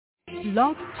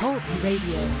Blog Talk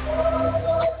Radio.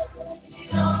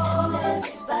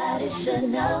 Everybody should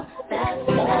know that's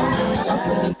how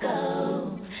love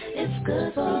goes. It's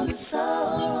good for the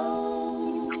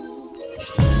soul.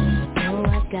 Oh, I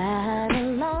got a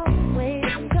long way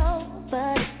to go,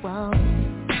 but it won't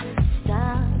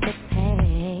stop the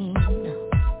pain.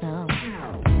 No,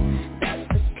 that's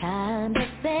the kind of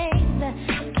thing that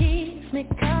keeps me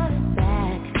coming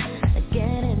back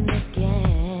again and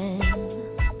again.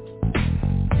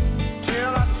 Till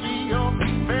I see your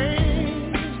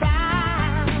face, I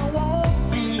won't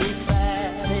be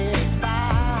satisfied.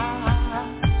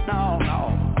 No,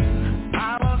 I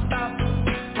won't stop.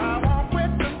 I won't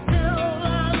quit until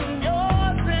I'm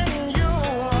yours and you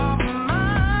are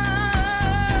mine.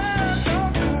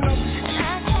 Don't you know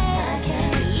I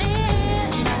can't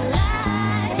live my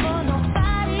life for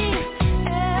nobody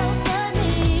else but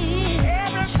me.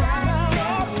 Everybody try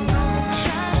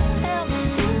to tell me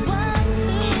what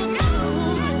to do.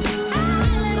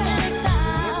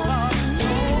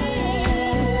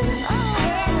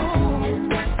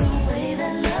 That's the way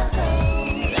that love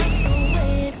goes. That's the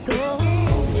way it goes.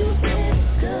 You said it's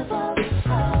good for the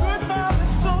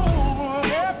soul.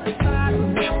 Everybody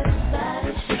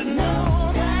should know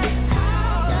that's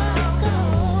how love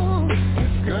goes.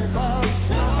 It's good for the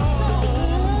soul.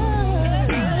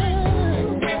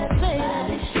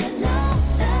 Everybody should know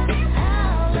that's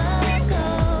how love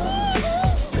goes.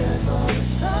 It's good for the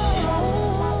soul.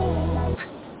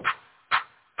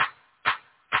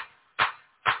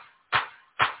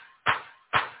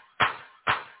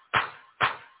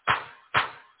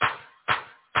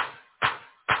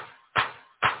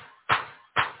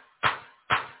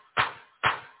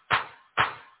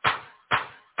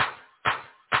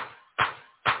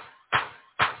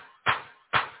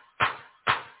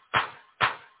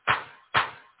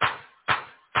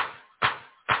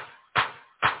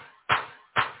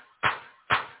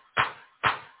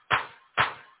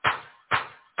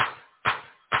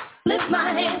 Lift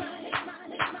my hand,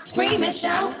 scream and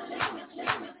shout.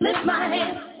 Lift my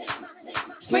hand,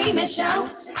 scream and shout.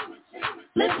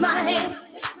 Lift my hand,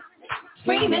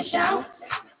 scream and shout.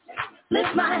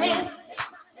 Lift my hand,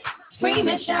 scream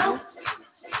and shout.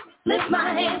 Lift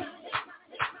my hand,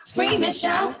 scream and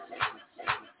shout.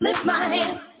 Lift my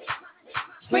hand,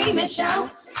 scream and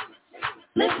shout.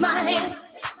 Lift my hand,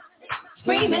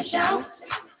 scream and shout.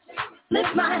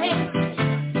 Lift my hand.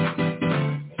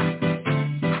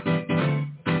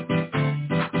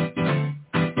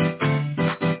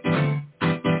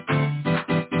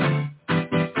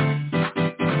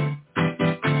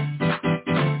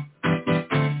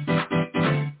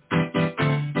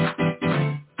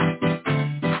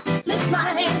 Lift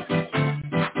my hand,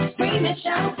 scream and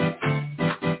shout.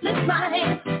 Lift my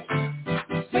hand,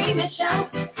 scream and shout.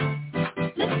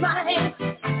 Lift my hand,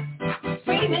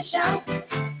 scream and shout.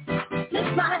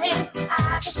 Lift my hand,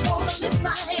 I just wanna lift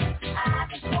my hand. I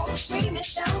just wanna scream and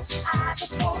shout. I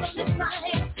just wanna lift my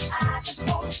hand. I just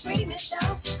wanna scream and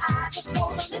shout. I just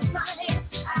wanna lift my hand.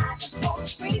 I just wanna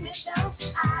scream and shout.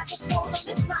 I just wanna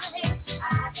lift my hand.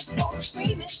 I just wanna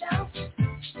scream and shout.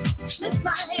 Lift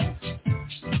my hand,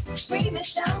 scream and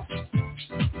shout.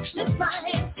 Lift my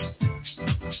hand,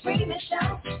 scream and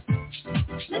shout.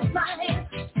 Lift my hand,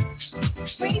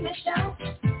 scream and shout.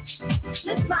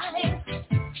 Lift my hand,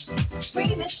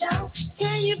 scream and shout.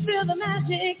 Can you feel the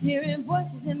magic? Hearing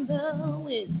voices in the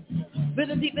wind.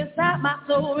 Rhythm deep inside my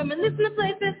soul, reminiscing the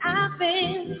places I've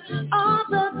been. All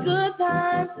the good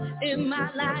times in my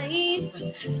life.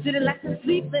 Didn't like to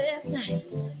sleep last night.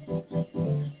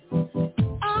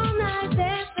 All night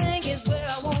dancing is where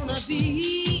I wanna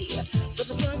be, but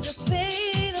the sun just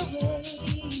fade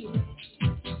away.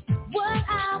 What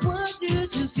I would do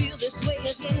to feel this way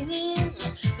again,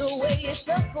 the way it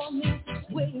felt for me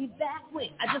way back when.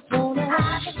 I just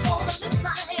wanna lift my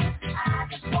hand. I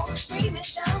just wanna scream and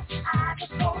shout. I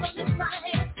just wanna lift my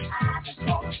hand. I just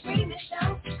wanna scream and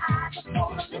shout. I just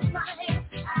wanna lift my hand.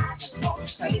 I just wanna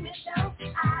scream and shout.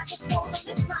 I just wanna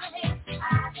lift my hand.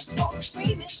 I just wanna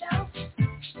scream and shout.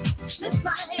 Lift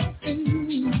my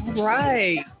hand. All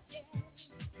right.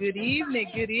 Good evening,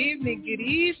 good evening, good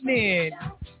evening.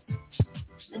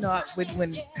 You know,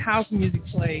 when house music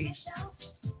plays,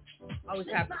 I always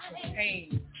have to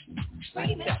contain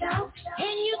Scream and shout.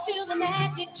 Can you feel the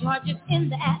magic charges in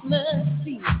the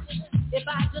atmosphere? If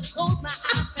I just close my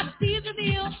eyes and see the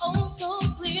view, oh so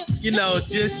clear.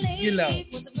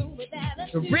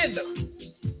 The rhythm.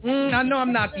 I know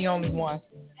I'm not the only one.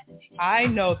 I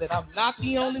know that I'm not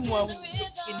the only one who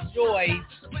enjoys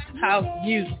house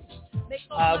music.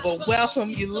 But welcome,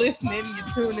 you're listening,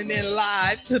 you're tuning in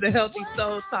live to the Healthy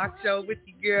Soul Talk Show with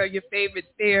your girl, your favorite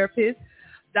therapist,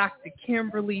 Dr.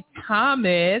 Kimberly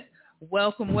Thomas.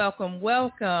 Welcome, welcome,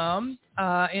 welcome.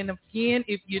 And again,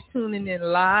 if you're tuning in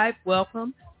live,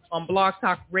 welcome on Blog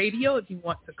Talk Radio. If you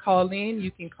want to call in,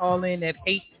 you can call in at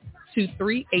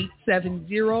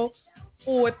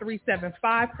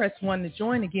 823-870-4375. Press 1 to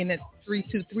join. Again, that's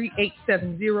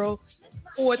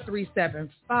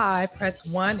 323-870-4375. Press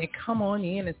 1 and come on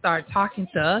in and start talking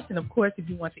to us. And, of course, if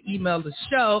you want to email the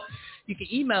show, you can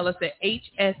email us at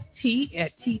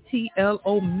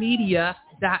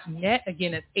hst@ttlomedia.net.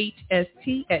 Again, it's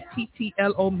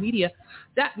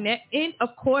hst@ttlomedia.net. And,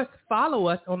 of course, follow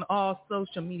us on all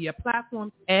social media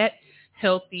platforms at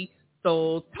Healthy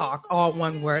Soul Talk, all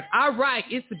one word. All right,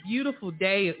 it's a beautiful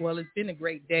day. Well, it's been a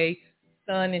great day.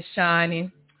 Sun is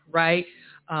shining, right?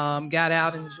 Got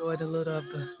out and enjoyed a little of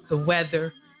the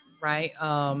weather, right?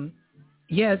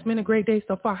 Yeah, it's been a great day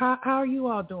so far. How are you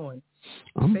all doing?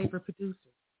 Favorite producer?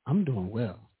 I'm doing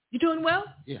well. You doing well?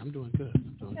 Yeah, I'm doing good.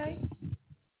 Okay.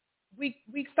 Week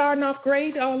starting off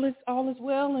great. All is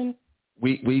well, and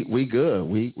we good.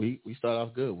 We start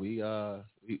off good. We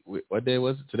what day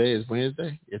was it? Today is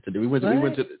Wednesday. Yesterday we went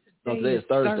to today is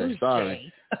Thursday.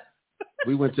 Sorry.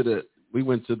 we went to the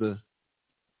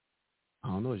I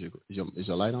don't know. Is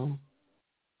your light on?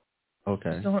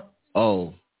 Okay.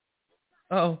 Oh,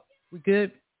 we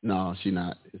good? No, she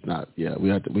not. It's not. Yeah,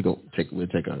 we'll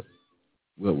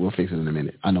fix it in a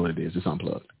minute. I know what it is. It's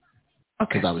unplugged.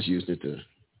 Okay. Because I was using it to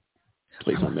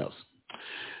play something else.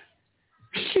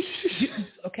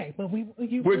 Okay, but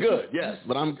we're good. Yes,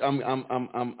 but I'm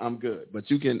good. But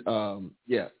you can go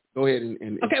ahead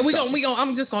and okay.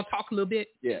 I'm just gonna talk a little bit.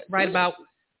 Yeah. Right about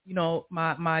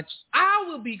my. I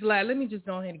will be glad. Let me just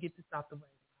go ahead and get this out the way.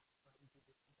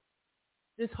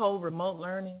 This whole remote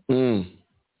learning.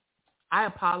 I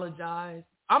apologize.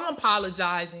 I'm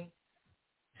apologizing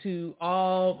to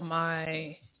all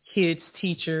my kids'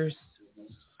 teachers.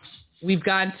 We've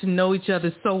gotten to know each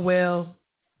other so well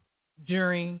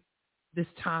during this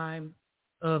time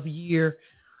of year.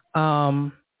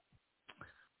 I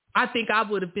think I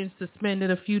would have been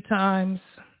suspended a few times,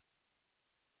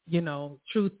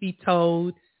 truth be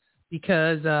told,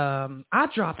 because I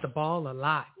dropped the ball a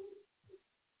lot.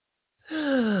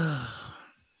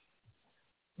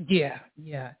 Yeah.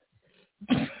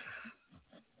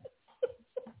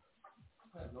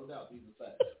 No doubt, these are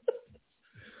facts.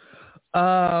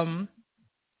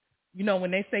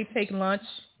 When they say take lunch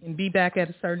and be back at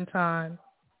a certain time,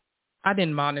 I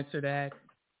didn't monitor that.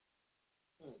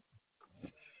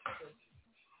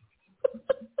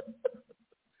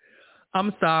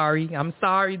 I'm sorry. I'm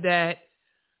sorry that,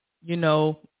 you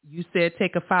said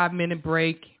take a 5-minute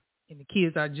break and the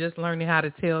kids are just learning how to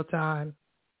tell time.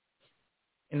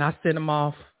 And I sent them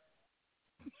off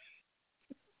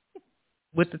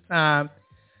with the time.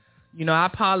 I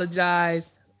apologize,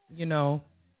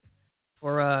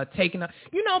 for taking up.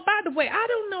 By the way, I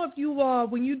don't know if you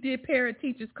when you did parent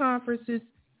teachers conferences,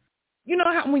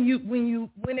 how when you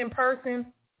went in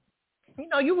person,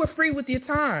 you were free with your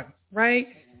time, right?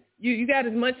 You got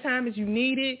as much time as you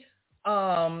needed.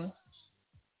 The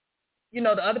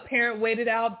other parent waited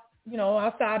out,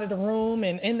 outside of the room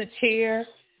and in the chair.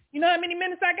 You know how many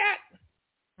minutes I got?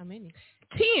 How many?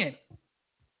 10.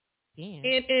 10.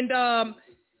 And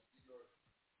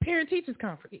parent teachers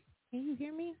conference. Can you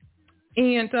hear me?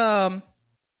 And Hello?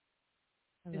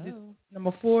 is it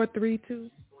number 432?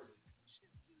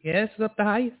 Yes, it's up the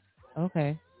highest.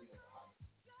 Okay.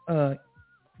 The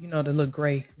little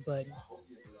gray button.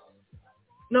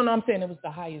 No, I'm saying it was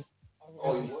the highest.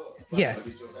 Oh, you were? Yes.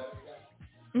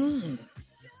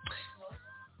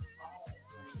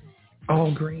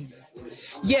 All green.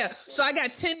 Yeah, so I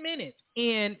got 10 minutes.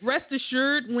 And rest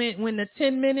assured, when the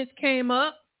 10 minutes came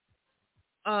up,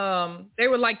 they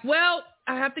were like, well,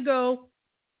 I have to go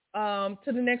to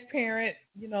the next parent.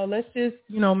 Let's just,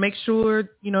 make sure,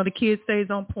 the kid stays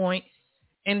on point.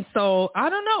 And so, I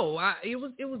don't know. It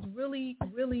was really,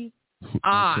 really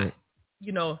odd,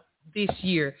 this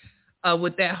year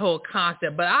with that whole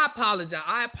concept. But I apologize.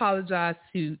 I apologize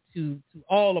to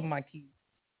all of my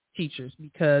teachers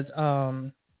because,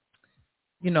 I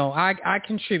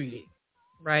contributed,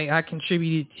 right? I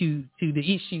contributed to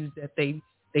the issues that they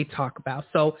talk about.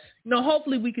 So,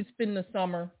 hopefully we could spend the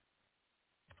summer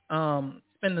kind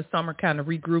of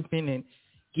regrouping and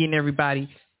getting everybody,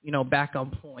 back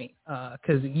on point.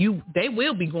 Because they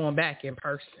will be going back in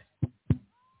person.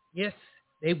 Yes,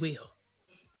 they will.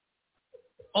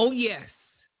 Oh, yes,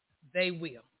 they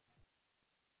will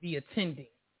be attending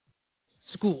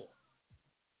school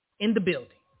in the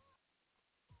building.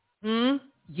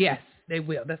 Yes, they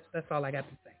will. That's all I got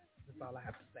to say. That's all I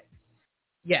have to say.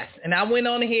 Yes, and I went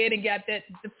on ahead and got the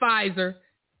Pfizer.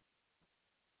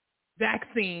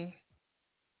 vaccine.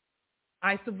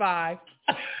 I survived.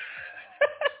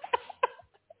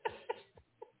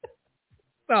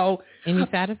 So, any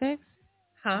side effects?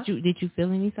 Huh? Did you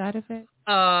feel any side effects?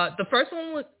 The first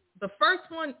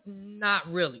one,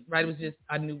 not really. Right? It was just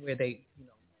I knew where they,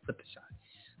 put the shot.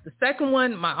 The second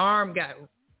one, my arm got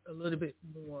a little bit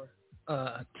more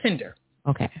tender.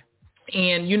 Okay.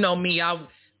 And you know me,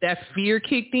 that fear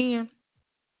kicked in,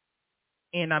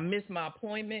 and I missed my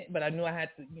appointment, but I knew I had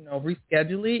to,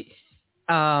 reschedule it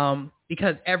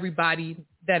because everybody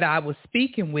that I was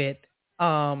speaking with,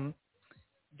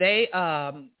 they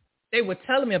were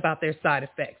telling me about their side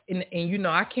effects, and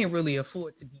I can't really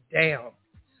afford to be down,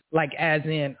 like as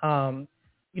in,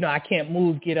 I can't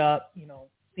move, get up,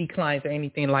 see clients or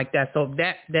anything like that. So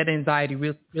that anxiety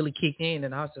really kicked in,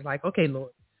 and I was just like, okay,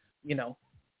 Lord, we're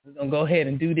gonna go ahead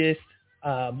and do this.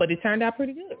 But it turned out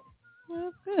pretty good.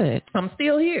 Well, good. I'm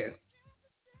still here.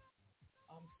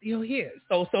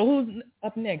 So who's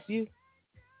up next? You,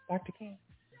 Dr. King?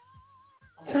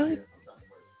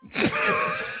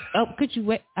 Oh, could you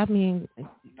wait? I mean,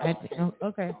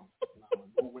 okay.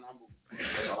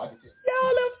 Y'all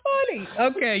are funny.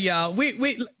 Okay, y'all. We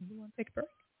you want to take a break?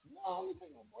 No, I'm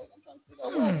taking a break. I'm trying to figure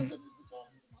out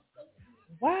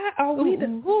why are we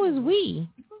who is we?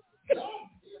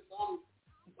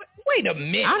 Wait a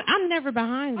minute. I'm never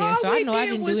behind there, so I know I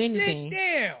didn't do anything. Sit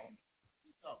down.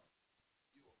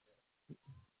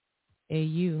 Hey,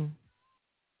 you.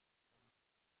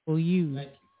 Who you?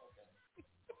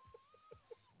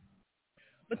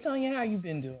 But Tanya, how you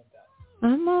been doing, though?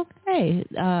 I'm okay.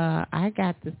 I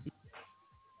got to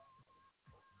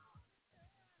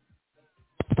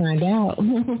find out.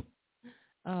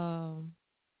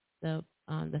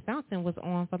 The fountain was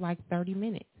on for like 30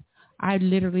 minutes. I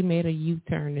literally made a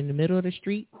U-turn in the middle of the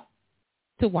street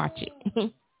to watch it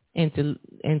and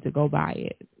to go by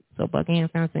it. So Buckingham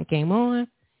Fountain came on,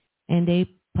 and they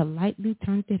politely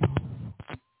turned it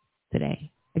off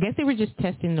today. I guess they were just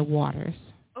testing the waters.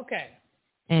 Okay.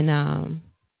 And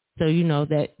so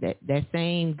that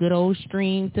same good old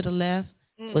stream to the left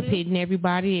was hitting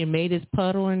everybody and made its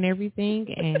puddle and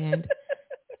everything,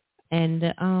 and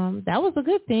that was a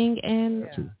good thing.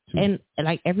 And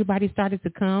like everybody started to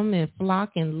come and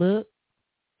flock and look,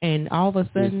 and all of a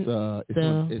sudden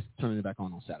it's turning it back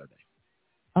on Saturday.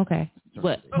 Okay.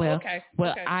 Okay.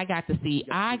 I got to see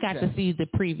the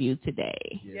preview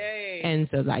today. Yay. And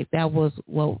so like that was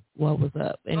what was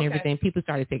up and everything. People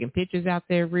started taking pictures out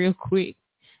there real quick.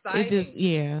 Exciting.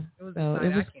 It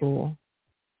was cool.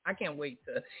 I can't wait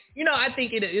to, I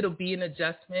think it'll be an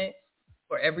adjustment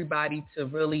for everybody to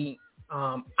really,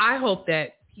 I hope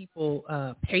that people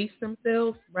pace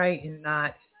themselves, right, and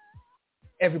not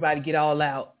everybody get all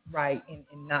out, right, and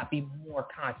not be more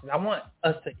conscious. I want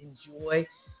us to enjoy,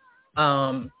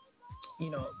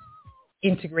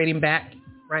 integrating back,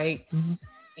 right,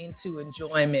 into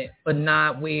enjoyment, but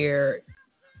not where.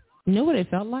 You know what it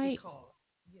felt like?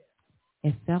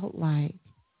 It felt like,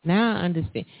 now I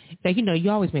understand. Like,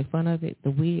 you always make fun of it,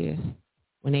 the Wiz,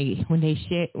 when they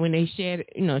shared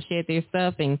their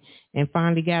stuff and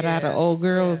finally got out of old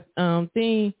girl's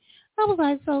thing. I was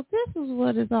like, so this is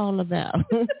what it's all about.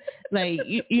 Like,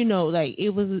 like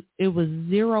it was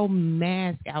zero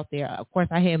mask out there. Of course,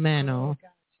 I had mine on,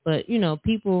 but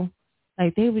people,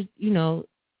 like they was,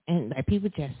 and like people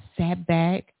just sat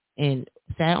back and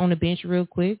sat on the bench real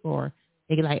quick, or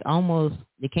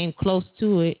they came close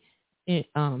to it, and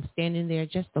standing there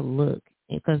just to look,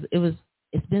 because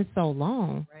it's been so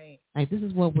long. Right. Like, this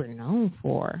is what we're known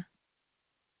for.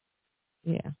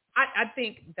 Yeah. I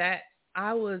think that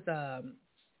I was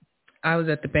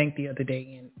at the bank the other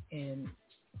day, and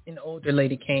an older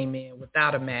lady came in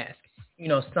without a mask.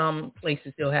 Some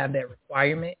places still have that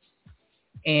requirement,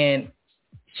 and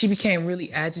she became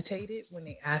really agitated when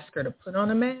they asked her to put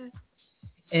on a mask.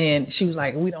 And she was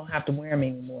like, we don't have to wear them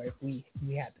anymore if we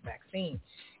had the vaccine.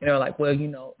 And they were like, well,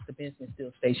 the business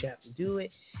still states you have to do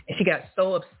it. And she got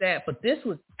so upset. But this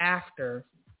was after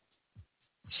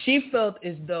she felt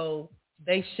as though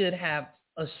they should have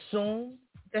assumed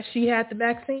that she had the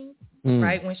vaccine,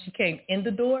 right, when she came in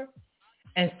the door.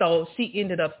 And so she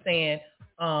ended up saying,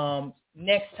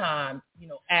 next time,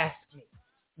 ask me,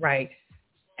 right,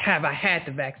 have I had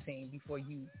the vaccine before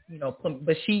you put me.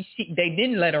 But they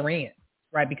didn't let her in.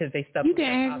 Right, because they stuff. You can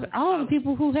ask all the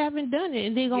people who haven't done it,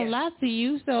 and they're gonna lie to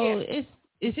you. So it's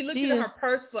she looked at her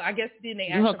purse, but I guess then they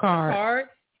asked her for the card,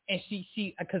 and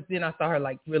she because then I saw her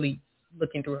like really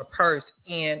looking through her purse,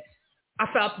 and I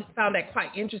found that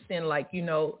quite interesting. Like,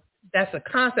 that's a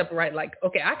concept, right? Like,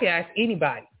 okay, I can ask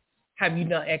anybody, have you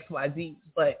done X, Y, Z,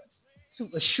 but to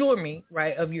assure me,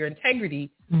 right, of your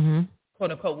integrity,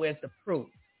 quote unquote, where's the proof?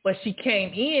 but she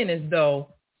came in as though,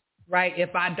 right,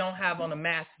 if I don't have on a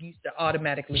mask, you should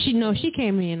automatically. She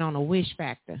came in on a wish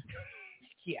factor.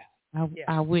 Yeah.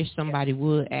 I wish somebody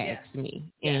would ask me.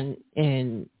 And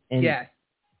yes.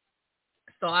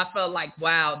 So I felt like,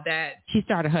 wow, that she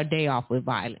started her day off with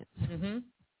violence.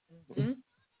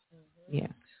 Yeah.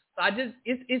 So I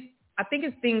think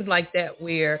it's things like that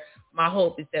where my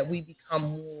hope is that we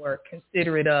become more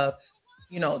considerate of,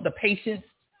 the patience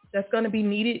that's going to be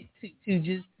needed to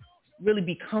just really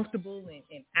be comfortable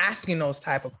in asking those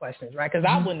type of questions, right? Because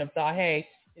I wouldn't have thought, hey,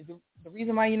 is the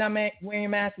reason why you're not wearing a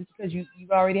mask is because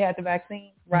you've already had the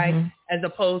vaccine, right? As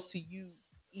opposed to you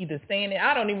either saying it.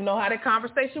 I don't even know how that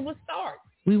conversation would start.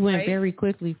 We went very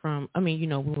quickly from, we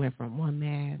went from one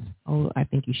mask. Oh, I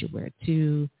think you should wear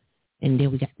two. And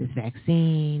then we got this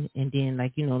vaccine. And then,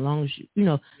 long as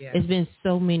it's been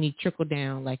so many trickle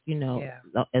down,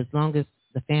 as long as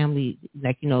the family,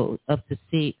 up to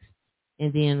 6.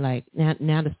 And then,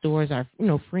 now the stores are,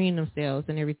 freeing themselves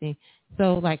and everything.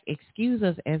 So, excuse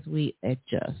us as we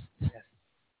adjust. Yes.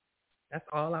 That's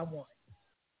all I want.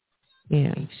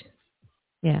 Yeah. Patience.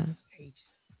 Yeah. Patience,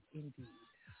 indeed.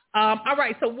 All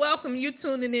right, so welcome. You're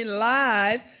tuning in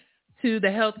live to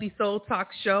the Healthy Soul Talk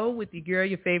Show with your girl,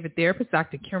 your favorite therapist,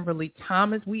 Dr. Kimberly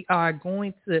Thomas. We are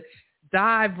going to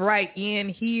dive right in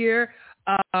here.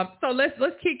 So let's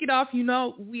kick it off.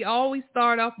 We always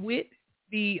start off with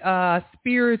the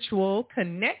spiritual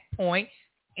connect point,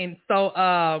 and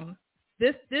so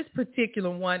this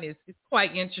particular one is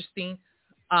quite interesting.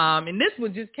 And this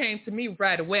one just came to me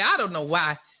right away. I don't know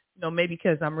why. Maybe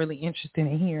because I'm really interested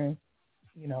in hearing,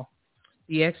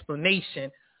 the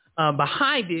explanation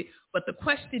behind it. But the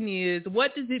question is,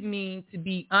 what does it mean to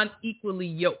be unequally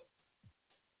yoked?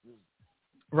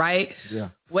 Right? Yeah.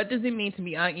 What does it mean to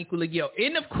be unequally yoked?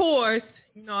 And of course,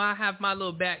 I have my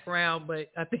little background, but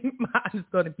I think mine is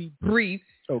going to be brief.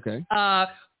 Okay.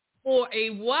 For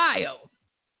a while,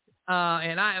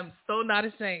 and I am so not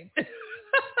ashamed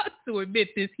to admit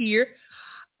this here,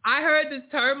 I heard this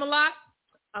term a lot,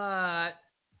 and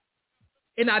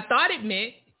I thought it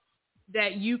meant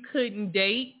that you couldn't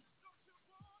date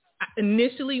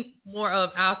initially more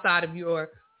of outside of your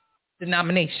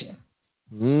denomination.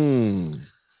 Not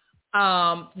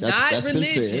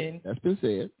religion. That's been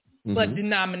said. But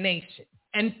denomination.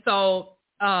 And so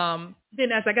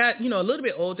then as I got, a little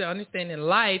bit older, understanding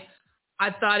life,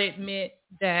 I thought it meant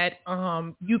that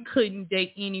you couldn't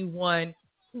date anyone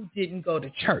who didn't go to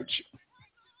church.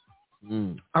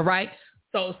 All right?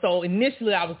 So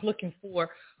initially I was looking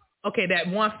for, okay, that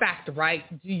one factor, right?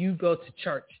 Do you go to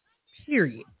church?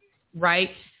 Period.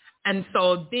 Right? And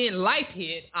so then life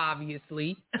hit,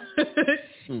 obviously,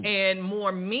 and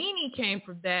more meaning came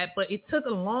from that. But it took a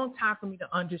long time for me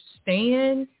to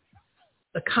understand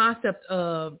the concept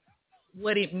of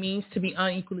what it means to be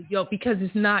unequally yoked, because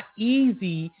it's not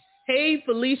easy. Hey,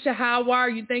 Felicia, how are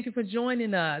you? Thank you for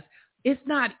joining us. It's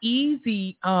not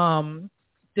easy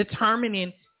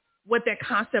determining what that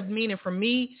concept means. And for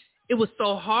me, it was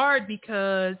so hard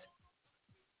because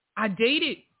I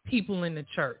dated people in the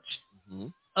church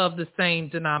of the same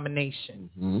denomination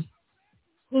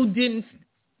who did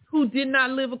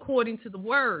not live according to the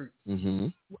word.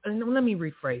 And let me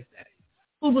rephrase that.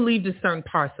 Who believed in certain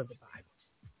parts of the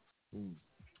Bible,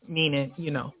 meaning,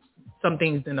 some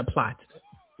things didn't apply to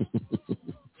them.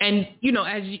 And,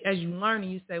 as you learn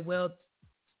and you say, well,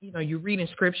 you're reading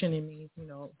scripture and it means,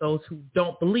 those who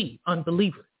don't believe,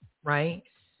 unbelievers, right?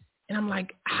 And I'm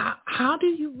like, how do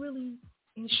you really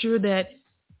ensure that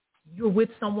you're with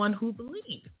someone who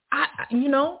believes?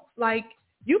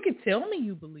 You can tell me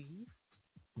you believe,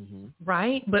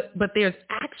 right? But there's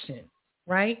action,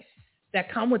 right, that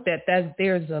come with that.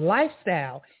 There's a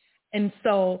lifestyle. And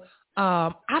so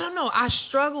I don't know. I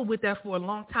struggled with that for a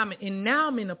long time. And now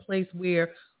I'm in a place where,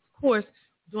 of course,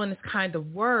 doing this kind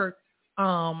of work,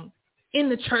 in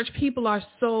the church, people are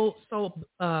so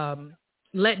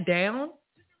let down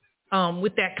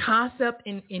with that concept,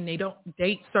 and they don't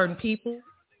date certain people,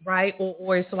 right?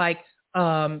 Or it's like,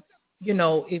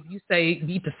 if you say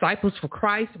be disciples for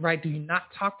Christ, right? Do you not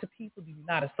talk to people? Do you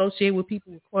not associate with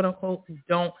people, quote unquote, who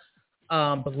don't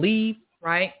believe,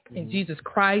 right, in Jesus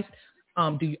Christ?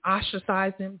 Do you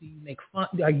ostracize them? Do you make fun?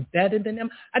 Are you better than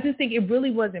them? I just think it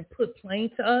really wasn't put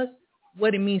plain to us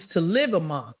what it means to live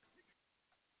among,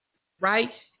 right?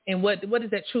 And what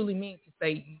does that truly mean to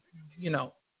say, do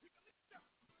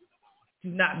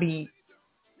not be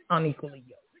unequally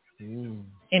yoked?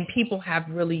 And people have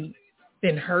really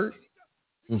been hurt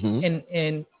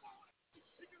and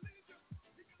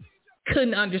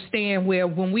couldn't understand where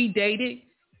when we dated,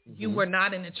 you were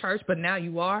not in the church, but now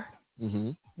you are,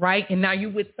 right? And now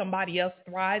you're with somebody else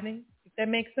thriving, if that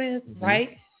makes sense,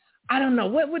 right? I don't know.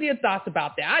 What are your thoughts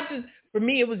about that? For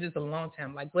me, it was just a long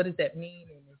time. Like, what does that mean?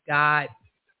 And is God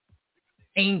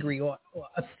angry or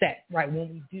upset, right, when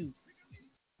we do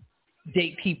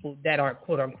date people that are,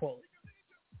 quote unquote,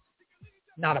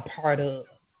 not a part of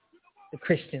the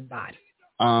Christian body?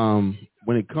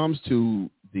 When it comes to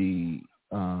the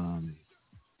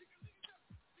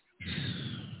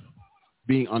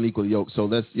being unequally yoked,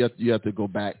 so you have to go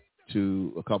back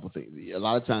to a couple things. A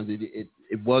lot of times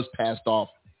it was passed off,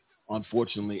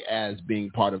 unfortunately, as being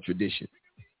part of tradition,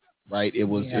 right? It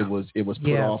was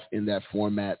put off in that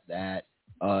format that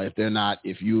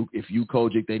if you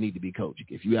Kojic, they need to be Kojic.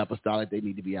 If you apostolic, they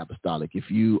need to be apostolic. If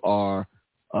you are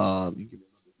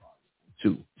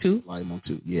two, volume on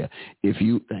 2, yeah. If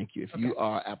you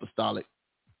are apostolic,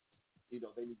 they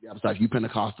need to be apostolic. If you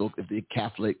Pentecostal, if they're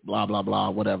Catholic, blah blah blah,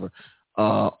 whatever,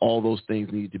 all those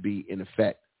things need to be in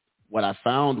effect. What I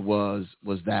found was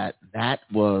that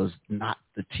was not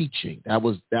the teaching. That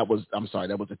was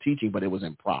the teaching, but it was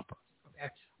improper. Okay.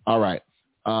 All right.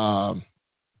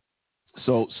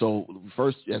 So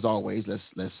first, as always,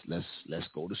 let's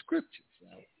go to scripture.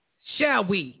 Shall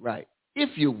we? Right.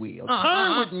 If you will,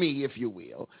 turn with me, if you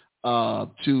will,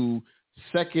 to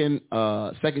Second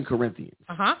Corinthians.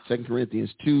 2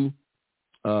 Corinthians 2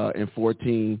 and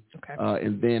 14,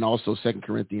 and then also 2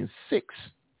 Corinthians 6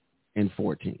 and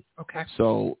 14. Okay.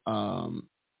 So,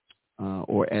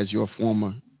 or as your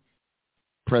former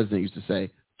president used to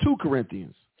say, 2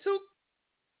 Corinthians. 2.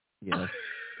 Yeah,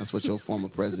 that's what your former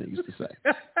president used to say.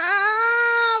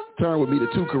 Turn with me to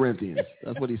 2 Corinthians.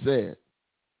 That's what he said.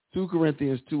 2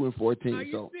 Corinthians 2 and 14. Are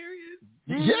you serious?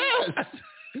 Yes.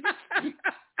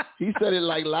 He said it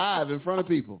like live in front of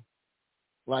people,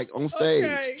 like on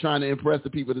stage, trying to impress the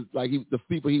people. The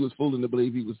people he was fooling to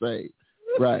believe he was saved.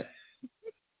 Right.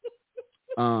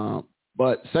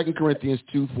 But 2 Corinthians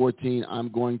 2:14, I'm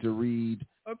going to read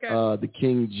the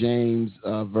King James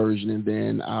version, and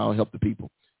then I'll help the people.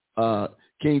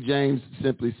 King James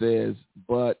simply says,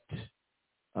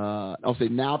 I'll say,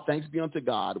 now thanks be unto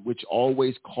God, which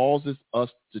always causes us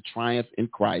to triumph in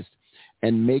Christ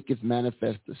and maketh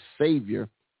manifest the Savior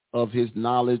of his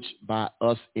knowledge by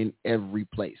us in every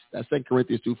place. That's 2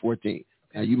 Corinthians 2:14.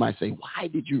 Now you might say, why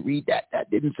did you read that? That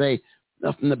didn't say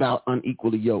nothing about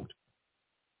unequally yoked.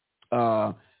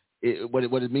 What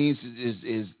it means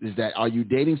is that, are you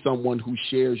dating someone who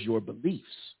shares your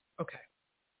beliefs? Okay.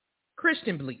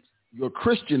 Christian beliefs. Your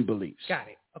Christian beliefs. Got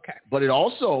it. Okay. But it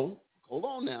also, hold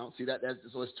on now. See that's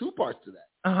so it's 2 parts to that.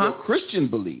 Your Christian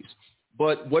beliefs.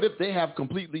 But what if they have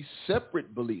completely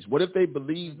separate beliefs? What if they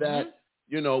believe that,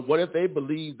 the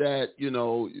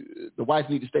wife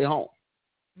needs to stay home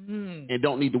and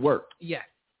don't need to work? Yes.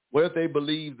 What if they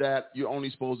believe that you're only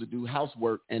supposed to do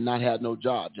housework and not have no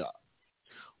job?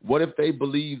 What if they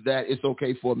believe that it's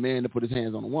okay for a man to put his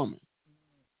hands on a woman?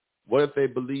 What if they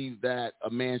believe that a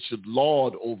man should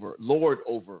lord over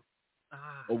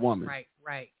a woman?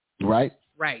 Right.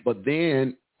 But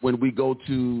then when we go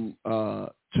to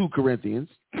 2 Corinthians,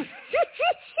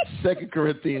 2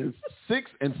 Corinthians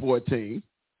 6 and 14,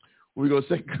 we go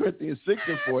 2 Corinthians 6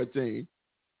 and 14,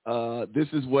 this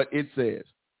is what it says.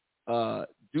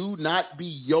 Do not be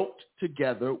yoked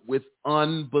together with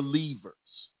unbelievers.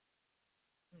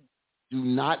 Do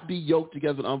not be yoked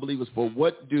together with unbelievers. For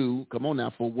what do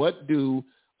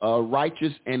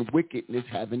righteous and wickedness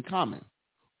have in common?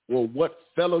 Or what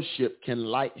fellowship can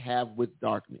light have with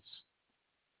darkness?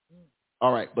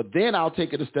 All right, but then I'll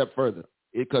take it a step further,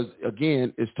 because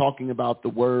again, it's talking about the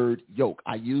word yoke.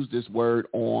 I use this word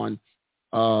on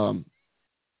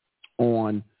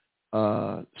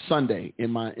Sunday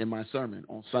in my sermon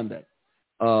on Sunday,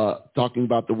 talking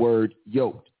about the word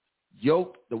yoked.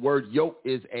 The word yoke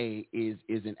is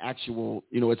an actual,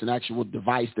 it's an actual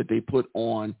device that they put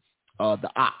on the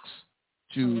ox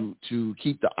to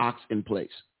keep the ox in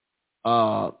place.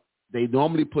 They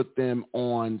normally put them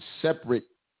on separate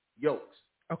yokes.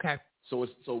 Okay. So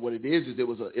what it is it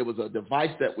was a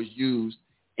device that was used,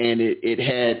 and it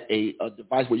had a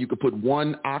device where you could put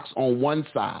one ox on one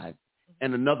side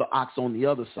and another ox on the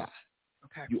other side.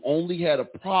 Okay. You only had a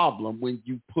problem when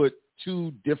you put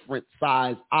 2 different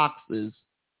size oxes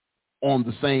on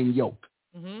the same yoke.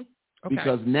 Mm-hmm. Okay.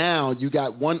 Because now you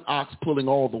got one ox pulling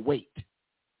all the weight.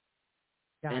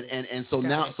 So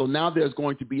now there's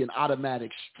going to be an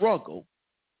automatic struggle,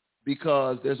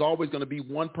 because there's always going to be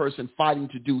one person fighting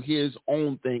to do his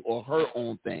own thing or her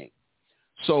own thing.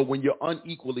 So when you're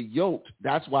unequally yoked,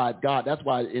 that's why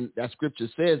in that scripture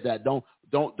says that don't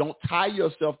tie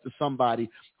yourself to somebody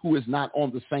who is not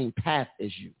on the same path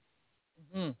as you,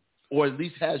 or at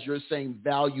least has your same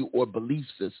value or belief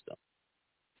system.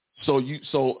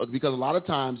 Because a lot of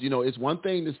times, it's one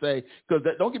thing to say, because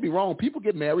don't get me wrong, people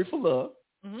get married for love,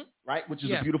 right? Which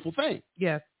is a beautiful thing.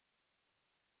 Yeah.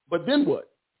 But then what?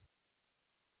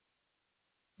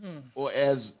 Or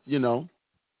as,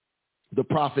 the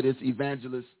prophetess,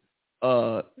 evangelist,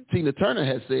 Tina Turner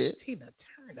has said,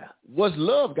 what's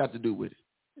love got to do with it?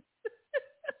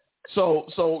 So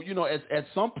at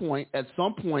some point,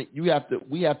 we have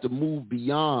to move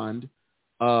beyond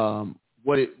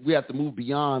we have to move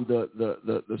beyond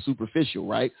the superficial,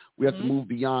 right? We have to move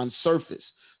beyond surface.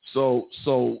 So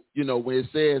when it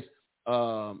says,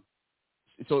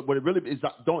 so what it really is,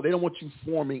 they don't want you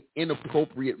forming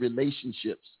inappropriate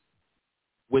relationships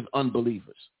with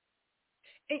unbelievers.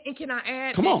 And can I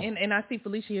add? Come on. And I see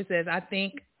Felicia here says, I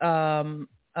think the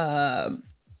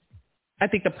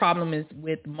problem is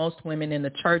with most women in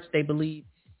the church. They believe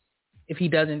if he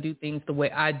doesn't do things the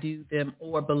way I do them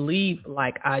or believe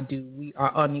like I do, we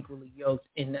are unequally yoked,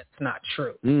 and that's not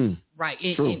true. Right.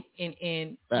 True.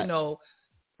 And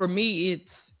for me, it's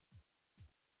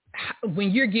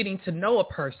when you're getting to know a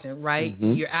person, right?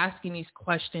 You're asking these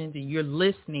questions and you're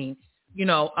listening,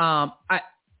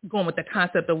 going with the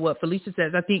concept of what Felicia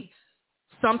says, I think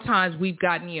sometimes we've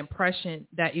gotten the impression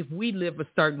that if we live a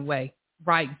certain way,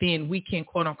 right, then we can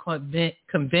quote unquote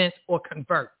convince or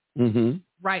convert.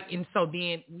 Right. And so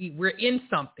then we're in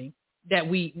something that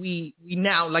we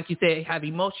now, like you said, have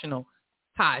emotional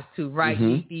ties to, right?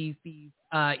 These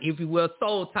if you will,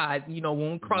 soul ties,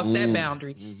 when we cross that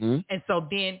boundary. And so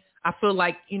then I feel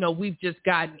like, we've just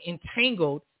gotten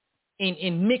entangled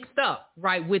and mixed up,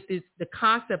 right, with the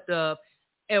concept of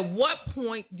at what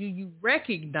point do you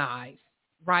recognize,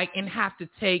 right, and have to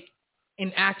take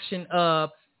an action of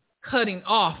cutting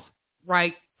off,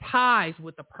 right, ties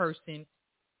with a person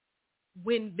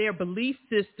when their belief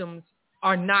systems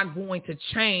are not going to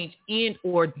change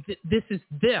or this is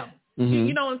them.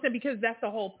 You know what I'm saying? Because that's the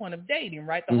whole point of dating,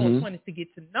 right? The whole point is to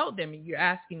get to know them, and you're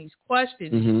asking these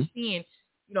questions and seeing,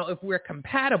 if we're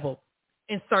compatible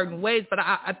in certain ways. But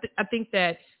I think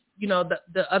that,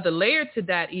 the other layer to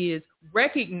that is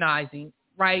recognizing,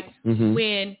 right,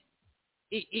 when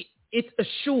it's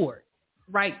assured,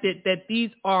 right, that these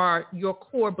are your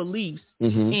core beliefs,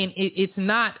 and it's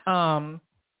not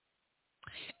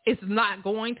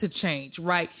going to change,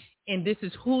 right? And this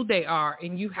is who they are,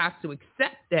 and you have to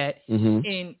accept that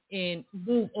and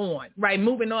move on, right?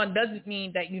 Moving on doesn't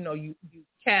mean that, you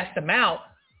cast them out,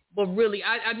 but really,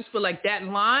 I just feel like that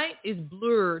line is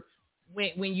blurred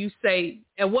when you say,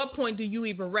 at what point do you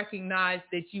even recognize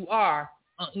that you are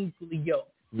unequally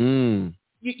yoked?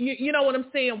 You know what I'm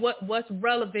saying? What's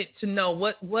relevant to know?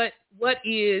 What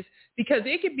is, because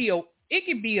it could be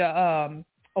a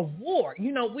war.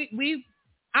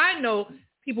 I know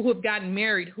people who have gotten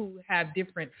married who have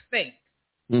different faiths,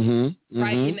 right?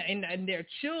 And their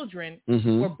children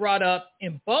were brought up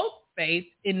in both faiths,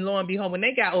 and lo and behold, when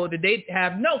they got older, they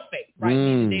have no faith, right?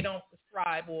 Meaning they don't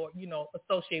subscribe or,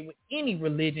 associate with any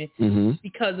religion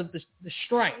because of the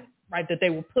strain, right, that they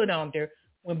were put under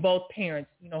when both parents,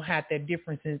 had their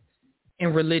differences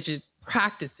in religious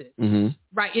practices,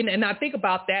 right? And I think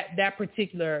about that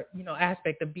particular,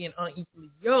 aspect of being unequally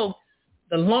yoked,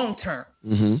 the long term,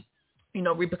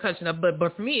 repercussion of,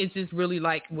 but for me, it's just really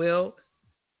like, well,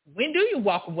 when do you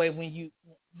walk away?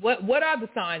 What are the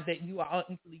signs that you are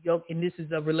unequally yoked and this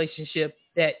is a relationship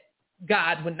that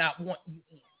God would not want you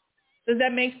in? Does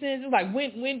that make sense? It's like,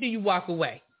 when do you walk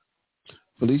away?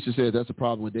 Felicia said that's a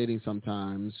problem with dating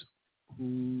sometimes.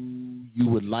 Who you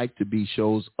would like to be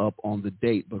shows up on the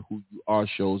date, but who you are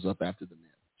shows up after the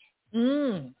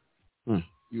marriage.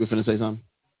 You were finna say something?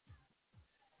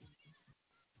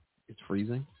 It's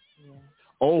freezing? Yeah.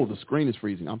 Oh, the screen is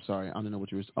freezing. I'm sorry. I don't know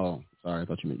what you were... Oh, sorry. I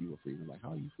thought you meant you were freezing. Like,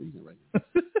 how are you freezing right now?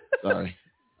 Sorry.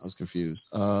 I was confused.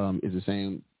 Is it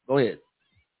saying... Go ahead.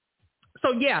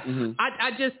 So, yeah,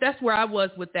 I just... That's where I was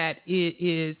with that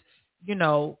is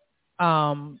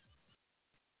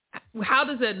how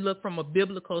does that look from a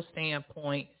biblical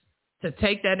standpoint to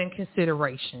take that in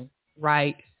consideration,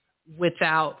 right,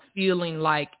 without feeling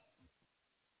like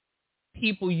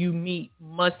people you meet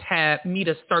must meet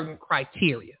a certain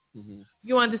criteria?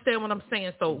 You understand what I'm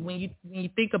saying? So when you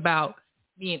think about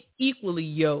being equally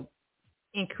yoked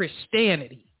in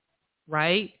Christianity,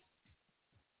 right,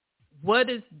 what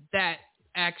does that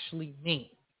actually mean?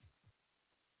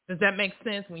 Does that make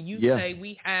sense? When you say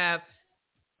we have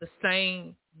the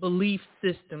same belief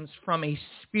systems from a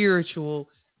spiritual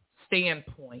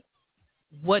standpoint,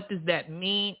 what does that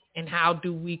mean, and how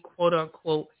do we, quote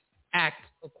unquote, act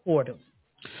accordingly?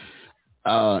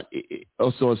 So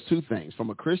it's two things. From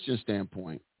a Christian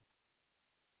standpoint,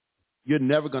 you're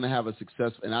never going to have a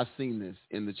successful, and I've seen this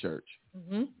in the church,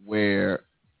 where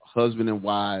husband and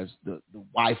wives, the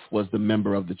wife was the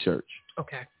member of the church.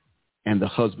 Okay. And the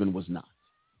husband was not.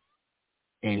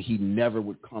 And he never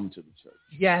would come to the church.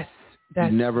 Yes. He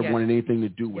never wanted anything to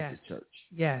do with the church.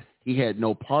 Yes. He had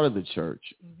no part of the church,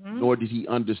 nor did he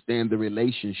understand the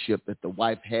relationship that the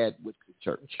wife had with the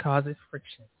church. Which causes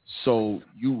friction. So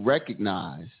you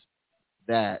recognize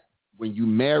that when you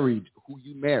married who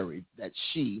you married, that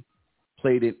she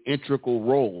played an integral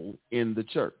role in the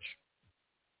church.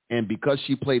 And because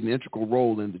she played an integral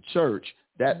role in the church,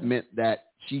 that meant that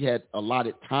she had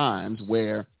allotted times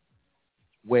where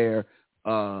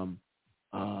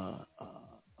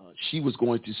she was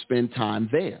going to spend time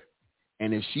there.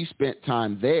 And if she spent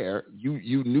time there,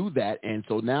 you knew that. And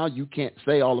so now you can't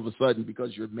say all of a sudden,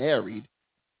 because you're married,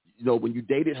 you know, when you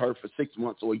dated her for 6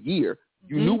 months or a year,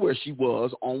 you knew where she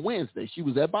was on Wednesday. She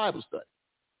was at Bible study.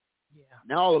 Yeah.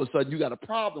 Now all of a sudden you got a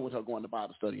problem with her going to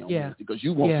Bible study on Wednesday because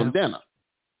you want some dinner.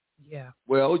 Yeah.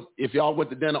 Well, if y'all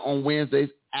went to dinner on Wednesdays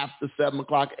after 7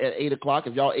 o'clock, at 8 o'clock,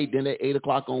 if y'all ate dinner at 8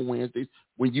 o'clock on Wednesdays,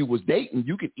 when you was dating,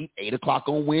 you could eat 8 o'clock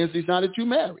on Wednesdays now that you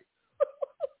married.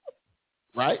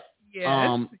 Right?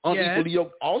 Yes. Unequally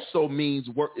yoked also means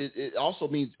it also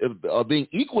means being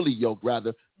equally yoked.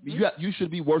 Rather, you should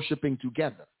be worshiping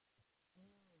together.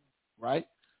 Right?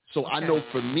 So I know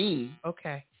for me,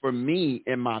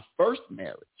 in my first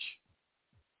marriage,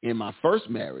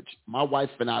 my wife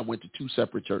and I went to 2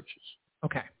 separate churches.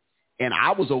 Okay. And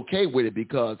I was okay with it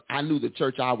because I knew the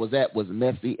church I was at was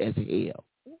messy as hell.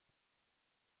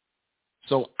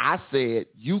 So I said,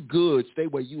 you good, stay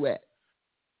where you at.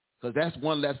 Because that's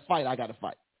one less fight I got to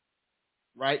fight.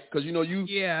 Right? Because, you know, you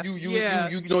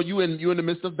in the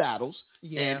midst of battles.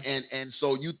 Yeah. And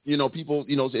so, you know, people,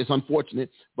 you know, it's unfortunate,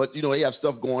 but, you know, they have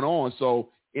stuff going on. So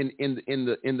in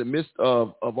the midst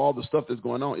of all the stuff that's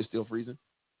going on, it's still freezing.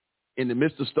 In the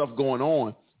midst of stuff going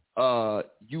on,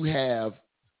 you have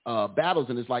battles,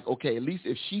 and it's like, okay, at least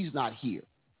if she's not here,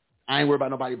 I ain't worried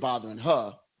about nobody bothering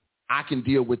her. I can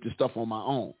deal with the stuff on my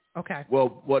own. Okay.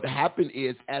 Well, what happened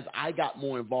is, as I got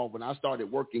more involved, when I started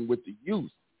working with the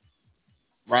youth,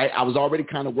 right, I was already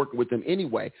kind of working with them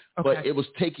anyway, but it was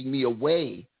taking me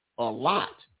away a lot.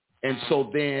 And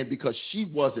so then, because she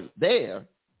wasn't there,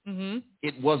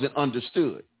 it wasn't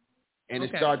understood. And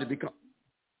it started to become...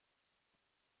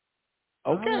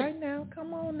 Okay. All right now.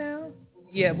 Come on now.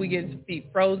 Yeah, we get feet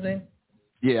frozen.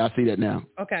 Yeah, I see that now.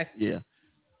 Okay. Yeah.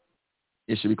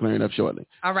 It should be clearing up shortly.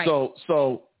 All right.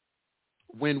 So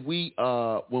when we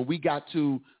got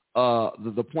to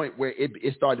the point where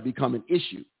it started to become an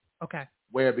issue. Okay.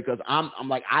 Where, because I'm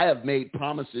like, I have made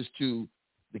promises to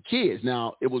the kids.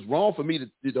 Now, it was wrong for me to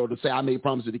say I made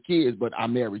promises to the kids, but I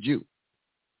married you.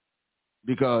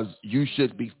 Because you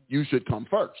should come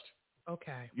first.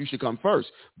 Okay. You should come first.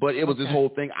 But it was this whole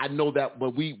thing. I know that,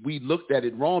 but we looked at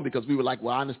it wrong because we were like,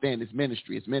 well, I understand it's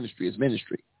ministry.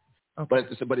 Okay.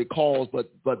 But it calls, but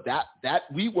that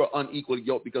we were unequally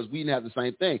yoked because we didn't have the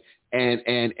same thing.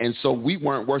 And so we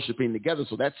weren't worshiping together.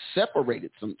 So that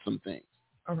separated some things.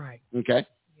 All right. Okay.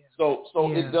 Yeah. So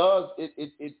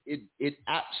it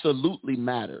absolutely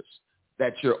matters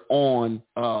that you're on,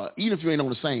 even if you ain't on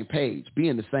the same page, be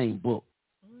in the same book.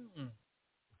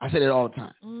 I say that all the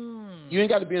time. You ain't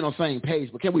got to be on the same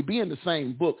page, but can we be in the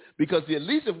same book? Because at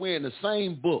least if we're in the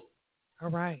same book, all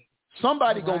right,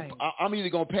 somebody I'm either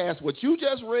gonna pass what you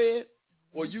just read,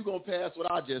 or you gonna pass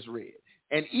what I just read,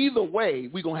 and either way,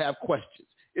 we're gonna have questions.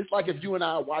 It's like if you and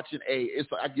I are watching I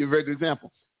give you a very good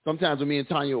example. Sometimes when me and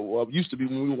Tanya used to be,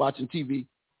 when we were watching TV,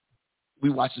 we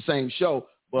watched the same show,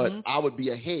 but I would be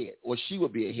ahead, or she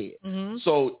would be ahead.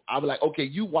 So I was like, okay,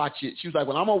 you watch it. She was like,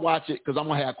 well, I'm gonna watch it because I'm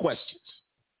gonna have questions.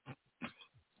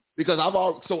 Because I've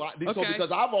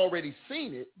already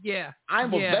seen it. Yeah,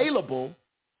 I'm available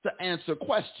to answer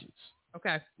questions.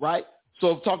 Okay, right.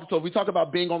 So we talk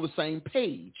about being on the same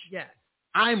page. Yes,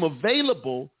 I'm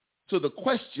available to the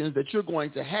questions that you're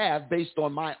going to have based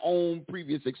on my own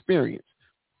previous experience.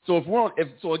 So if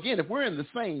we're in the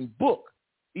same book,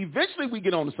 eventually we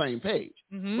get on the same page.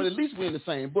 But at least we're in the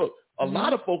same book. A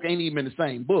lot of folk ain't even in the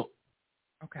same book.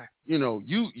 Okay. You know,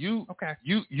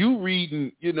 you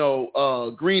reading, you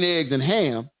know, Green Eggs and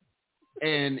Ham,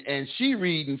 and she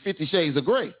reading 50 Shades of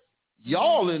Grey.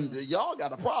 Y'all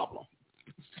got a problem.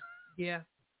 Yeah.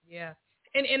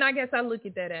 And I guess I look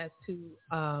at that as to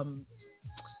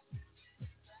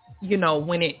you know,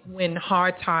 when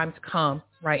hard times come,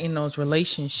 right, in those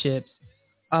relationships,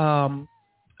 you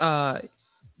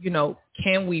know,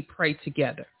 can we pray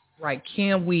together? Right?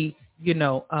 Can we, you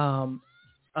know,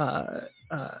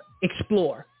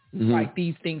 explore right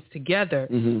these things together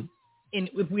and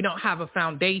if we don't have a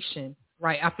foundation,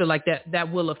 right, I feel like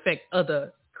that will affect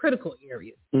other critical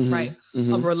areas, right,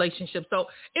 of relationships. So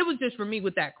it was just for me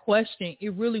with that question,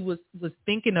 it really was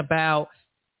thinking about,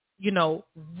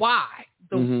 why,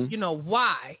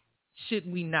 why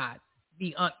should we not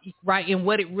be right, and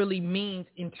what it really means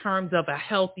in terms of a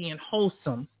healthy and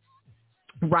wholesome,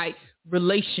 right,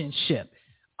 relationship.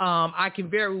 I can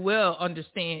very well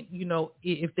understand,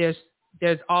 if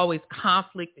there's always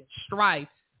conflict and strife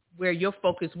where your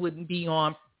focus wouldn't be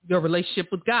on your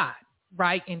relationship with God,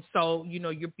 right? And so,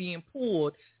 you're being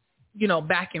pulled,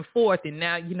 back and forth, and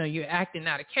now, you're acting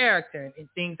out of character and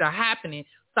things are happening.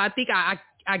 So I think I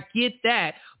get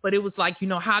that, but it was like,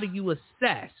 how do you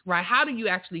assess, right? How do you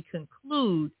actually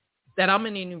conclude that I'm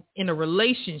in a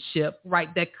relationship,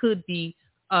 right, that could be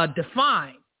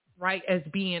defined, right, as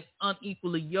being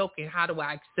unequally yoked, and how do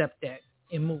I accept that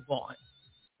and move on,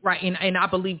 right? And I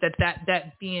believe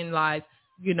that being like,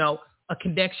 a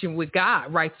connection with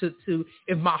God, right, to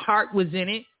if my heart was in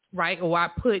it, right, or I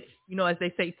put, as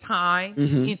they say, time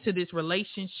into this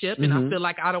relationship, and I feel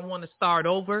like I don't want to start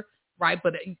over, right,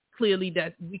 but clearly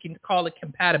that we can call it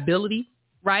compatibility,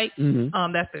 right?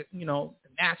 That's the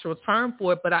natural term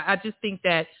for it, but I just think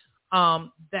that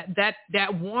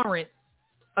that warrants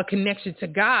a connection to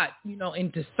God,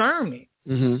 and discernment,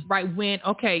 right? When,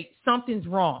 okay, something's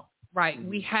wrong, right?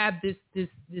 We have this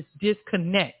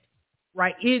disconnect,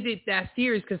 right? Is it that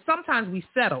serious? Because sometimes we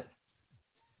settle,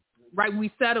 right?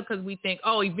 We settle because we think,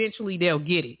 oh, eventually they'll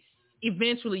get it.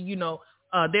 Eventually,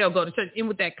 they'll go to church. And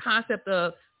with that concept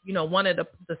of, one of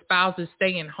the spouses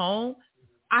staying home,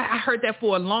 I heard that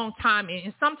for a long time.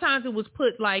 And sometimes it was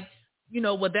put like,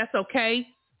 well, that's okay,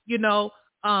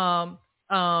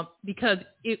 because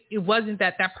it wasn't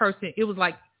that person, it was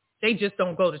like they just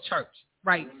don't go to church,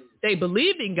 right? They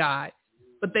believe in God,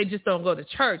 but they just don't go to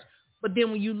church. But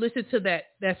then when you listen to that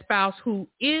spouse who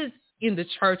is in the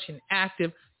church and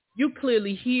active, you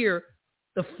clearly hear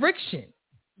the friction,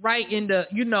 right? In the,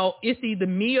 it's either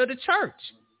me or the church.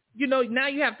 Now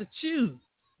you have to choose,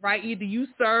 right? Either you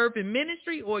serve in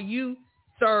ministry or you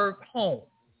serve home.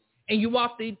 And you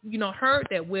often, heard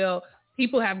that, well,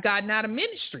 people have gotten out of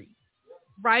ministry,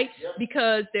 right?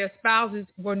 Because their spouses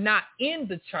were not in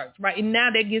the church, right? And now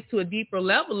that gets to a deeper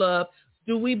level of,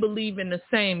 do we believe in the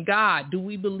same God? Do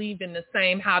we believe in the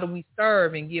same, how do we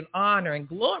serve and give honor and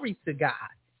glory to God?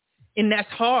 And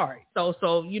that's hard. So,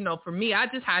 for me, I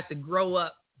just had to grow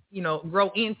up,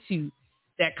 grow into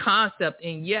that concept.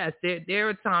 And yes, there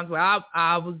are times where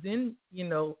I was in,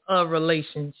 a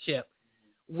relationship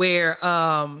where,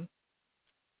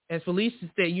 as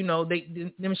Felicia said,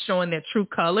 them showing their true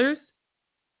colors.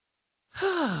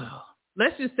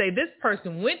 Let's just say this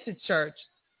person went to church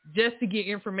just to get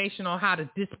information on how to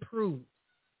disprove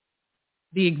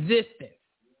the existence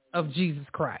of Jesus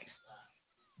Christ.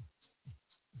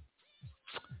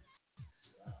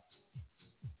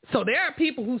 So there are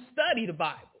people who study the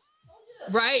Bible,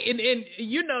 right? And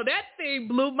that thing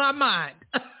blew my mind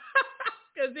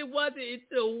because it wasn't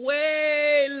until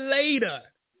way later,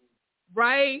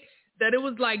 right, that it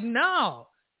was like, no,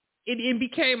 it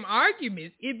became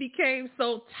arguments. It became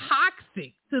so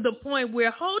toxic to the point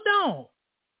where, hold on,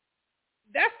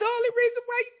 that's the only reason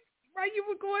why you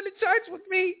were going to church with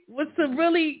me, was to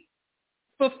really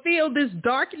fulfill this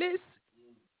darkness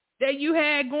that you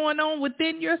had going on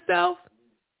within yourself.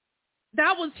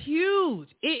 That was huge.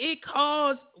 It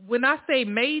caused, when I say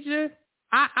major,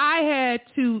 I had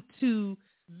to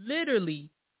literally,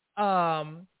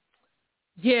 that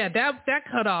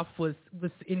cutoff was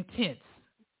intense,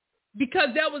 because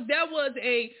that was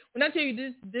when I tell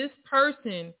you this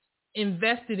person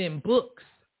invested in books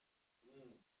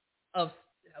of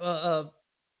the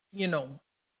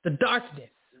darkness,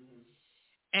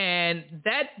 and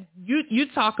that you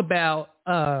talk about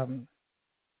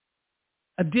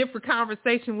a different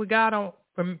conversation with God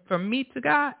from me to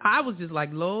God. I was just like,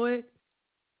 Lord,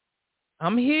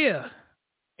 I'm here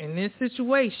in this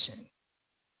situation,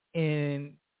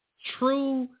 and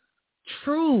the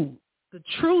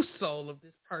true soul of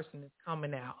this person is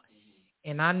coming out,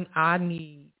 and I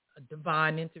need a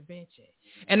divine intervention.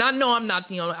 And I know I'm not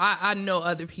the only. I know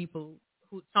other people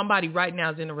somebody right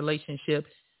now is in a relationship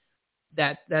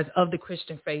that's of the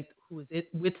Christian faith, who is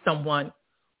with someone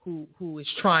who is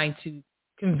trying to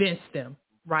convince them,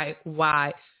 right,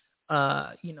 why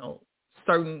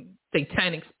certain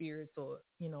satanic spirits or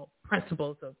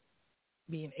principles of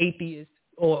being atheist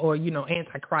or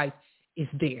antichrist is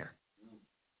there.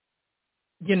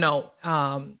 And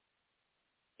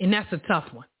that's a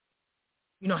tough one.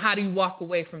 How do you walk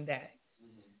away from that?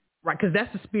 Right, because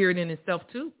that's a spirit in itself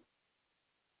too.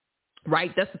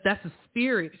 Right, that's a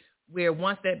spirit where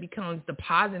once that becomes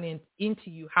deposited into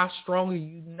you, how strong are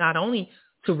you not only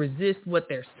to resist what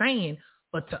they're saying,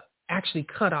 but to actually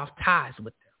cut off ties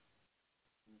with them,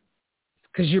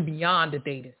 because you're beyond the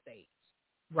dating stage,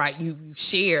 right? You've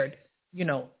shared,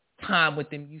 time with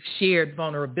them. You've shared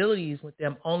vulnerabilities with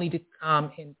them, only to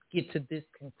come and get to this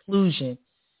conclusion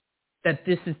that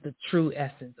this is the true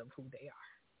essence of who they are,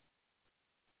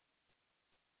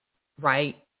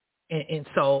 right? And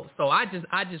so I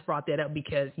just brought that up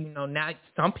because, now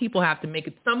some people have to make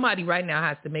it. Somebody right now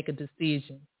has to make a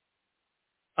decision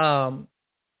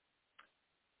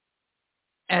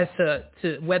as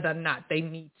to whether or not they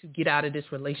need to get out of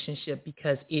this relationship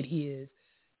because it is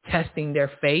testing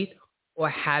their faith or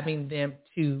having them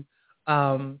to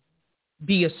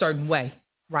be a certain way,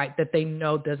 right, that they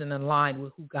know doesn't align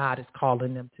with who God is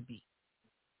calling them to be,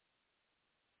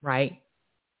 right?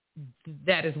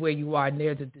 That is where you are, and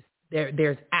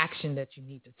there's action that you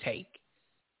need to take,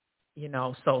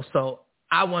 So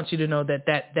I want you to know that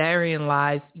therein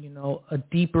lies, a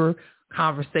deeper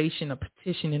conversation, a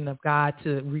petitioning of God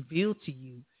to reveal to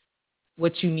you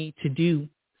what you need to do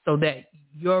so that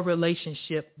your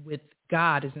relationship with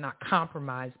God is not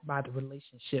compromised by the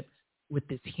relationship with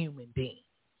this human being,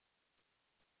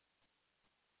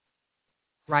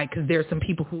 right? Because there are some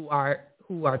people who are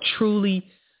truly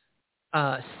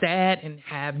sad and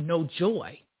have no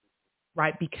joy,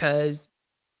 right? Because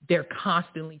they're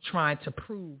constantly trying to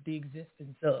prove the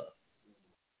existence of,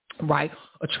 right?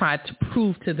 Or trying to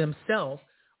prove to themselves,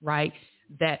 right,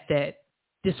 that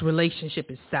this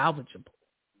relationship is salvageable,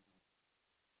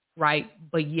 right?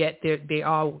 But yet they're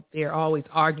always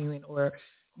arguing, or,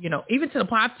 even to the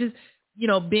point I've just,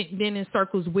 been in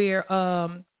circles where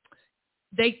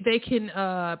they can,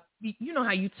 how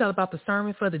you tell about the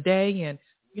sermon for the day, and,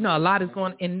 a lot is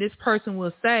going, and this person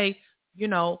will say,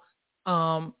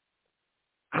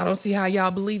 I don't see how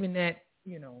y'all believe in that,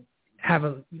 have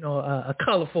a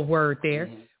colorful word there,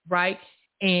 mm-hmm. right?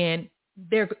 And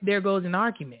there goes an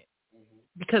argument, mm-hmm.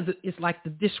 because it's like the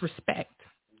disrespect,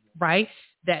 mm-hmm. right?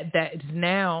 That is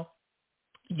now,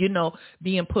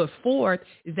 being put forth,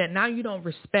 is that now you don't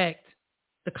respect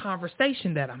the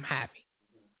conversation that I'm having,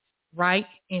 right?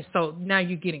 And so now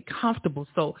you're getting comfortable.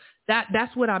 So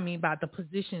that's what I mean by the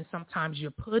position sometimes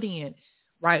you're put in,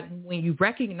 right? When you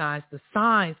recognize the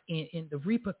signs and the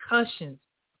repercussions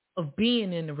of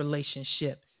being in a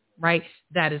relationship, right,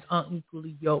 that is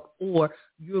unequally yoked, or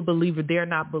you're a believer, they're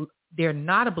not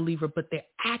a believer, but they're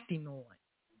acting on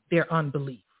their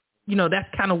unbelief. That's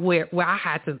kind of where I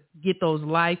had to get those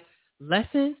life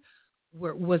lessons,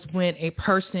 was when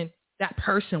that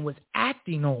person was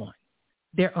acting on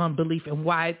their unbelief and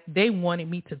why they wanted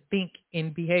me to think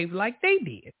and behave like they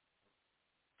did.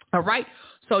 All right.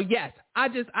 So yes, I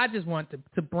just want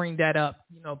to bring that up,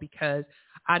 because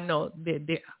I know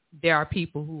that there are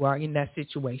people who are in that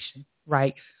situation,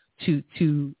 right, to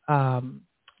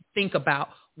think about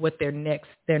what their next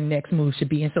move should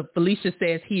be. And so Felicia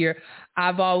says here,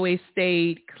 I've always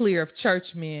stayed clear of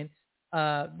churchmen.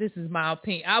 This is my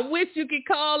opinion. I wish you could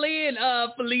call in,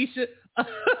 Felicia.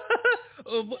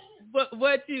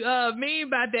 What you mean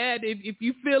by that? If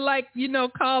you feel like,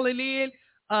 calling in,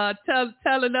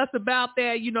 telling us about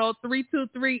that,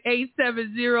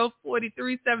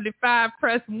 323-870-4375,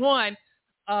 press 1.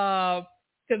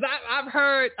 Because I've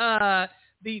heard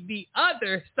the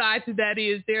other side to that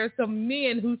is there are some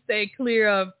men who stay clear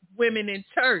of women in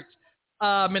church.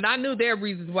 And I knew there are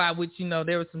reasons why, which,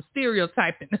 there was some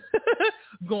stereotyping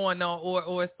going on,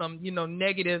 or some,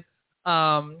 negative,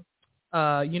 thoughts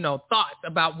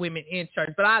about women in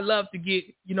church. But I'd love to get,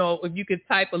 if you could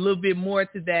type a little bit more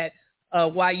to that,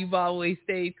 why you've always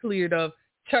stayed cleared of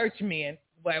church men.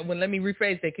 Well, let me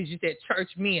rephrase that, because you said church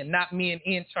men, not men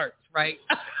in church, right?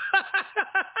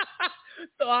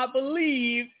 So I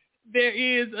believe there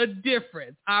is a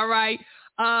difference. All right.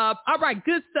 All right.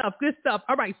 Good stuff.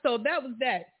 All right. So that was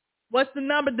that. What's the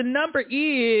number? The number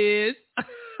is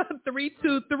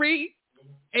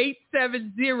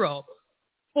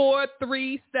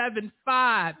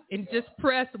 323-870-4375. And just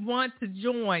press 1 to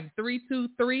join.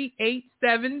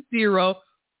 323-870-4375.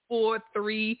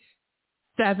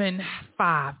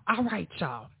 All right,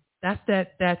 y'all. That's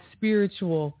that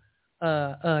spiritual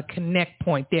connect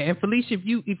point there. And Felicia,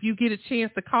 if you get a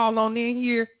chance to call on in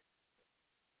here.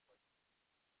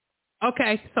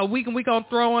 Okay, so we gonna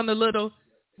throw on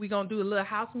we gonna do a little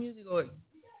house music, or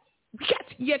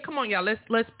yeah, come on, y'all. Let's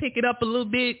pick it up a little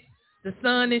bit. The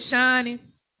sun is shining.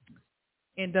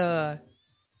 And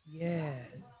yeah.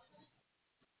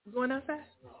 You going outside?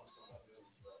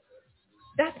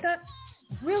 That's not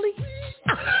really.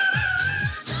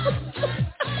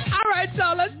 All right,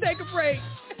 y'all, let's take a break.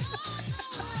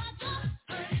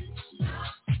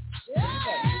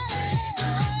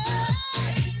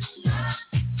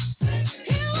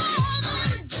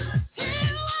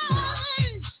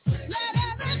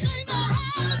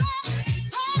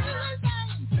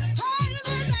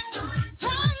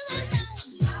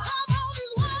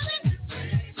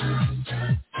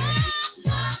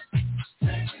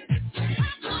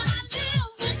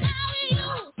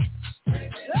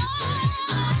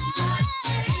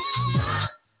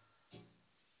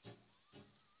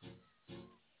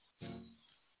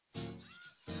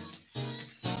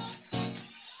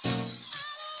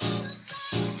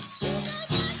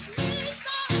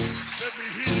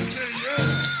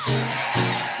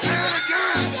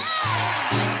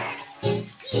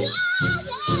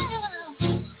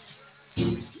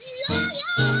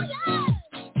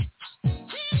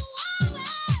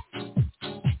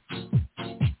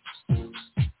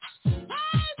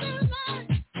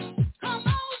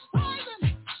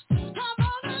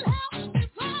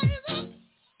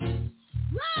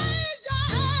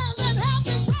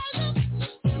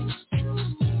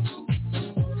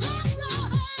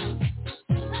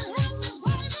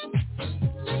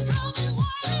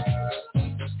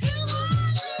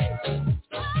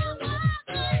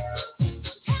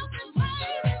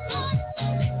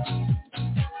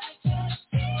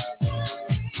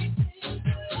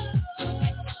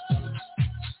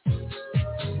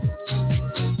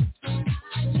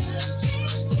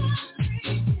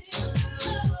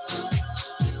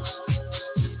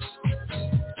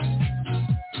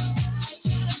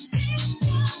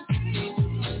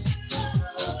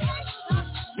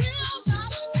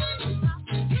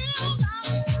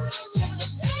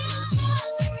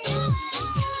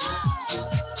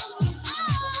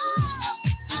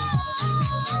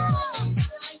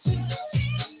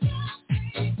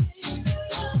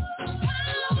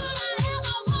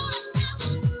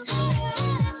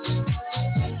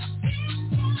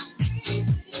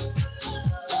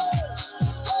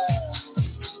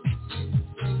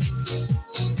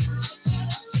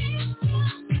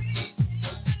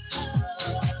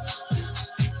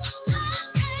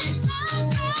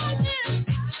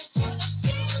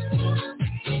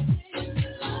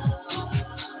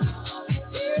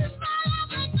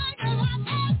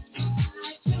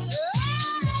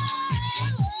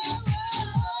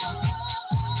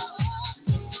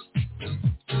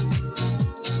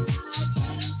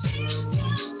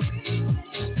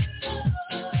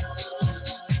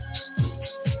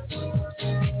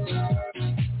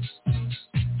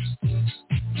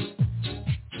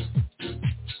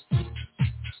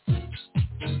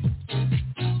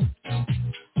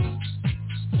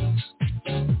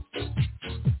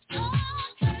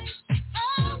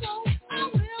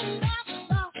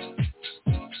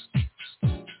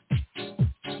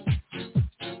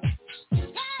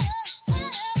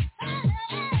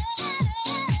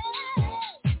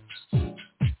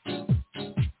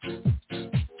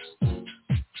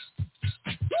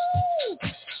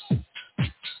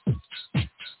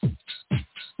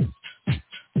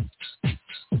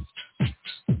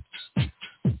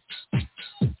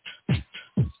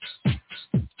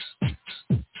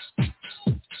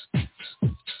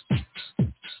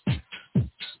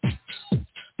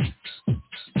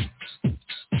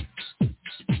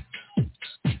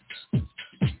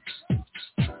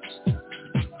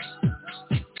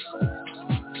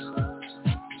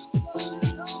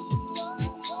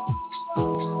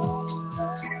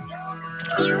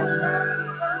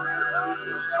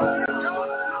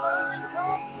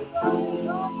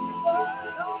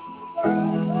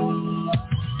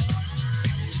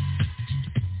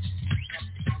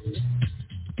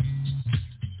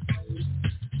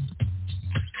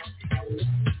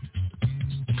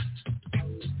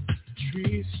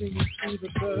 Trees singing to the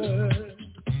birds,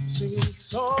 singing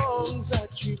songs that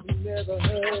you've never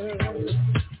heard.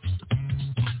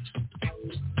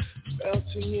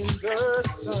 Melting in the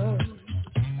sun,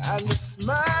 and the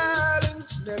smiling's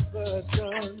never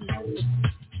done.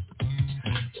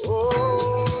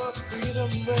 Oh,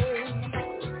 freedom reigns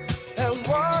and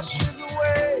washes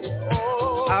away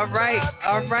all. All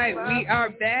right. We are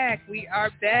back.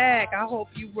 I hope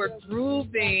you were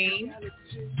grooving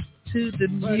to the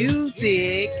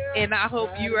music, and I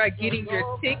hope you are getting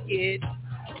your ticket to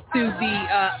the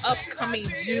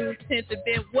upcoming June 10th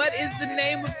event. What is the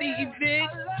name of the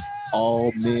event?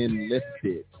 All Men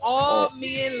Lifted. All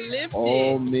Men Lifted.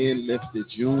 All Men Lifted.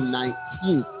 June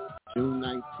 19th.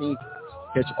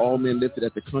 Catch All Men Lifted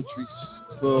at the Country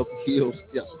Club Hills.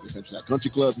 Yes, Country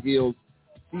Club Hills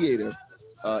Theater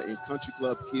in Country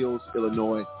Club Hills,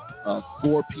 Illinois.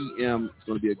 4 p.m. It's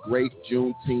going to be a great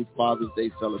Juneteenth Father's Day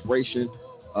celebration.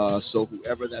 So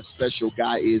whoever that special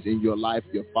guy is in your life,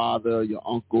 your father, your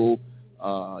uncle,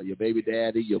 your baby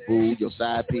daddy, your boo, your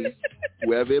side piece,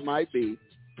 whoever it might be,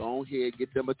 go ahead,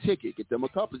 get them a ticket, get them a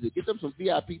couple, get them some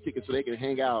VIP tickets so they can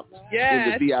hang out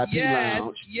in the VIP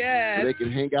lounge. So they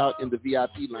can hang out in the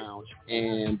VIP lounge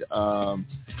and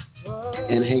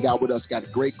hang out with us. Got a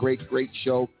great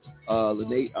show.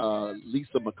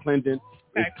 Lisa McClendon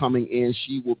is coming in.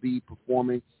 She will be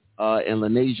performing, and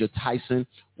Lanesia Tyson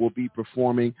will be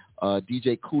performing.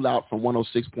 DJ Cool Out from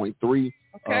 106.3 will be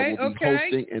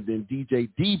hosting, and then DJ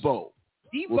Debo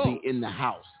will be in the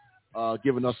house,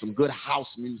 giving us some good house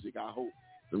music. I hope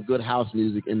some good house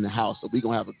music in the house. So we're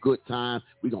gonna have a good time.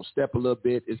 We're gonna step a little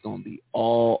bit. It's gonna be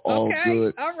all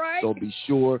good. All right. So be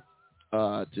sure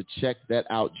to check that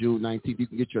out. June 19th. You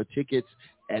can get your tickets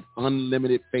at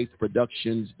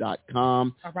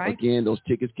unlimitedfaithproductions.com. All right. Again, those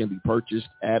tickets can be purchased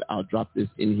at, I'll drop this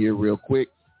in here real quick,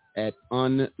 at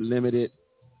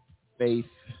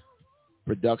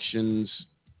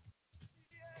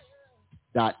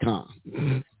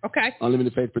unlimitedfaithproductions.com. Okay.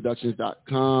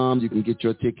 Unlimitedfaithproductions.com. You can get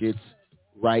your tickets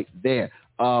right there.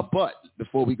 But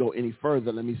before we go any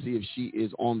further, let me see if she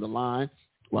is on the line.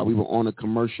 While we were on a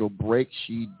commercial break,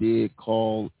 she did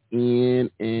call in,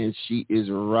 and she is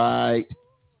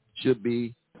should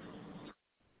be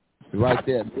right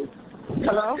there.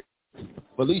 Hello?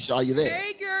 Felicia, are you there?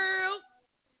 Hey, girl.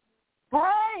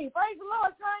 Hey, praise the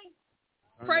Lord, Saint.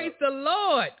 Praise the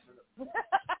Lord.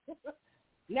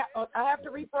 Now, I have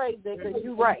to rephrase that because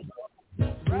you're right.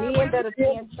 Men that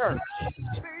attend church.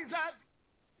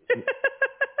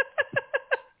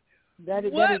 That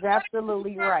is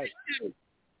absolutely right.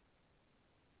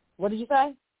 What did you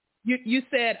say? You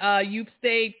said you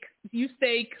stayed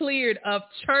cleared of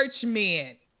church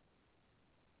men.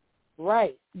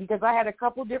 Right, because I had a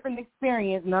couple different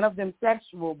experiences, none of them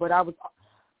sexual, but I was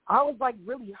like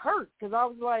really hurt because I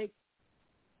was like,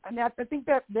 and I think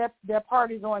that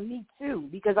part is on me too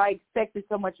because I expected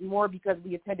so much more because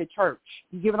we attended church.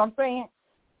 You get what I'm saying?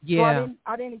 Yeah. So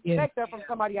I didn't expect that from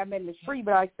somebody I met in the street,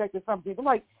 but I expected something. I'm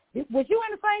like, was you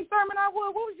in the same sermon I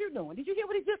was? What was you doing? Did you hear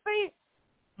what he just said?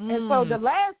 And so the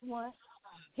last one,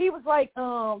 he was like,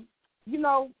 when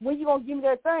you gonna give me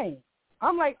that thing?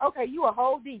 I'm like, okay, you a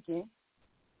whole deacon.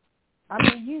 I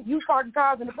mean, you parking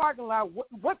cars in the parking lot.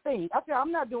 What thing? I said,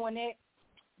 I'm not doing that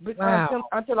but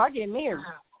until I get married.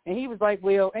 And he was like,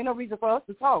 well, ain't no reason for us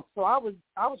to talk. So I was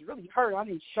really hurt. I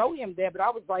didn't show him that, but I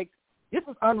was like, this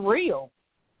is unreal.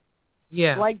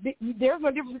 Yeah. Like, there's no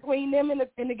difference between them and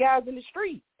the guys in the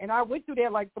street. And I went through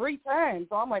that like 3 times.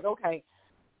 So I'm like, okay,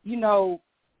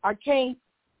 I can't.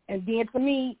 And then to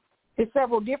me, it's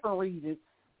several different reasons.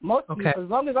 As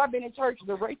long as I've been in church,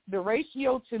 the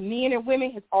ratio to men and women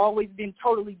has always been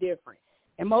totally different.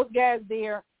 And most guys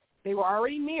there, they were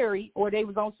already married or they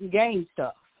was on some game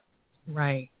stuff.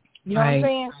 Right. You know what I'm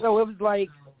saying? So it was like,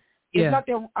 it's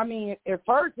nothing. I mean, at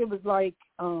first it was like,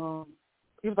 you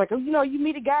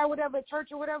meet a guy or whatever at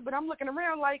church or whatever, but I'm looking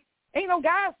around like, ain't no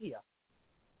guys here.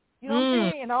 You know what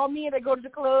I'm saying? And all men that go to the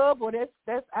club or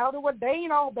that's out or what, they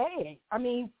ain't all bad. I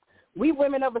mean, we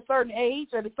women of a certain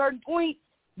age, at a certain point,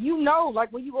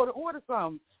 like when you go to order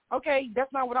something, okay,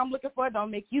 that's not what I'm looking for.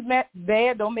 Don't make you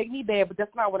bad, don't make me bad, but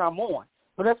that's not what I'm on.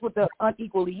 So that's what the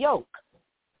unequally yoked.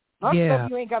 Other stuff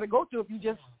you ain't got to go through if you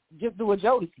just do a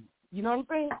Jodeci. You know what I'm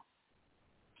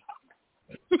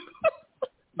saying?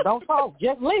 Don't talk,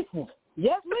 just listen.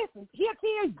 Yes, listen, he'll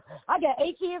tell you. I got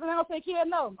 8 kids and I don't take care of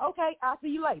no. Okay, I'll see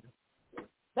you later.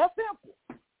 That's simple.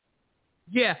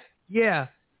 Yeah.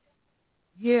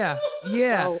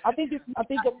 So I think it's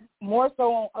more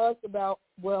so on us I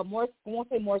won't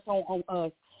say more so on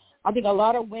us. I think a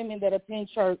lot of women that attend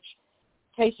church,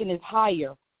 patient is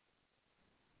higher.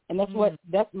 And that was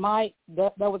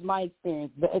my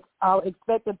experience. I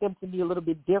expected them to be a little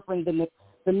bit different than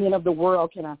the men of the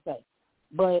world, can I say.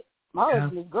 But my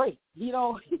husband is great. He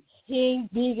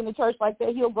ain't big in the church like that.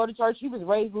 He'll go to church. He was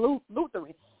raised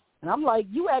Lutheran. And I'm like,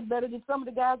 you act better than some of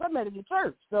the guys I met in the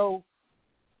church. So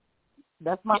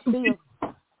that's my feel.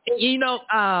 You know,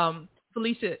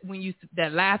 Felicia, when you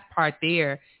that last part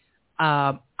there,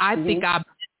 I think I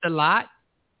missed a lot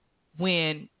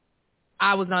when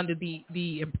I was under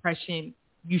the impression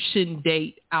you shouldn't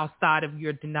date outside of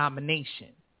your denomination,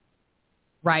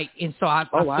 right? And so I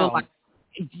feel like,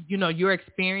 you know, your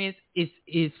experience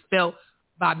is felt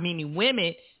by many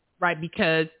women, right?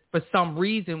 Because for some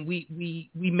reason we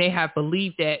may have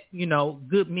believed that, you know,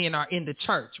 good men are in the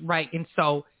church, right? And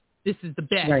so this is the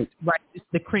best, right? It's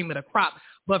the cream of the crop.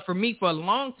 But for me, for a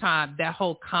long time, that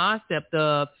whole concept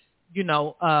of, you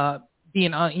know,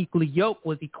 being unequally yoked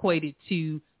was equated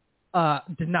to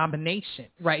denomination,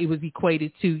 right? It was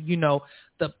equated to, you know,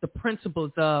 the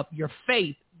principles of your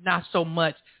faith, not so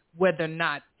much whether or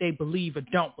not they believe or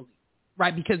don't believe,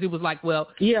 right? Because it was like, well,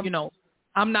 you know,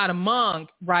 I'm not among,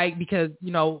 right? Because,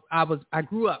 you know, I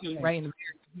grew up, right? In a very,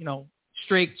 you know,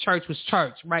 strict church was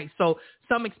church, right? So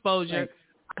some exposure,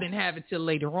 I didn't have it till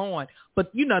later on. But,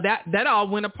 you know, that all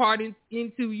went apart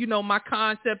into, you know, my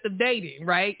concept of dating,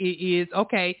 right? It is,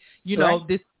 okay, you know,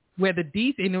 this where the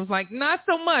decent, and it was like, not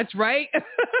so much, right?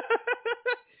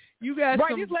 You guys,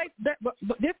 right?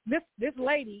 This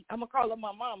lady, I'm gonna call her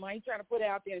my mom. I ain't trying to put it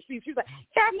out there in the street. She's like,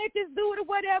 yeah, I met this dude or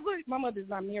whatever. My mother's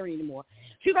not married anymore.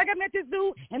 She's like, I met this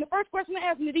dude, and the first question I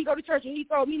asked him, did he go to church? And he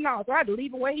told me no, so I had to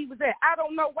leave him where he was at. I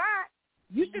don't know why.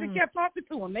 You should have kept talking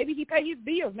to him. Maybe he paid his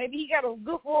bills. Maybe he got a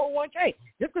good 401k.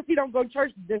 Just because he don't go to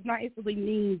church does not instantly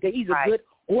mean that he's a good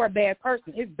or a bad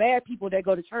person. It's bad people that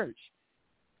go to church.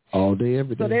 All day,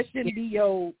 every day. So that shouldn't be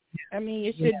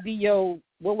it should be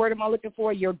what word am I looking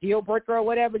for? Your deal breaker or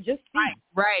whatever. Just see.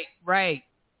 Right.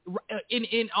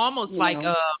 In almost like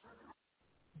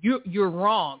you're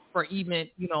wrong for even,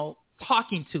 you know,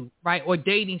 talking to, right, or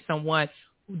dating someone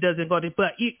who doesn't go to,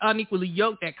 but unequally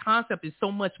yoked, that concept is so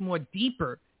much more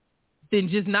deeper than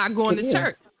just not going to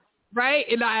church, right?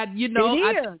 And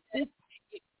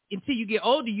until you get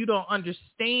older, you don't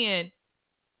understand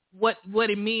what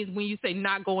it means when you say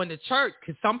not going to church,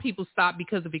 because some people stop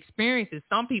because of experiences.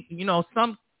 Some people, you know,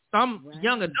 some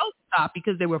young adults stop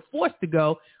because they were forced to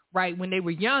go, right, when they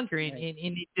were younger, and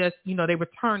it just, you know, they were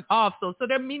turned off. So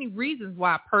there are many reasons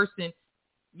why a person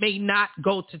may not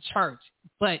go to church,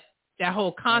 but that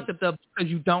whole concept of because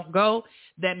you don't go,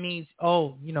 that means,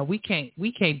 oh, you know, we can't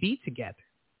be together,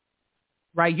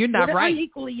 right? You're not right.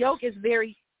 Unequally yoked is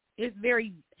very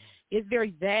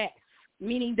vast,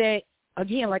 meaning that,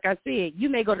 again, like I said, you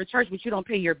may go to church, but you don't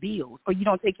pay your bills, or you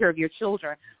don't take care of your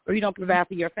children, or you don't provide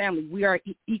for your family. We are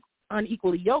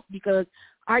unequally yoked because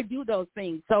I do those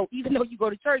things. So even though you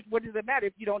go to church, what does it matter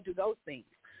if you don't do those things?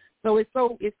 So it's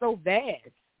so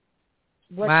vast.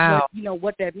 What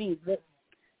that means. But,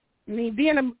 I mean,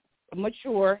 being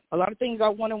mature, a lot of things I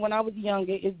wanted when I was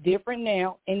younger is different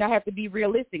now, and I have to be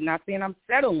realistic. Not saying I'm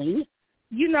settling.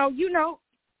 You know.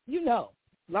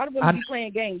 A lot of women be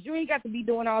playing games. You ain't got to be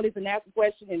doing all this and asking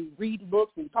questions and reading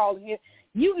books and calling it.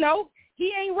 You know,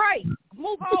 he ain't right.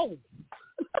 Move on.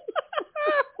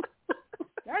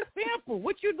 That's simple.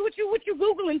 What you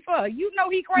Googling for? You know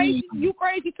he crazy. You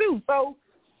crazy too. So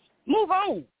move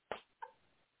on.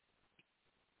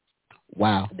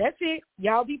 Wow. That's it.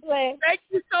 Y'all be blessed. Thank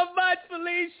you so much,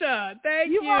 Felicia.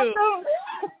 Thank you.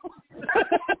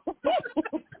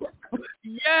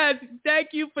 Yes, thank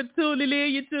you for tuning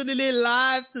in. You're tuning in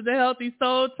live to the Healthy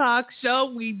Soul Talk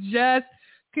Show. We just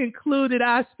concluded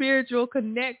our spiritual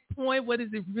connect point. What does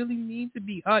it really mean to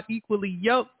be unequally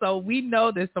yoked? So we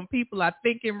know that some people are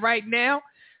thinking right now,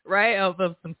 right, of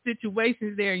some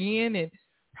situations they're in and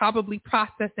probably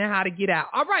processing how to get out.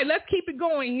 All right, let's keep it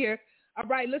going here. All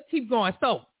right, let's keep going.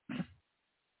 So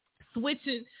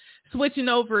switching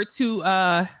over to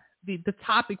the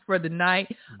topic for the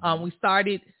night. We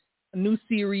started a new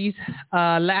series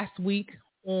last week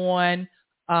on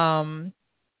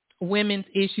women's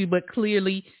issue, but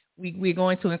clearly we're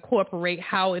going to incorporate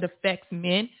how it affects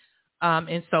men.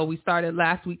 And so we started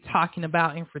last week talking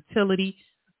about infertility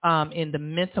and the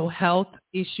mental health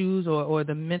issues or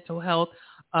the mental health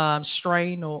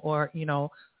strain or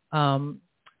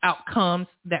outcomes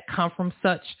that come from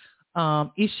such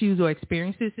issues or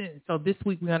experiences. And so this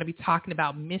week we're going to be talking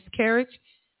about miscarriage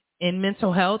and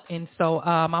mental health. And so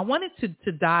I wanted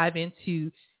to dive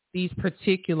into these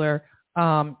particular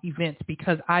events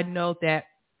because I know that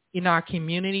in our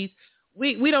communities,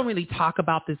 we don't really talk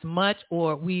about this much,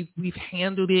 or we've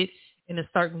handled it in a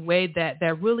certain way that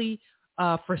really,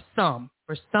 for some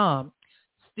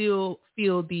still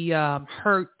feel the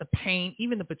hurt, the pain,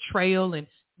 even the betrayal and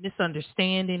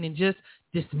misunderstanding, and just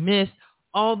dismiss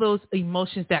all those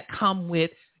emotions that come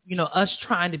with, us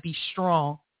trying to be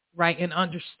strong, right, and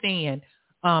understand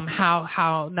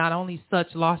how not only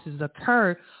such losses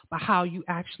occur, but how you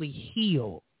actually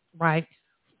heal, right,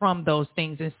 from those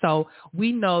things. And so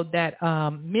we know that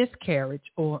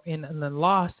miscarriage or in the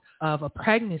loss of a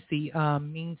pregnancy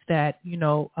means that,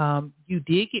 you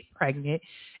did get pregnant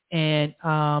and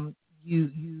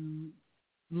you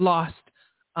lost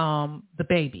the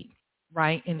baby,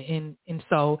 right? And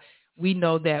so we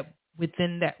know that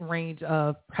within that range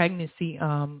of pregnancy,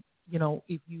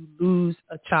 if you lose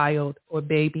a child or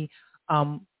baby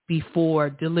before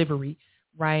delivery,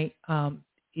 right,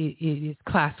 it is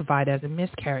classified as a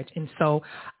miscarriage. And so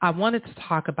I wanted to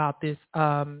talk about this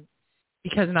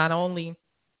because not only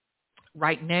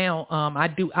right now, I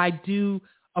do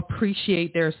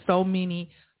appreciate there are so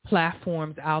many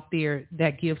platforms out there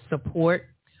that give support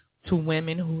to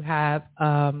women who have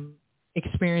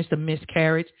experienced a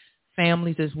miscarriage,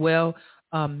 families as well,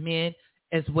 men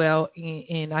as well.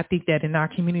 And I think that in our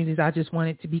communities, I just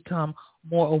wanted to become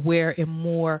more aware and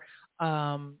more,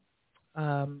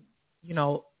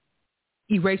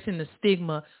 erasing the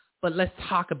stigma, but let's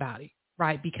talk about it,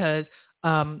 right? Because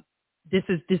this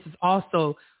is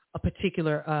also a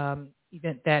particular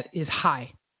event that is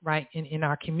high, right, in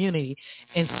our community.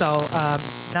 And so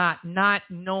not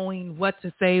knowing what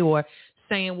to say or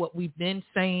saying what we've been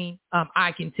saying,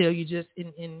 I can tell you just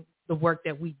in the work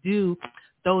that we do,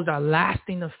 those are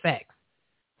lasting effects,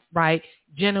 right?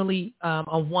 Generally,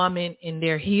 a woman in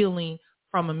their healing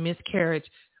from a miscarriage,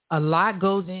 a lot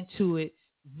goes into it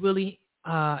really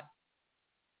by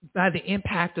the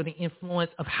impact or the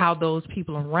influence of how those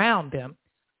people around them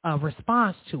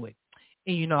responds to it.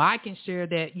 And, I can share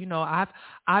that,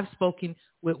 I've spoken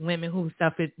with women who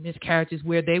suffered miscarriages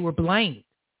where they were blamed,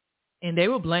 and they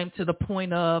were blamed to the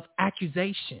point of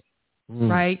accusation,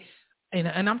 right?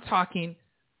 And I'm talking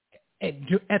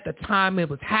at the time it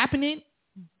was happening,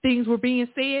 things were being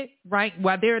said, right,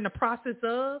 while they're in the process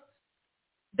of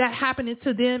that happening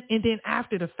to them, and then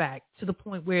after the fact, to the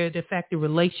point where it affected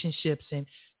relationships and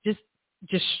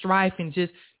just strife and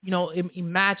just,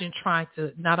 imagine trying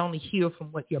to not only heal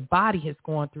from what your body has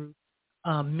gone through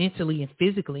mentally and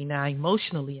physically, now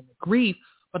emotionally and the grief,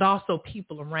 but also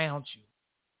people around you,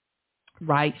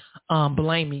 right,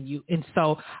 blaming you. And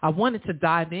so I wanted to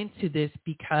dive into this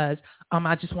because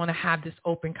I just want to have this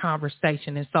open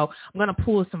conversation. And so I'm going to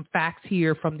pull some facts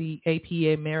here from the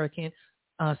APA, American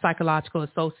Psychological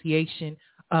Association,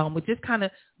 with just kind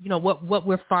of, what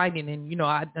we're finding. And,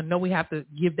 I know we have to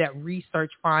give that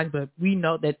research find, but we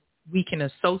know that we can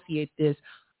associate this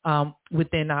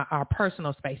within our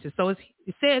personal spaces. So it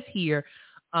says here,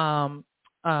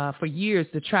 for years,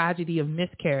 the tragedy of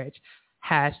miscarriage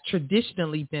has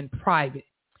traditionally been private,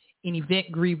 an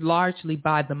event grieved largely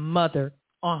by the mother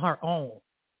on her own.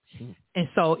 And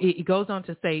so it goes on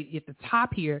to say at the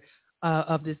top here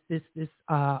of this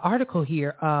article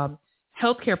here,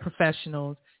 healthcare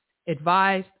professionals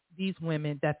advised these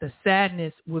women that the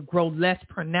sadness would grow less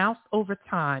pronounced over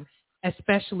time,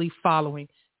 especially following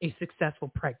a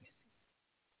successful pregnancy.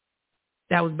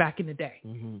 That was back in the day,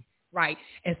 right?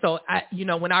 And so,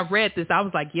 when I read this, I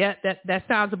was like, yeah, that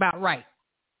sounds about right,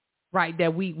 right?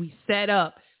 That we set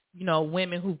up,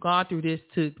 women who've gone through this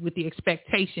with the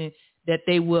expectation that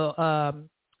they will,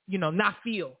 not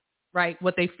feel, right,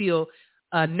 what they feel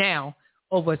now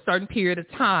over a certain period of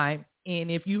time.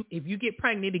 And if you get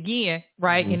pregnant again,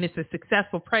 right, and it's a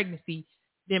successful pregnancy,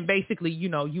 then basically, you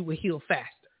will heal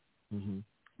faster.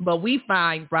 But we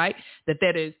find, right,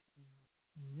 that is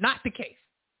not the case,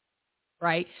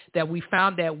 right, that we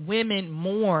found that women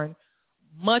mourn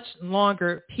much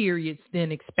longer periods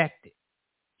than expected,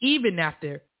 even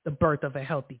after the birth of a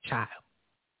healthy child,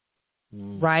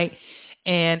 right?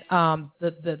 And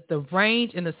the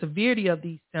range and the severity of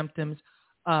these symptoms,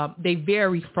 they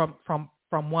vary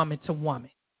from woman to woman,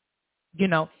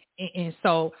 and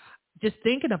so just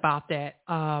thinking about that,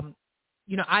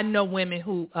 I know women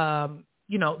who,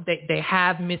 they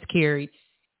have miscarried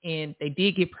and they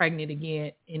did get pregnant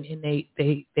again, and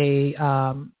they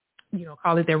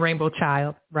call it their rainbow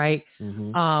child, right?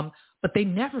 But they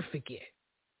never forget,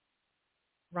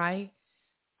 right?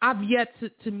 I've yet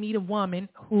to meet a woman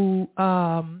who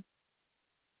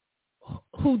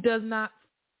who does not,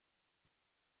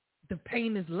 the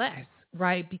pain is less,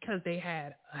 right? Because they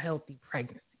had a healthy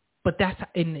pregnancy. But that's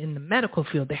in the medical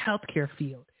field, the healthcare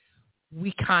field,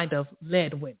 we kind of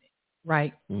led women,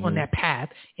 right, on that path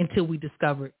until we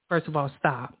discovered, first of all,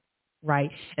 stop,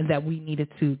 right, and that we needed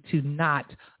to not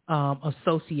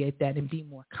associate that and be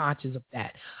more conscious of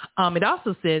that. It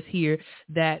also says here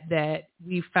that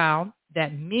we found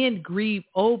that men grieve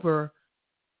over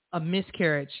a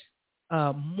miscarriage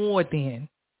more than,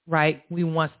 right, we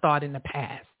once thought in the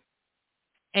past.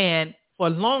 And for a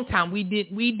long time, we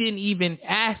didn't even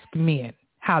ask men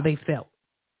how they felt.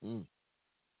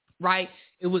 Right?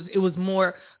 It was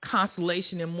more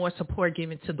consolation and more support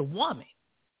given to the woman,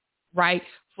 right,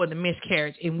 for the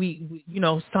miscarriage. And we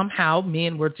somehow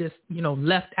men were just,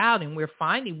 left out, and we're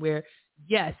finding where,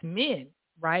 yes, men,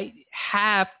 right,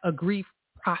 have a grief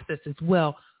process as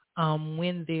well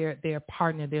when their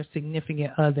partner, their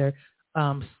significant other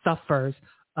suffers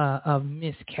of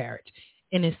miscarriage.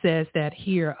 And it says that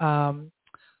here a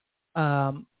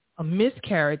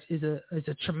miscarriage is a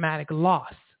traumatic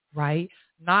loss, right?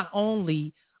 Not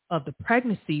only of the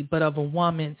pregnancy, but of a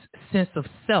woman's sense of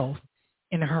self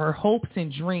and her hopes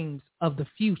and dreams of the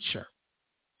future.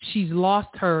 She's lost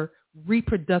her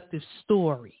reproductive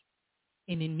story,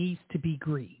 and it needs to be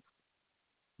grieved.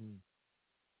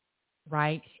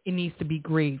 Right? It needs to be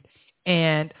grieved.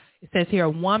 And it says here, a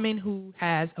woman who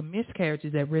has a miscarriage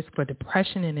is at risk for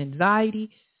depression and anxiety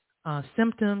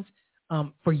symptoms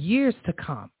for years to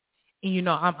come. And,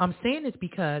 I'm saying this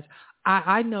because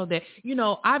I know that,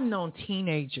 I've known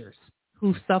teenagers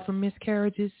who suffer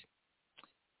miscarriages,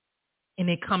 and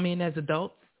they come in as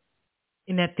adults,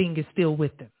 and that thing is still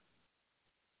with them.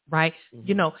 Right?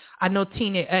 I know let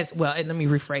me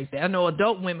rephrase that. I know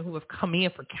adult women who have come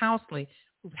in for counseling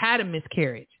who've had a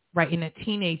miscarriage, right, in their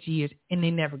teenage years, and they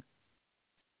never,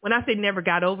 when I say never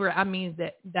got over it, I mean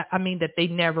that they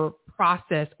never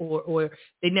processed or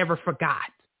they never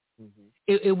forgot.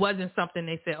 It wasn't something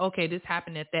they said, okay, this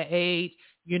happened at that age,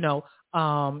 now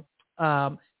I'm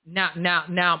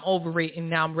over it, and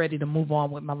now I'm ready to move on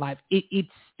with my life. It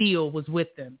still was with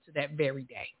them to that very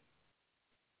day.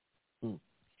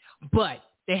 But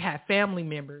they had family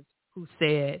members who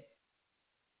said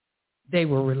they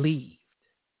were relieved.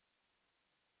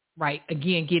 Right?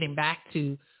 Again, getting back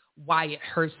to why it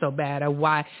hurt so bad, or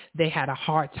why they had a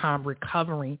hard time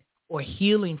recovering or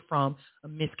healing from a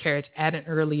miscarriage at an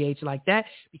early age like that,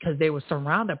 because they were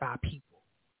surrounded by people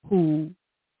who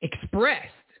expressed,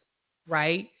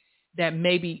 right, that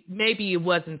maybe it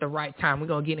wasn't the right time. We're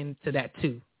going to get into that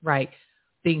too, right?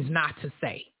 Things not to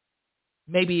say.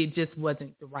 Maybe it just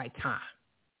wasn't the right time,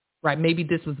 right? Maybe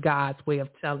this was God's way of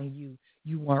telling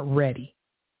you weren't ready,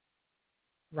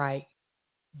 right?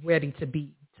 Ready to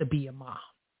be a mom.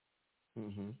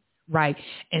 Right?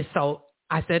 And so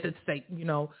I said to say,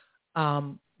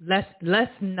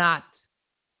 let's not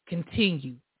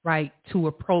continue, right, to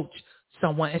approach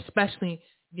someone, especially,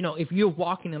 if you're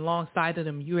walking alongside of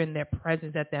them, you're in their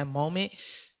presence at that moment.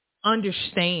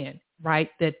 Understand, right,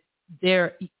 that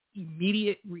their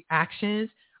immediate reactions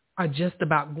are just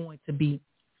about going to be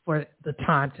for the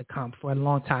time to come, for a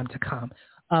long time to come.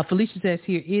 Felicia says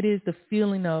here, it is the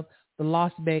feeling of the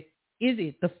lost baby. Is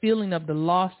it the feeling of the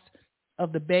loss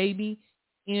of the baby,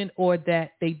 or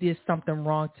that they did something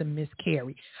wrong to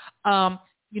miscarry?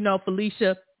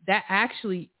 Felicia, that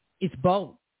actually is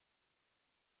both.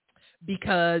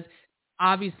 Because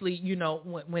obviously,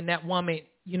 when that woman,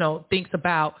 thinks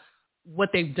about what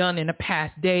they've done in the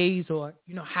past days, or,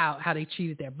 how they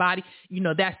treated their body,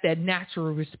 that's that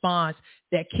natural response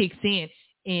that kicks in.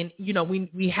 And,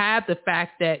 we have the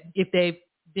fact that if they've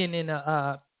been in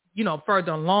a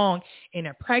further along in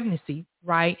a pregnancy,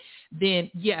 right,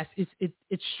 then yes,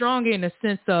 it's stronger in the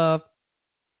sense of,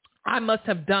 I must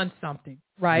have done something,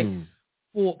 right,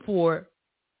 for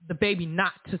the baby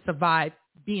not to survive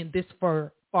being this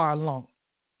far along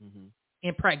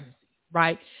in pregnancy,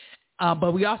 right?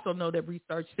 But we also know that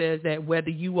research says that whether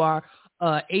you are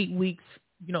 8 weeks,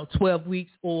 12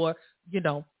 weeks, or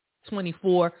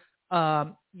 24,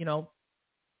 the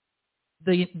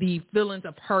feelings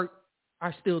of hurt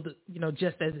are still,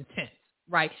 just as intense,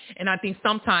 right? And I think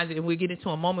sometimes, and we get into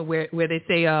a moment where they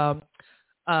say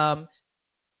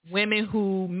women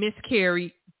who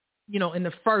miscarry,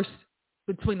 in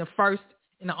between the first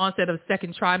and the onset of the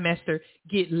second trimester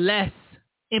get less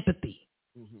empathy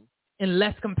and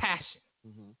less compassion,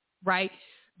 right?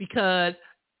 Because,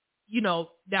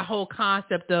 that whole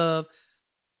concept of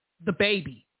the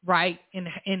baby, right,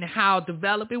 and how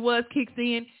developed it was kicks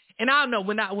in. And I don't know,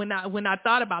 when I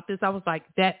thought about this, I was like,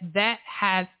 that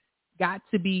has got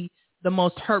to be the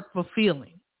most hurtful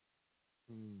feeling.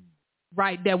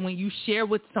 right, that when you share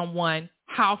with someone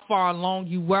how far along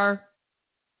you were,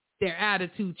 their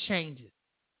attitude changes.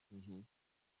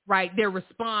 Right, their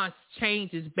response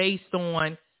changes based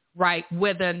on, right,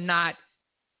 whether or not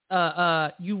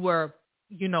you were,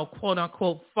 quote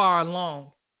unquote, far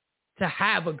along to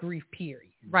have a grief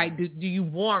period, right? Do you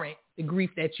warrant the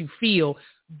grief that you feel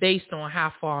based on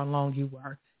how far along you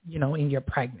were, in your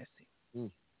pregnancy?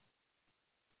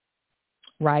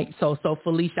 Right. So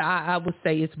Felicia, I would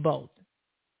say it's both.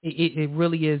 It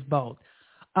really is both.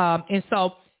 And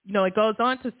so, it goes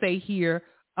on to say here,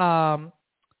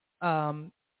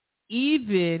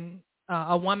 even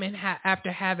a woman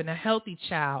after having a healthy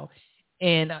child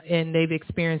and they've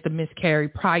experienced a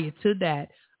miscarriage prior to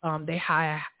that, they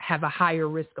have a higher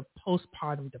risk of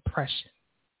postpartum depression.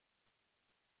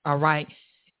 All right.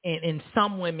 And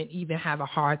some women even have a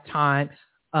hard time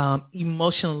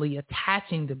emotionally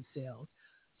attaching themselves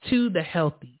to the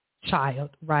healthy child,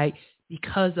 right,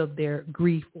 because of their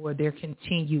grief or their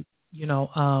continued,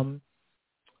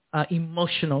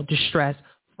 emotional distress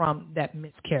from that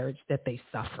miscarriage that they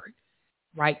suffered,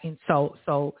 right? And so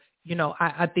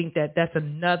I think that that's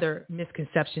another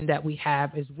misconception that we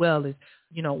have as well is,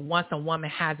 once a woman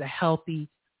has a healthy,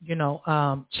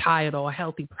 child or a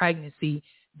healthy pregnancy,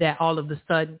 that all of a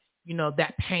sudden,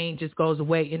 that pain just goes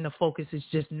away and the focus is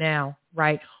just now,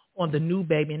 right, on the new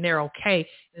baby and they're okay.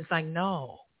 It's like,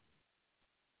 no,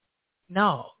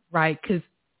 right? Because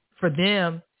for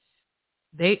them,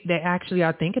 they actually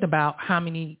are thinking about how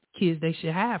many kids they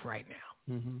should have right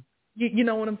now. You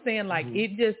know what I'm saying? Like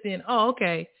it just in, oh,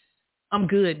 okay, I'm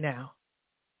good now,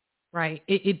 right?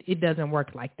 It doesn't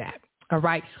work like that. All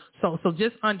right. So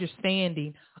just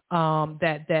understanding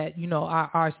that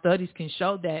our studies can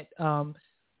show that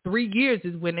 3 years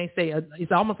is when they say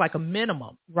it's almost like a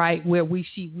minimum, right? Where we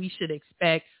should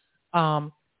expect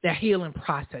their healing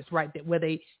process, right? That where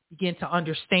they begin to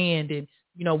understand and,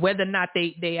 whether or not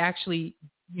they actually,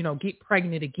 get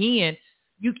pregnant again,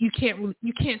 you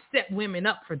can't set women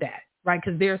up for that, right?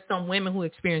 Because there are some women who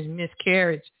experience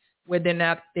miscarriage where they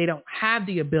don't have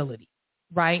the ability,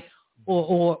 right?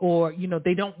 Or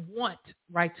they don't want,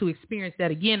 right, to experience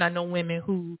that again. I know women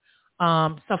who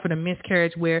suffered a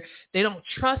miscarriage where they don't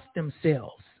trust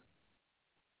themselves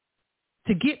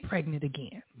to get pregnant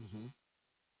again,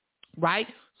 right?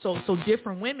 So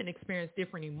different women experience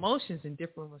different emotions and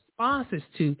different responses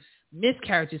to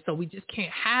miscarriages. So we just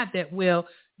can't have that. Well,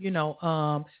 just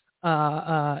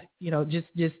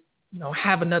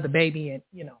have another baby and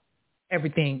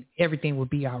everything will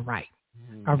be all right.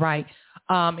 All right.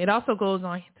 It also goes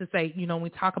on to say, when we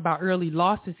talk about early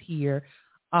losses here,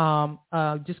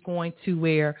 just going to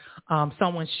where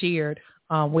someone shared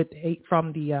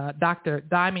from the Dr.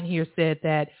 Diamond here said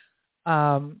that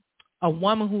a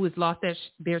woman who has lost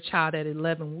their child at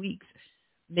 11 weeks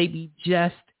may be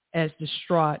just as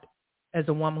distraught as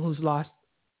a woman who's lost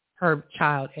her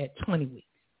child at 20 weeks.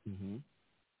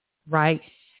 Right?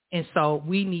 And so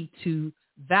we need to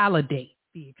validate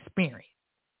the experience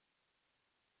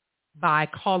by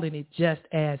calling it just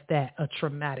as that, a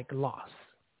traumatic loss.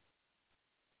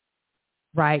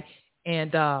 Right?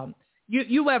 And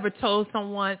you ever told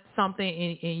someone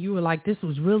something and you were like, this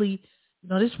was really,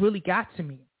 this really got to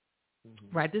me.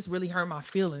 Right? This really hurt my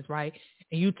feelings, right?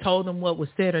 And you told them what was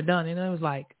said or done and it was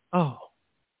like, oh,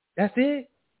 that's it?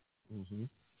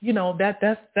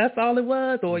 That's all it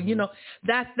was? Or,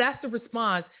 that's the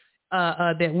response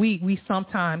that we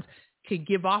sometimes could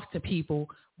give off to people,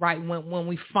 right, when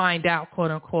we find out, quote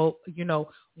unquote,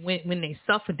 when they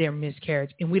suffered their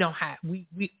miscarriage and we don't have,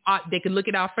 they can look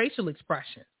at our facial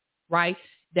expression, right,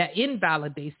 that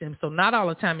invalidates them. So not all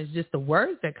the time it's just the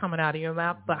words that coming out of your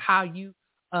mouth, but how you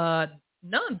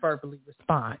non-verbally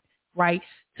respond, right,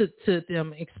 to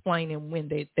them explaining when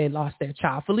they lost their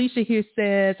child. Felicia here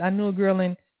says, I knew a girl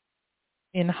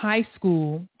in high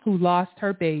school who lost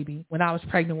her baby when I was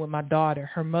pregnant with my daughter.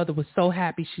 Her mother was so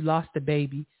happy she lost the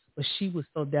baby, but she was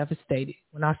so devastated.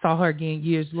 When I saw her again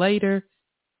years later,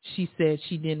 she said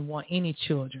she didn't want any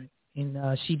children and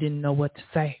she didn't know what to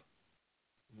say.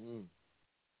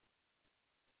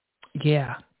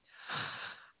 Yeah.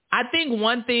 I think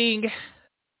one thing,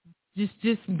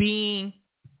 just being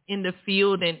in the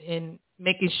field and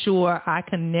making sure I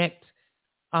connect,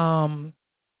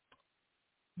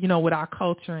 with our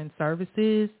culture and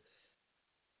services,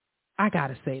 I got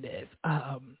to say this.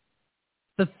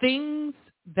 The things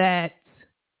that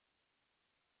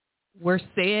were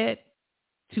said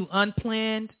to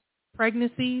unplanned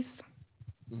pregnancies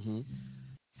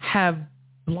have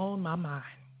blown my mind.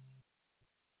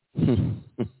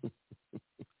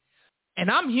 And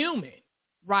I'm human,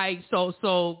 right?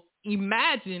 So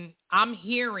imagine I'm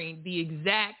hearing the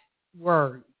exact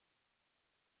words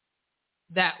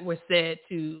that were said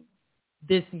to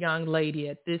this young lady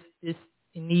at this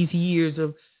in these years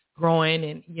of growing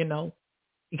and, you know,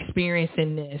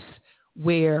 experiencing this,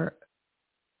 where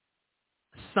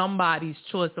somebody's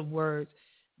choice of words,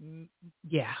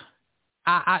 yeah,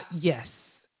 yes,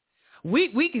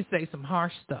 we can say some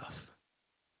harsh stuff.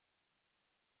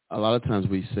 A lot of times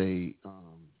we say,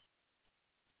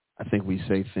 I think we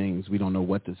say things we don't know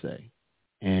what to say,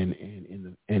 and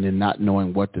in not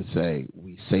knowing what to say,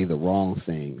 we say the wrong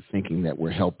thing, thinking that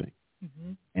we're helping.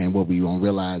 Mm-hmm. And what we don't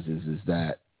realize is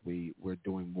that we're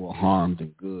doing more harm than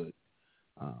good,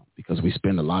 because we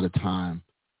spend a lot of time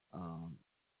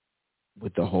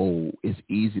with the whole. It's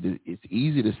easy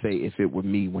to say if it were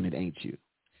me when it ain't you.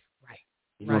 Right.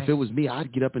 You know, if it was me,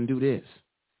 I'd get up and do this.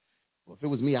 Well, if it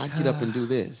was me, I'd get up and do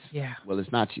this. Yeah. Well,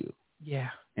 it's not you. Yeah.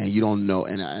 And you don't know.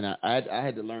 And I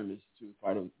had to learn this too.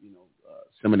 Part of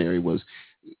seminary was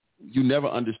you never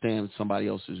understand somebody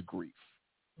else's grief,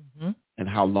 mm-hmm. and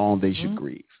how long they should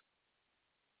grieve.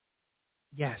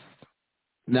 Yes.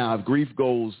 Now, if grief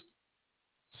goes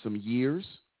some years,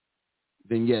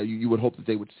 then yeah, you would hope that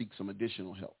they would seek some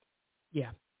additional help.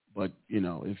 Yeah. But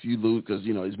if you lose, because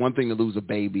it's one thing to lose a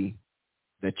baby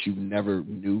that you never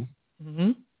knew.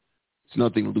 Mm-hmm. It's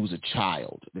another thing to lose a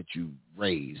child that you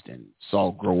raised and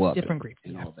saw grow up. Different grief.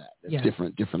 And all that. That's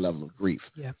different level of grief.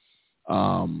 Yeah.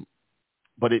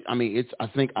 But I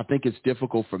think it's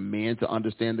difficult for men to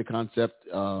understand the concept,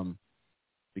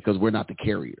 because we're not the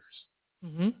carriers.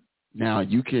 Mm-hmm. Now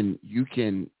you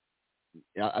can.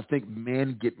 I think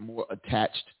men get more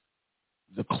attached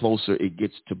the closer it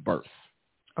gets to birth.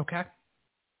 Okay.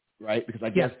 Right, because I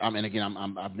guess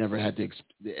I've never had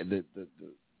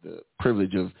the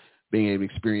privilege of being able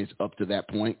to experience up to that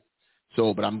point.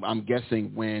 So, but I'm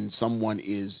guessing when someone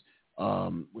is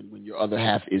when your other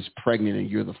half is pregnant and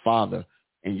you're the father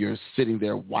and you're sitting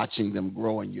there watching them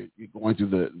grow and you're going through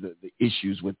the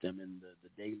issues with them and the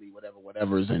daily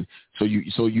whatever's, and so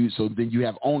then you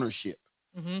have ownership,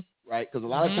 mm-hmm. right? Because a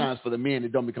lot mm-hmm. of times for the men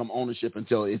it don't become ownership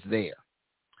until it's there.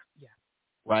 Yeah.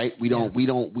 Right. We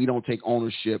don't take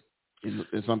ownership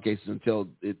in some cases until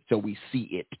we see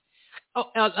it. Oh,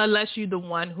 unless you're the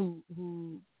one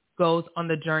who goes on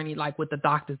the journey, like with the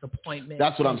doctor's appointment.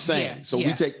 That's what I'm saying. Yeah, so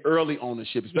we take early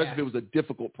ownership, especially if it was a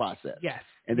difficult process. Yes.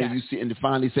 And then you see, and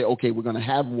finally say, okay, we're going to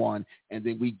have one, and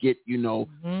then we get,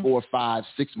 mm-hmm. 4, 5,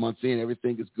 6 months in,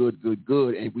 everything is good,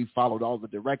 and we followed all the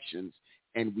directions,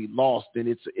 and we lost. Then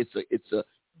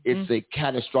it's a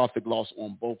catastrophic loss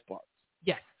on both parts.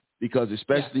 Yes. Because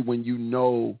especially when you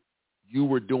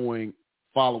were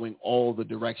following all the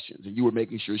directions, and you were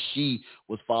making sure she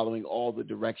was following all the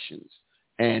directions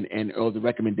or the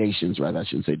recommendations, rather, I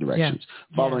shouldn't say directions,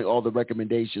 following all the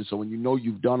recommendations. So when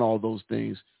you've done all those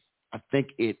things, I think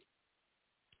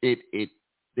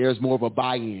there's more of a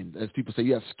buy-in. As people say,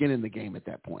 you have skin in the game at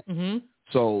that point. Mm-hmm.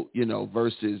 So,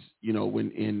 versus,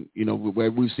 when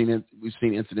where we've seen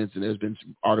incidents, and there's been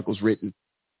some articles written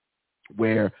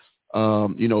where,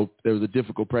 there was a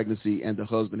difficult pregnancy and the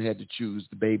husband had to choose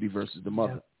the baby versus the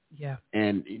mother. Yeah.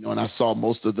 And, and I saw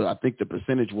I think the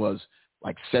percentage was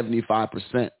like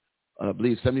 75%, I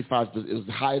believe 75, it was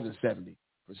higher than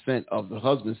 70% of the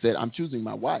husband said, I'm choosing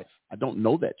my wife. I don't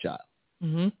know that child.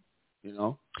 Mm-hmm.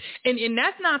 And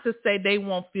that's not to say they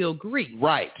won't feel grief.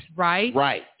 Right.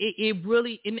 It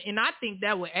really, and I think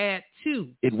that would add too.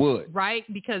 It would. Right?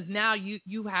 Because now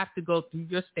you have to go through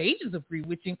your stages of grief,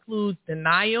 which includes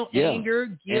denial,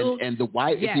 anger, guilt. And the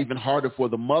wife, it's even harder for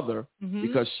the mother, mm-hmm.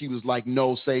 because she was like,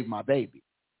 no, save my baby.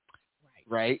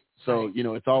 Right? So,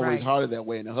 it's always harder that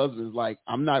way. And the husband's like,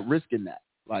 I'm not risking that.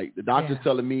 Like, the doctor's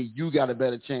telling me you got a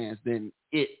better chance than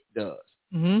it does.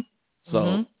 Mm-hmm. So,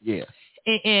 mm-hmm.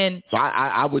 And so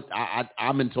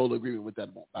I'm in total agreement with that.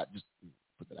 I just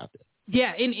put that out there.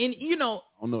 Yeah, and I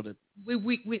don't know that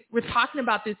we're talking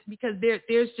about this because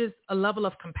there's just a level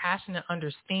of compassion and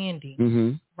understanding,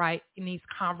 mm-hmm. right, in these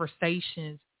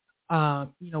conversations.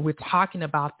 We're talking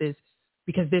about this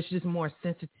because there's just more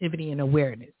sensitivity and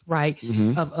awareness, right,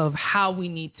 mm-hmm. of how we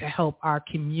need to help our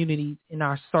communities in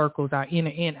our circles, our inner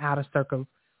and outer circles,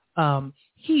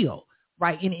 heal.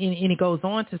 Right. And it goes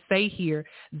on to say here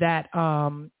that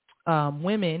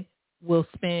women will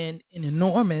spend an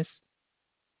enormous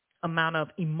amount of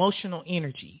emotional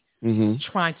energy mm-hmm.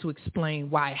 trying to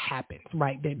explain why it happens.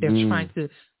 Right. They're mm-hmm. trying to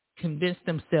convince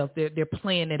themselves they're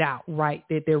playing it out. Right.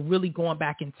 That they're really going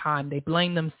back in time. They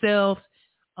blame themselves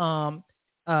to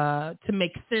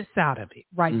make sense out of it.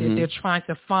 Right. Mm-hmm. They're trying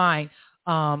to find,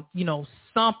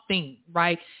 something.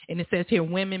 Right. And it says here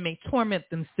women may torment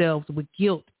themselves with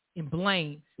guilt and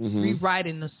blame,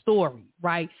 rewriting the story,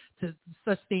 right? To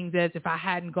such things as if I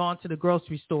hadn't gone to the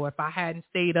grocery store, if I hadn't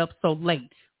stayed up so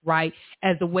late, right?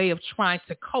 As a way of trying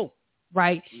to cope,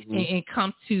 right? And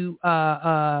come to,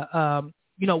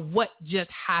 what just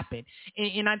happened.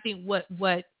 And I think what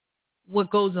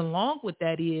goes along with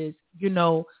that is,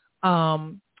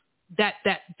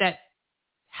 that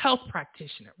health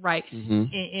practitioner, right?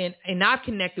 And I've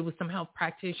connected with some health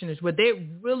practitioners where they're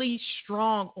really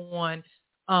strong on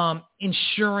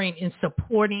ensuring and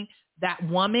supporting that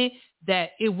woman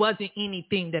that it wasn't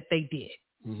anything that they did.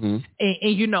 And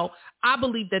I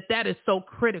believe that is so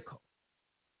critical,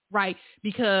 right?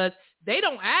 Because they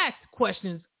don't ask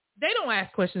questions. They don't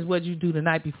ask questions, what did you do the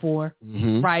night before,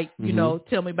 right?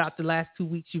 Tell me about the last 2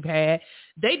 weeks you've had.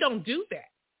 They don't do that.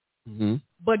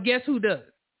 But guess who does?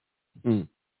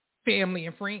 Family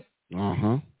and friends.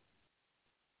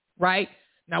 Right?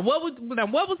 Now, what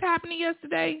was happening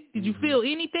yesterday? Did you feel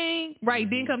anything? Right?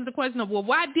 Then comes the question of, well,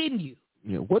 why didn't you?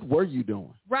 Yeah. What were you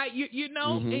doing? Right?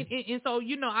 And so,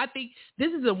 I think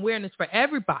this is awareness for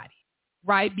everybody,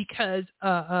 right? Because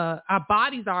our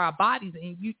bodies are our bodies,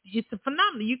 and it's a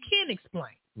phenomenon you can't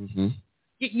explain.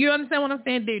 You understand what I'm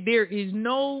saying? There is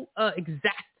no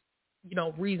exact,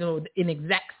 reason or an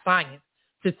exact science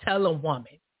to tell a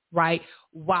woman, right,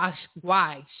 why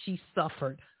she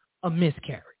suffered a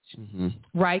miscarriage.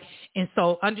 Right. And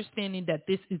so understanding that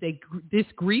this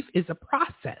grief is a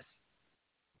process,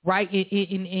 right.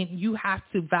 And you have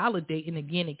to validate and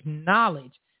again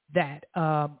acknowledge that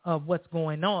of what's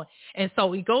going on. And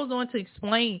so it goes on to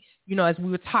explain, as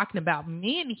we were talking about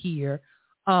men here,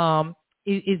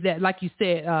 is that, like you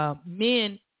said,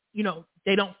 men,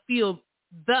 they don't feel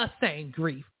the same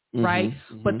grief, right?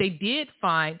 But they did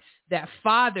find that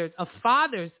a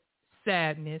father's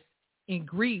sadness and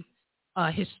grief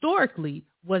historically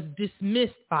was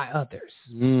dismissed by others.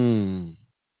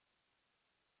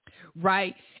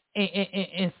 Right?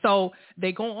 And so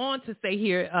they go on to say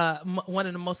here, one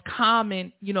of the most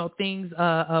common, things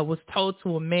was told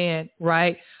to a man,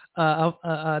 right?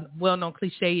 A well-known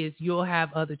cliche is, you'll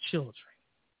have other children.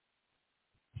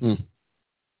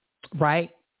 Right?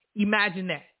 Imagine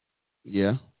that.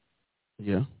 Yeah.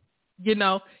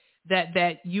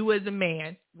 That you as a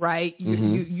man, right?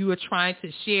 You are trying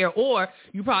to share, or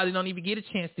you probably don't even get a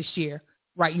chance to share,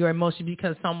 right, your emotion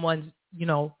because someone's,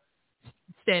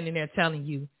 standing there telling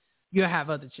you you'll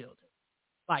have other children.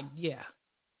 Like, yeah,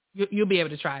 you'll be able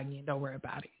to try again. Don't worry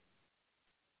about it.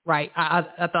 Right?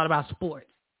 I thought about sports.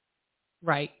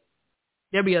 Right?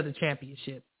 There'll be other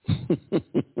championships.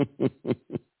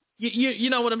 You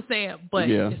know what I'm saying? But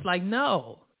it's like,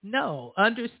 no.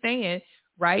 Understand,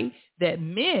 right, that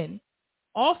men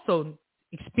also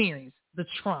experience the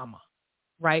trauma,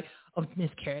 right, of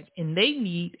miscarriage, and they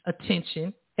need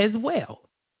attention as well.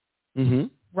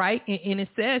 Right? And it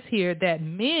says here that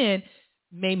men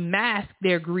may mask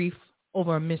their grief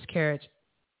over a miscarriage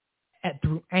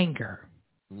through anger.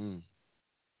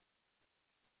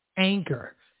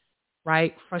 Anger,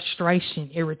 right?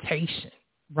 Frustration, irritation,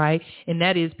 right? And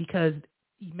that is because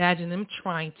imagine them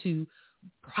trying to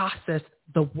process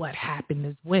what happened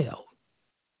as well.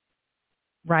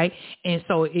 Right? And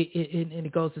so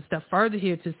it goes a step further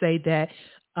here to say that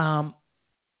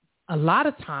a lot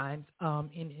of times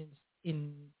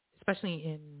especially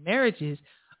in marriages,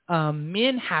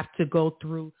 men have to go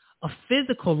through a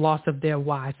physical loss of their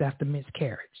wives after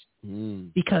miscarriage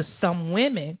because some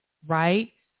women,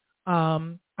 right,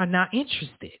 are not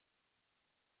interested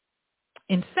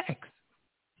in sex.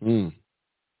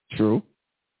 True.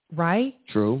 Right?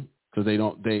 True. Because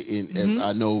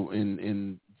I know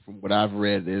in from what I've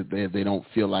read, they don't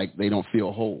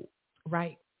feel whole.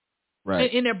 Right.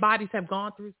 Right. And their bodies have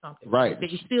gone through something. Right.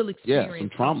 They still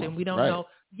experience some trauma. something. We don't know.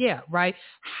 Yeah. Right.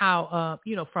 How,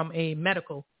 from a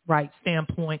medical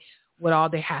standpoint, what all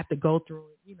they have to go through,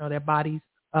 their bodies,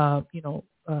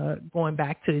 going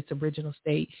back to its original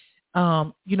state.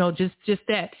 Just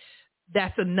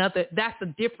that's a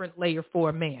different layer for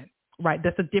a man. Right.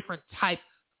 That's a different type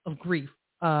of grief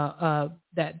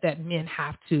that men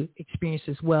have to experience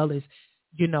as well as,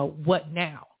 what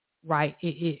now, right?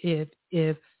 If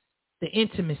the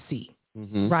intimacy,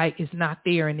 right, is not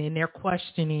there, and then they're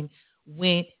questioning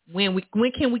when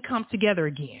can we come together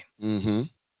again,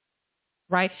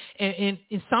 right? And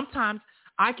sometimes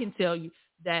I can tell you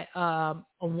that a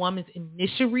woman's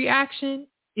initial reaction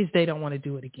is they don't want to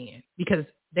do it again because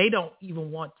they don't even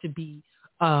want to be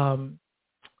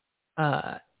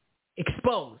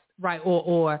exposed, right?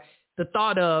 Or the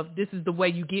thought of this is the way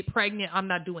you get pregnant. I'm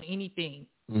not doing anything,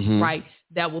 right,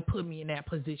 that will put me in that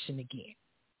position again.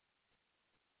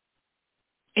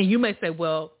 And you may say,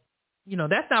 well,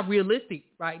 That's not realistic,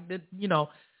 right?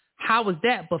 How was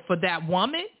that? But for that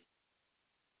woman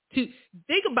to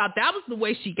think about, that was the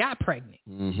way she got pregnant.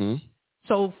 Mm-hmm.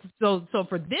 So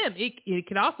for them, it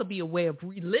could also be a way of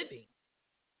reliving,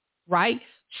 right?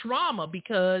 Trauma,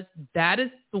 because that is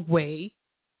the way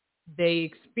they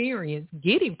experience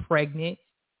getting pregnant,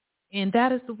 and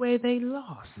that is the way they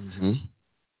lost,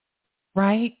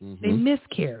 right? They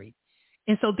miscarried.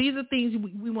 And so these are things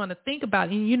we want to think about.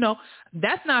 And,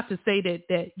 that's not to say that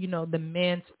the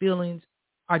man's feelings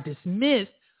are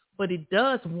dismissed, but it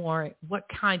does warrant what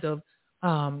kind of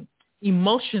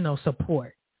emotional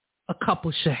support a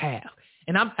couple should have.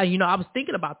 And I was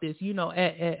thinking about this,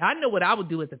 I know what I would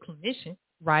do as a clinician,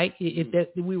 right? If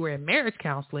we were in marriage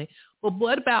counseling, but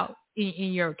what about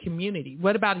in your community?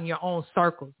 What about in your own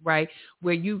circles, right?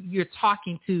 Where you're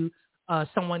talking to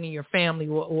someone in your family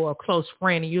or a close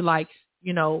friend, and you're like,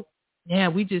 we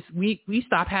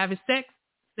stopped having sex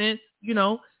since,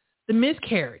 the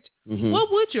miscarriage. Mm-hmm.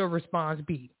 What would your response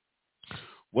be?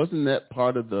 Wasn't that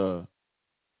part of the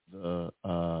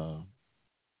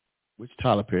which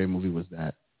Tyler Perry movie was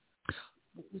that?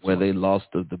 Where they lost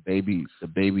the baby? The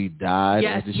baby died.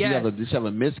 Yes, Did she have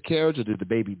a miscarriage, or did the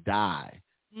baby die?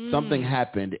 Something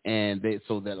happened, and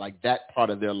that part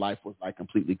of their life was like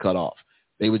completely cut off.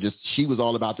 She was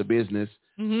all about the business.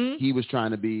 Mm-hmm. He was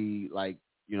trying to be like,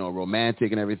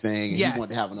 romantic and everything. And he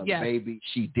wanted to have another baby.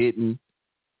 She didn't.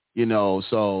 So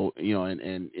So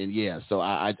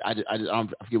I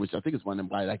forget which. I think it's one of them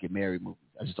Why Did I Get Married movies.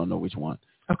 I just don't know which one.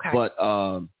 Okay. But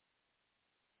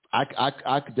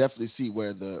I could definitely see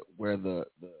where we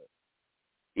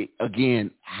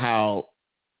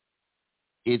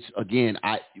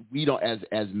don't,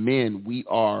 as men, we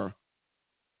are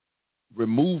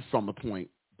removed from the point,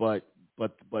 but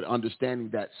understanding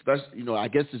that, especially, I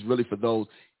guess it's really for those.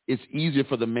 It's easier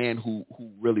for the man who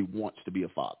really wants to be a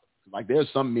father. Like, there's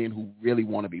some men who really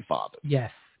want to be fathers.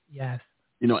 Yes.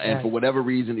 And for whatever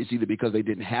reason, it's either because they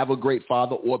didn't have a great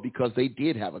father or because they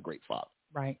did have a great father.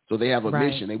 Right. So they have a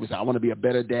mission. They would say, I want to be a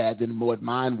better dad than what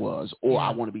mine was, or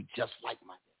I want to be just like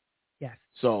my dad. Yes.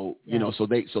 So,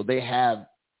 so they have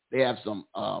some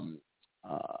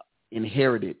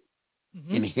inherent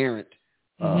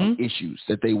issues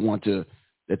that they want to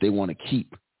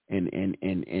keep and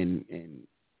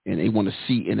they want to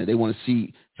see in it. They want to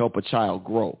help a child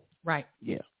grow. Right.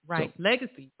 Yeah. Right. So,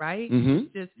 legacy. Right.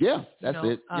 Mm-hmm. Just, that's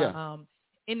it. Yeah.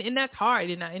 And that's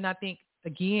hard. And I think,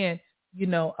 again,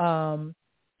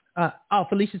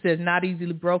 Felicia says Not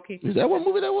Easily Broken. Is that what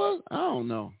movie that was? I don't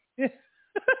know.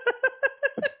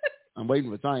 I'm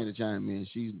waiting for Tanya to chime in.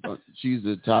 She's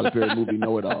the Tyler Perry movie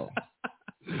know-it-all.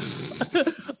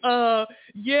 So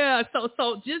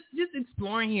just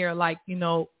exploring here, like,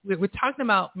 we're talking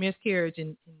about miscarriage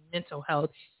and mental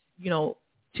health, to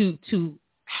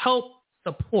help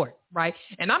support, right?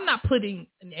 And I'm not putting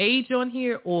an age on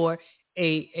here or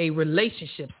a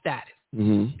relationship status,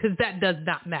 because that does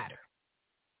not matter,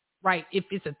 right? If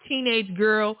it's a teenage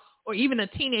girl or even a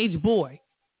teenage boy,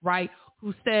 right,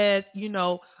 who says,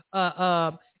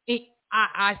 I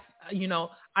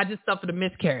just suffered a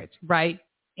miscarriage, right?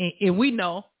 And we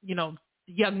know, the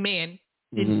young man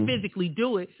didn't physically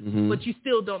do it, but you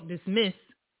still don't dismiss,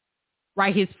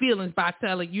 right, his feelings by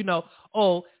telling, you'll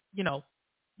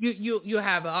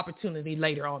have an opportunity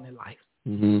later on in life.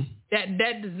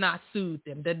 That does not soothe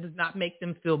them. That does not make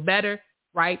them feel better,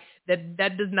 right? That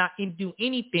does not do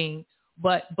anything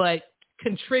but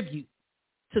contribute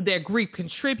to their grief,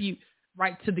 contribute,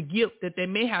 right, to the guilt that they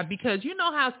may have. Because you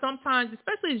know how sometimes,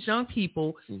 especially as young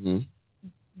people,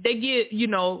 they get,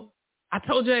 I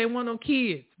told you I didn't want no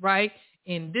kids, right?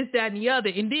 And this, that, and the other.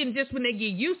 And then just when they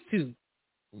get used to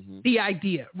the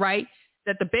idea, right,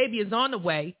 that the baby is on the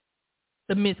way,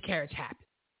 the miscarriage happens.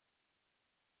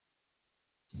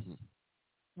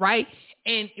 Right?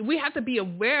 And we have to be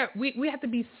aware. We have to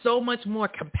be so much more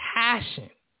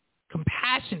compassionate,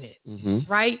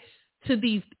 right, to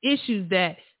these issues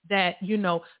that don't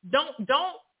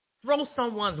throw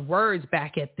someone's words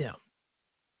back at them,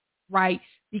 right?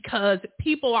 Because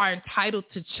people are entitled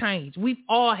to change. We've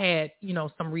all had,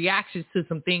 some reactions to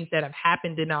some things that have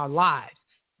happened in our lives,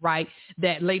 right?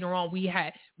 That later on we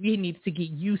needed to get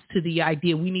used to the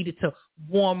idea. We needed to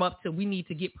warm up to, we need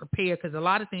to get prepared, because a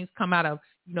lot of things come out of,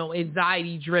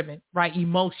 anxiety driven, right?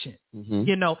 Emotion,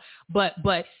 but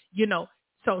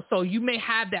so you may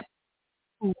have that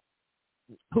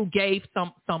who gave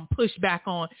some pushback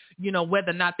on, whether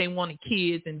or not they wanted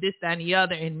kids and this, that, and the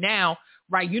other. And now,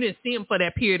 right, you didn't see them for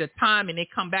that period of time, and they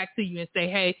come back to you and say,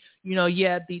 hey,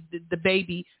 the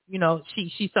baby,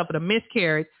 she suffered a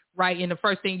miscarriage, right? And the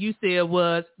first thing you said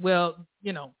was, well,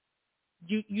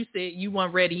 you said you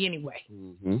weren't ready anyway.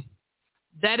 Mm-hmm.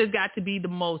 That has got to be the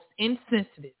most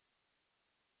insensitive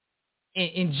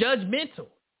and judgmental,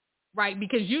 right?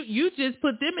 Because you just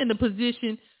put them in the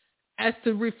position as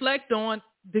to reflect on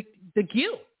the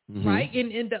guilt, mm-hmm. right?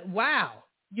 And the wow,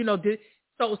 so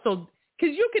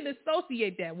because you can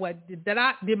associate that. What did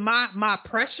my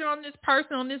pressure on this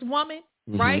person, on this woman,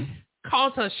 mm-hmm. right,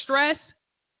 cause her stress?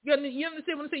 You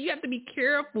understand what I'm saying? You have to be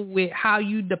careful with how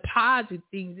you deposit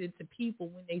things into people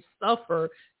when they suffer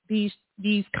these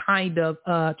kind of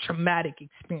traumatic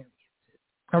experiences.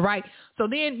 All right. So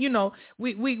then,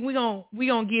 we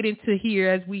gonna get into here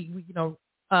as we you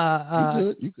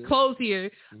good. Close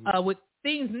here with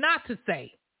things not to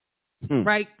say,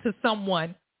 right, to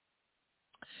someone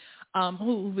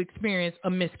who've experienced a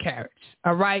miscarriage.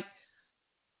 All right.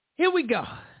 Here we go.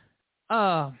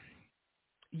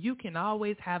 You can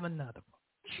always have another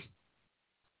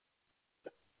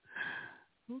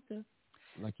one. Okay.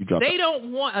 Like you dropped. They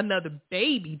don't want another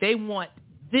baby. They want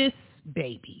this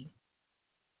baby.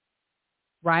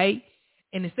 Right?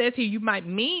 And it says here you might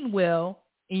mean well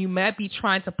and you might be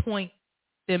trying to point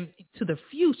them to the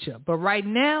future. But right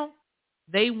now,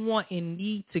 they want and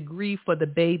need to grieve for the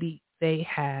baby they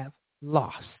have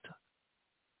lost.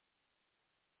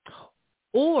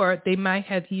 Or they might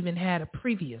have even had a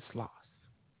previous loss.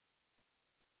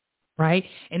 Right?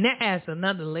 And that adds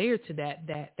another layer to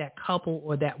that couple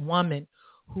or that woman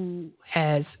who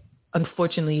has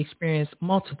unfortunately experienced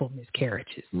multiple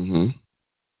miscarriages. Mm-hmm.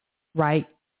 Right?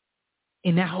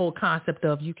 And that whole concept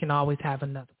of you can always have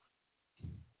another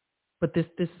one. But this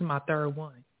is my third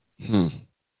one.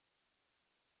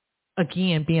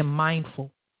 Again, being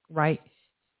mindful, right?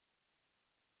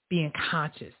 Being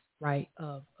conscious, right?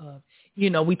 Of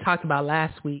we talked about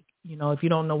last week, if you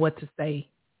don't know what to say,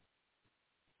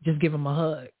 just give them a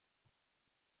hug.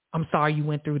 I'm sorry you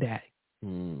went through that.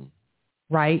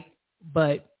 Right?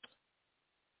 But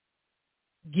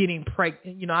getting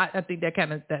pregnant, I think that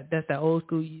that's that old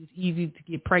school. It's easy to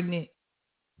get pregnant.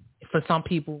 For some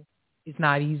people, it's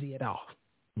not easy at all.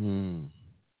 And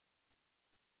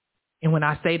when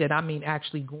I say that, I mean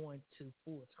actually going to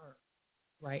full term,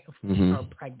 right? A full term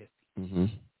pregnancy. Mm-hmm.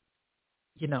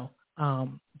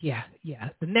 Yeah.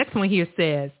 The next one here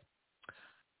says,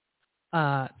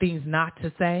 things not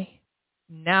to say.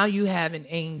 Now you have an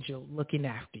angel looking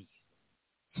after you.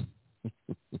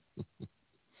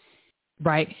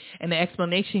 Right? And the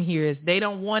explanation here is they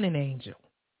don't want an angel.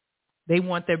 They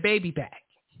want their baby back.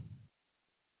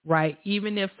 Right?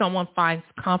 Even if someone finds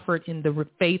comfort in the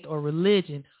faith or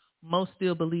religion, most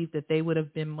still believe that they would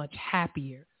have been much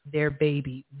happier, their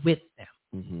baby with them.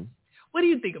 Mm-hmm. What do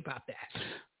you think about that?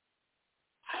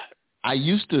 I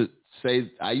used to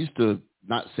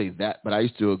not say that, but I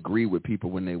used to agree with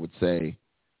people when they would say,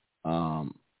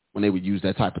 when they would use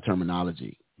that type of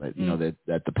terminology, like,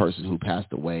 that the person who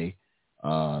passed away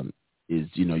is,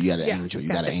 you had an angel, you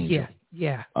got an angel.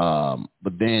 Yeah.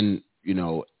 But then,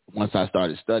 once I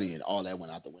started studying, all that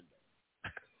went out the window.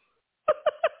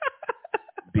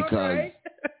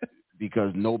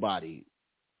 Because nobody,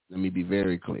 let me be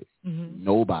very clear,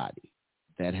 nobody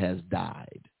that has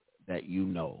died that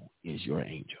is your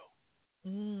angel.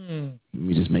 Let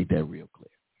me just make that real clear.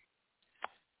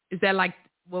 Is that like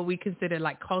what we consider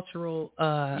like cultural,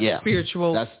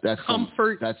 spiritual that's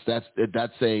comfort? That's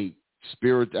a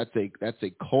spirit. That's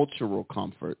a cultural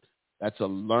comfort. That's a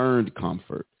learned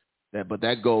comfort. But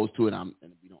that goes to it. I'm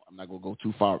not gonna go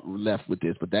too far left with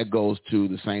this, but that goes to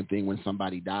the same thing when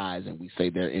somebody dies and we say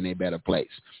they're in a better place,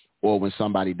 or when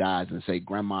somebody dies and say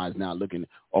grandma is now looking,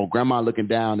 or grandma looking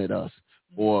down at us,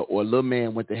 or little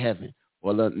man went to heaven,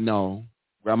 or no,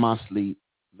 grandma sleep,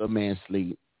 little man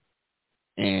sleep,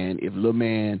 and if little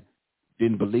man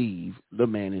didn't believe, little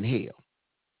man in hell.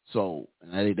 So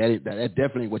that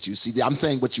definitely what you see. I'm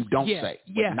saying what you don't say,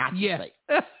 what not to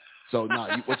say. So no,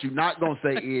 what you're not gonna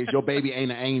say is your baby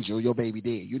ain't an angel, your baby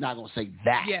dead. You're not gonna say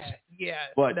that. Yeah.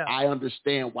 But no. I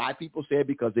understand why people say it,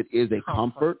 because it is a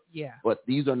comfort. Yeah. But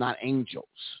these are not angels.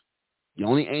 The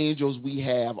only angels we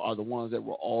have are the ones that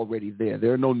were already there.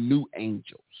 There are no new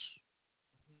angels.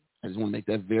 I just want to make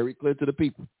that very clear to the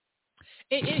people.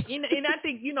 And I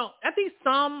think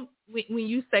some when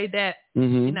you say that,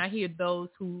 and I hear those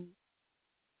who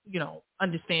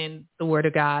understand the word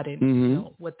of God and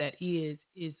what that is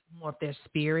more of their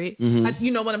spirit.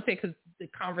 You know what I'm saying? Because the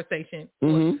conversation,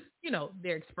 or,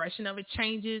 their expression of it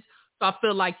changes. So I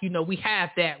feel like we have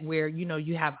that where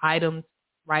you have items,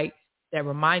 right, that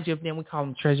remind you of them. We call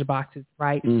them treasure boxes,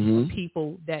 right?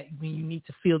 People that when you need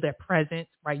to feel their presence,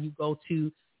 right, you go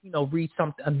to read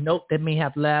a note that may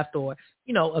have left, or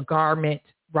a garment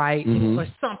right? Or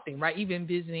something, right? Even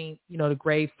visiting, the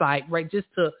grave site, right? Just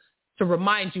to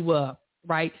remind you of,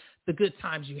 right, the good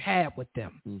times you had with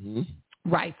them.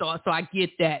 Right. So I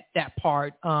get that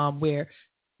part where,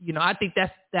 I think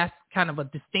that's kind of a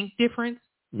distinct difference,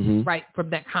 right, from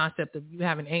that concept of you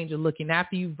have an angel looking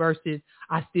after you versus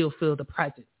I still feel the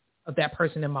presence of that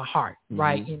person in my heart,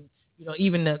 right? And,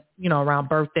 even the, around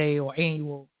birthday or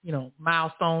annual,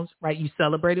 milestones, right, you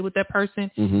celebrated with that person,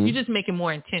 you just make it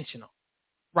more intentional,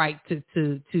 right,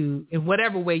 to in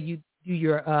whatever way you do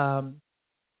your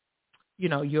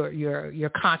your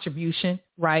contribution,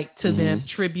 right, to them,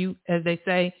 tribute, as they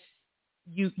say,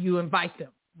 you invite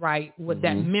them, right, with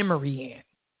that memory in.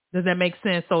 Does that make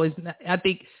sense? So I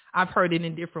think I've heard it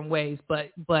in different ways,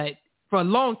 but for a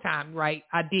long time, right,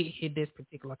 I did hear this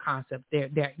particular concept.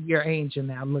 They're your angel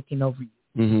now looking over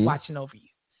you, watching over you.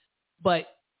 But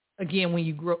again, when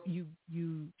you grow, you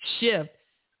shift.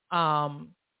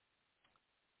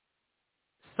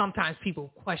 Sometimes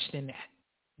people question that,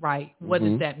 right? What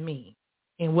does that mean?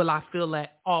 And will I feel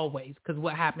that always? Because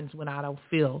what happens when I don't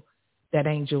feel that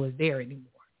angel is there anymore?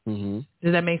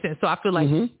 Does that make sense? So I feel like,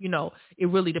 it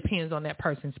really depends on that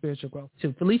person's spiritual growth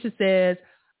too. Felicia says,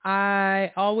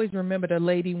 I always remember the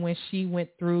lady when she went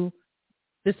through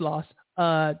this loss.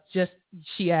 She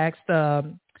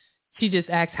just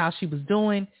asked how she was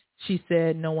doing. She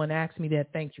said, no one asked me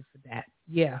that. Thank you for that.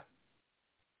 Yeah.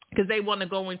 Because they want to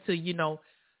go into,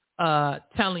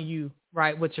 telling you,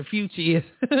 right, what your future is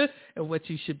and what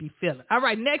you should be feeling. All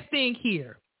right, next thing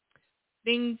here.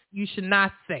 Things you should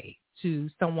not say to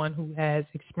someone who has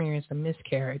experienced a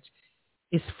miscarriage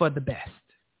is for the best.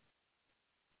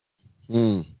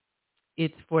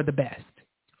 It's for the best.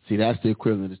 See, that's the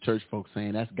equivalent of church folks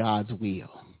saying that's God's will.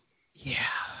 Yeah.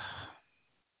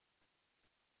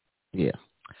 Yeah.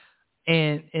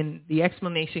 And the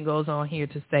explanation goes on here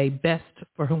to say best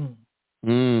for whom?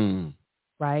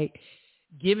 Right?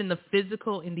 Given the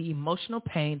physical and the emotional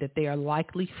pain that they are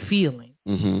likely feeling,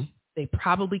 they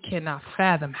probably cannot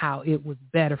fathom how it was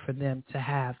better for them to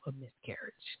have a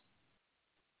miscarriage.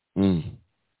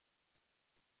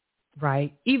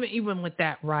 Right? Even with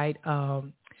that, right?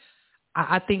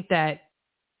 I think that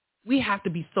we have to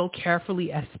be so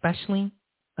carefully, especially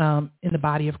in the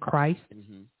body of Christ,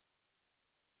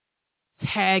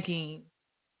 tagging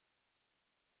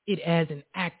it as an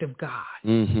act of God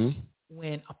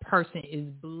when a person is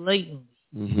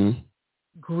blatantly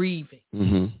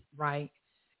grieving, right?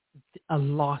 A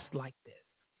loss like this.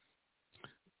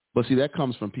 But see, that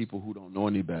comes from people who don't know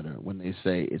any better when they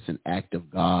say it's an act of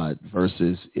God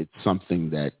versus it's something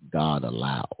that God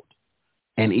allowed.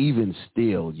 And even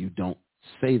still, you don't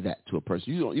say that to a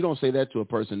person. You don't say that to a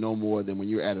person no more than when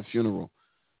you're at a funeral,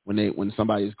 when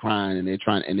somebody is crying and they're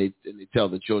trying and they tell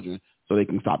the children so they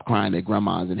can stop crying their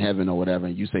grandma's in heaven or whatever,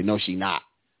 and you say no, she not,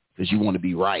 because you want to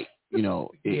be right.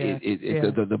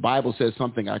 The Bible says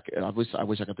something. I wish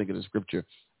I could think of the scripture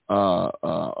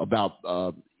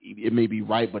about it may be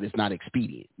right, but it's not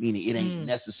expedient. Meaning it ain't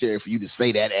necessary for you to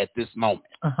say that at this moment,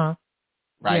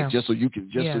 right? Yeah. Just so you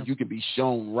can be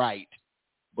shown right.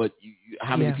 But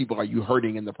how many people are you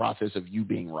hurting in the process of you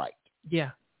being right?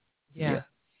 Yeah.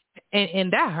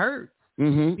 And that hurts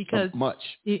because much.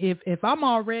 If I'm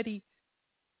already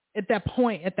at that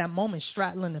point, at that moment,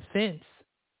 straddling the fence,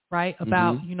 right?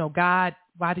 About, God,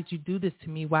 why did you do this to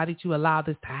me? Why did you allow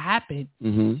this to happen?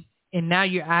 And now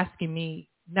you're asking me,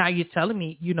 now you're telling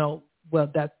me, well,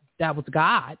 that was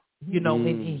God,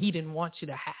 and he didn't want you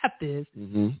to have this.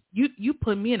 You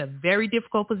put me in a very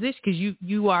difficult position because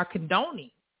you are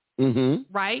condoning,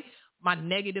 right? My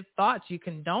negative thoughts, you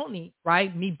condoning,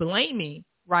 right? Me blaming,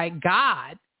 right?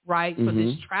 God, right? For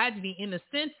this tragedy in the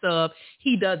sense of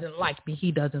he doesn't like me.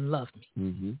 He doesn't love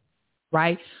me.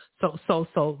 Right. So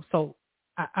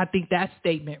I think that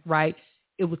statement, right,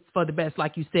 it was for the best.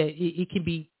 Like you said, it can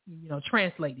be,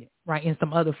 translated, right, in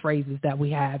some other phrases that we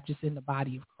have just in the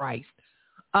body of Christ.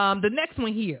 The next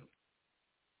one here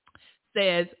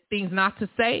says things not to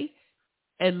say.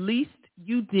 At least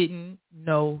you didn't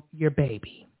know your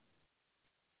baby.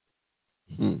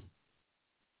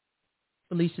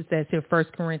 Felicia says here 1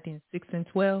 Corinthians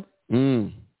 6:12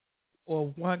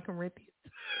 or 1 Corinthians.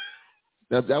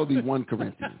 That would be 1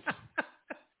 Corinthians.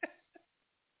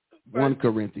 1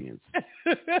 Corinthians.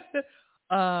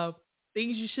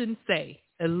 Things you shouldn't say.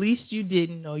 At least you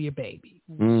didn't know your baby.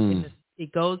 And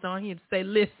it goes on here to say,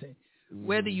 listen,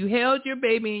 whether you held your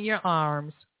baby in your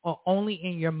arms or only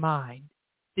in your mind,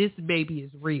 this baby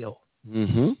is real.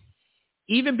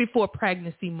 Even before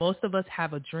pregnancy, most of us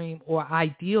have a dream or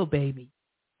ideal baby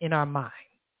in our mind.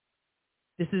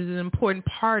 This is an important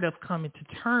part of coming to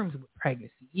terms with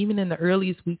pregnancy. Even in the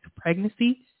earliest weeks of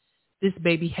pregnancy, this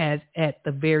baby has at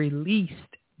the very least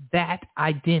that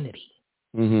identity.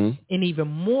 And even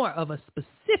more of a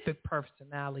specific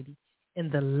personality in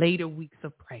the later weeks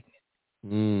of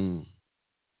pregnancy.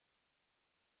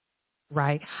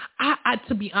 Right? I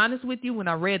to be honest with you, when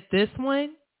I read this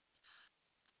one,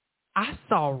 I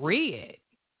saw red.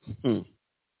 You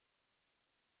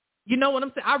know what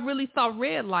I'm saying? I really saw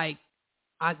red. Like,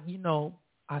 I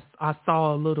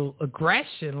saw a little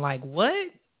aggression. Like, what?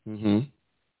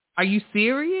 Are you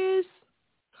serious?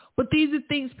 But these are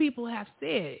things people have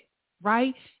said,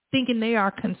 right? Thinking they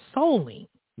are consoling,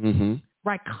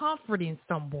 right? Comforting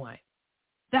someone.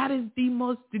 That is the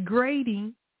most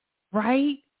degrading,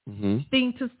 right,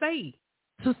 thing to say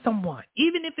to someone,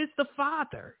 even if it's the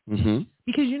father.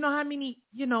 Because you know how many,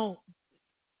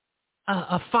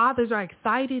 fathers are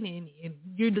excited and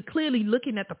you're clearly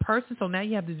looking at the person. So now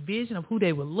you have this vision of who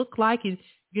they would look like. And,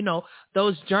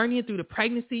 those journeying through the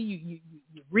pregnancy, you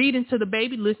read into the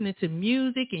baby, listening to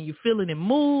music, and you're feeling it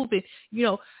move. And,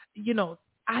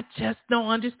 I just don't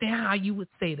understand how you would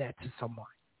say that to someone.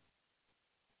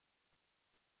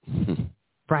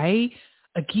 Right?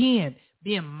 Again,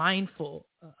 being mindful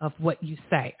of what you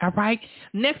say. All right?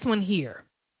 Next one here.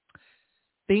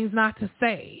 Things not to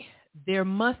say. There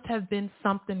must have been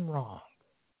something wrong.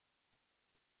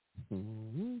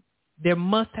 There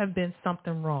must have been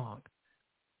something wrong.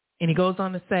 And he goes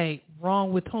on to say,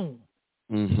 wrong with whom?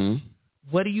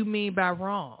 What do you mean by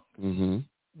wrong?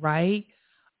 Right?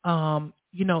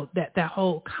 That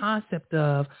whole concept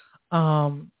of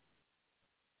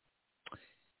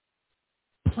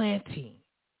planting,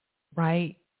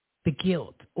 right, the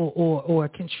guilt or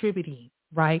contributing,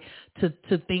 right, to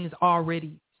things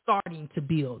already starting to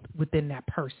build within that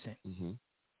person,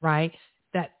 right?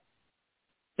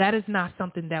 That is not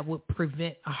something that would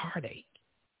prevent a heartache.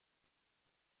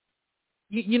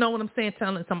 You know what I'm saying?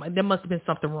 Telling somebody there must have been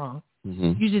something wrong.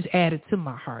 You just added to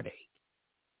my heartache,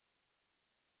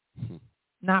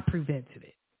 not prevented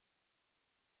it.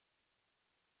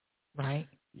 Right?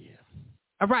 Yeah.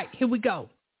 All right, here we go.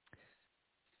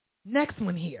 Next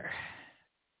one here.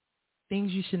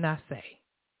 Things you should not say.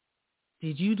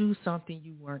 Did you do something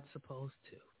you weren't supposed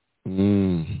to?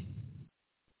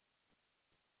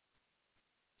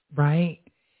 Right?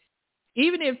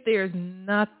 Even if there's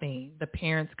nothing the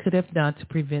parents could have done to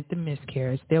prevent the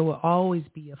miscarriage, there will always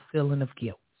be a feeling of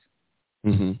guilt.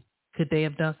 Could they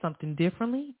have done something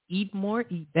differently? Eat more,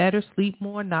 eat better, sleep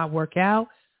more, not work out?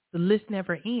 The list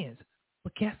never ends.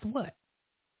 But guess what?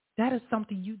 That is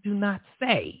something you do not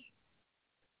say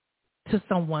to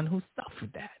someone who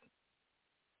suffered that.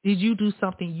 Did you do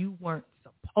something you weren't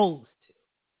supposed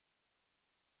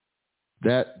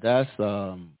to?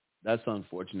 That's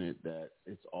unfortunate that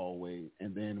it's always,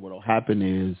 and then what'll happen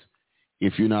is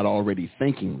if you're not already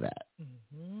thinking that,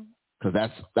 because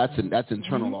that's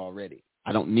internal already.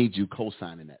 I don't need you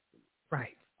co-signing that.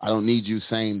 Right. I don't need you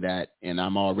saying that, and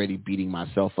I'm already beating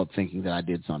myself up thinking that I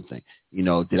did something.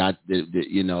 Was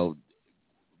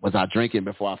I drinking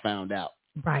before I found out?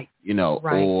 Right.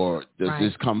 Right. Or does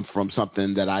this come from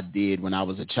something that I did when I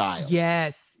was a child?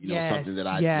 Yes. Something that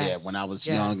I did when I was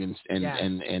young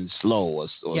and slow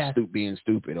or being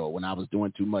stupid, or when I was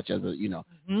doing too much as a,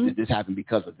 this happened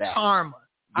because of that. Karma.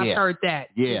 I've heard that.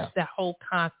 Yeah. It's that whole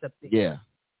concept. Yeah.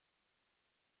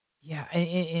 Yeah.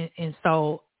 And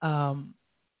so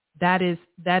that is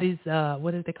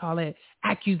what do they call it?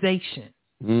 Accusation.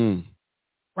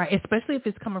 Right. Especially if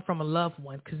it's coming from a loved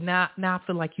one, because now I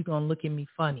feel like you're going to look at me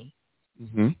funny.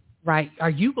 Right.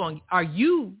 Are you going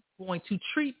to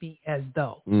treat me as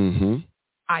though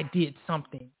I did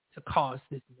something to cause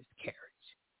this miscarriage?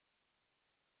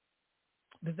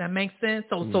 Does that make sense?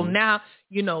 So now,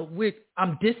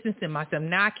 I'm distancing myself.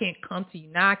 Now I can't come to you.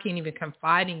 Now I can't even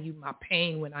confide in you my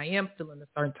pain when I am feeling a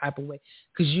certain type of way,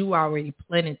 because you already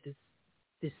planted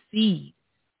this seed,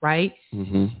 right?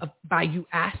 By you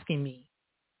asking me,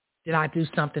 did I do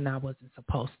something I wasn't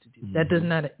supposed to do? That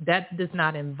does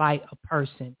not invite a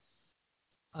person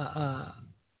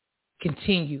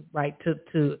continue, right,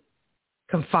 to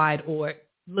confide or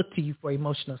look to you for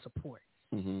emotional support,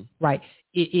 right?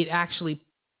 It actually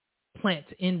plants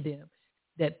in them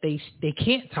that they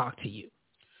can't talk to you,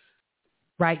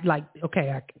 right? Like,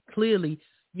 okay, clearly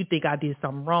you think I did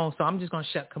something wrong, so I'm just going to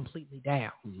shut completely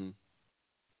down.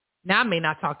 Now I may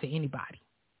not talk to anybody,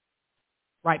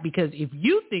 right? Because if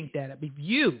you think that, if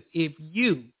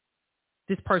you,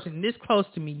 this person this close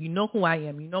to me, you know who I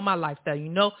am, you know my lifestyle, you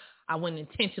know I wouldn't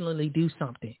intentionally do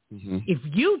something. If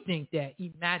you think that,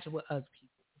 imagine what other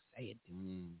people will say and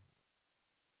do.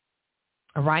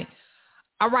 All right?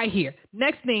 All right, here.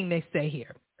 Next thing they say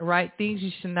here, all right? Things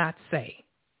you should not say.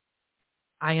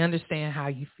 I understand how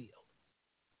you feel.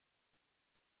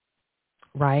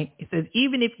 right? It says,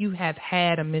 even if you have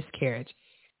had a miscarriage,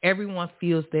 everyone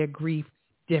feels their grief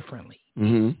differently.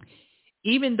 Mm-hmm.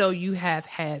 Even though you have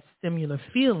had similar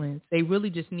feelings, they really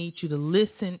just need you to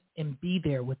listen and be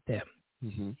there with them.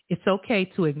 Mm-hmm. It's okay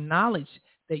to acknowledge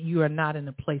that you are not in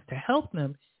a place to help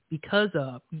them because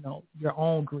of, your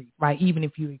own grief, right? Even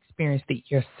if you experienced it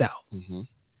yourself, Mm-hmm.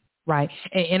 right?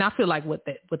 And I feel like what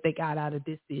they got out of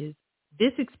this is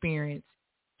this experience,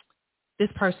 this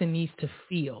person needs to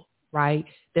feel, right,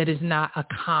 that is not a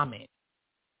common,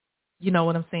 you know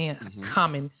what I'm saying, Mm-hmm. a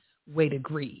common way to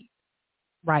grieve,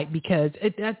 right? Because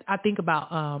I think about,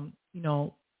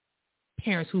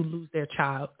 parents who lose their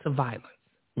child to violence,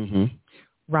 Mm-hmm.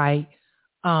 right?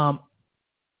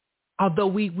 Although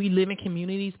we live in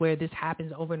communities where this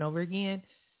happens over and over again,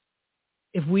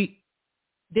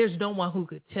 there's no one who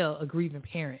could tell a grieving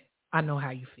parent, I know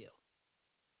how you feel.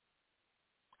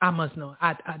 I must know.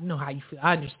 I know how you feel.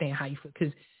 I understand how you feel.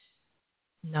 Because,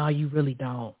 no, you really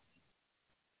don't.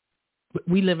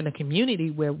 We live in a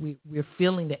community where we're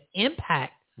feeling the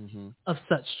impact Mm-hmm. of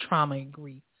such trauma and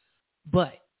grief.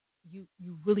 But you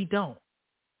really don't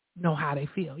know how they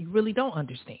feel. You really don't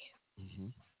understand. Mm-hmm.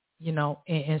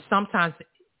 And sometimes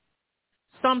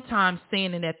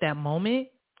saying it at that moment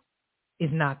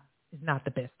is not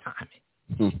the best timing.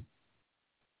 Mm-hmm.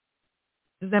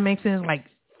 Does that make sense? Like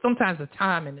sometimes the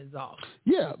timing is off.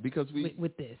 Yeah, because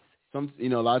with this. A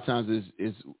lot of times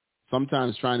is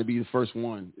sometimes trying to be the first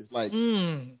one. It's like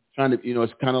trying to,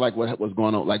 it's kind of like what was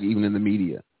going on, like even in the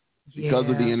media, because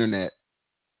of the internet,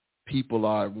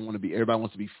 everybody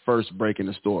wants to be first breaking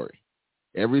the story.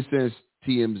 Ever since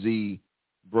TMZ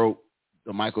broke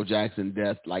the Michael Jackson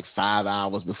death like 5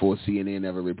 hours before CNN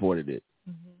ever reported it,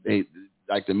 they,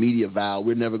 like the media vowed,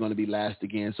 we're never going to be last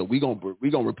again. So we're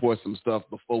gonna report some stuff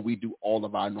before we do all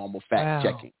of our normal fact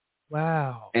checking.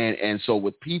 Wow. And so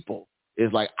with people,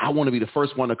 it's like, I want to be the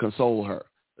first one to console her.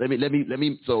 Let me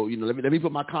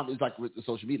put my comments, like with the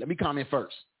social media. Let me comment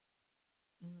first.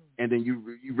 And then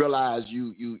you realize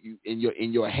you in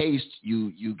your haste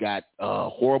you got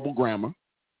horrible grammar,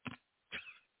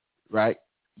 right?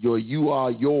 Your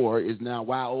your is now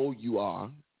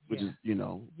your, which is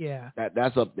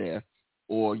that's up there,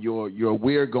 or your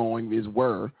we're going is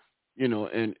were,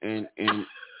 and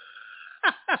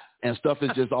and stuff is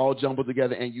just all jumbled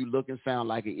together, and you look and sound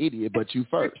like an idiot, but you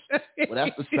first. Well,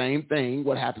 that's the same thing.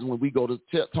 What happens when we go to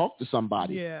talk to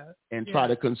somebody and try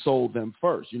to console them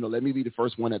first? Let me be the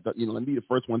first one let me be the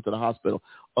first one to the hospital.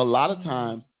 A lot of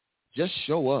times, just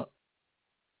show up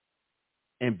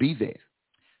and be there.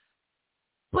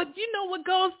 But what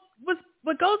goes with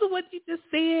what you just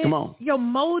said? Come on, your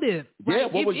motive. Right? Yeah,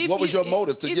 what was your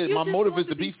motive? My motive is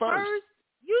to be first.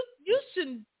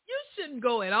 You shouldn't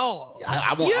go at all. You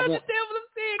understand what I'm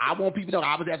saying? I want people to know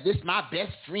I was there. This is my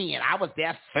best friend. I was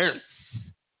there first.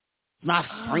 My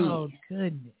friend. Oh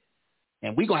goodness.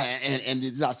 And we gonna and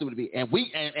this is how stupid it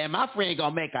be. And my friend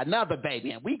gonna make another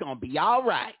baby, and we gonna be all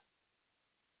right.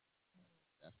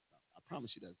 I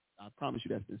promise you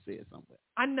that's been said somewhere.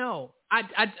 I know.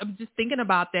 I'm just thinking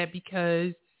about that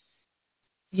because,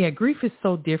 grief is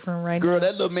so different right now. Girl,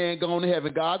 that little man going to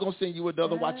heaven. God gonna send you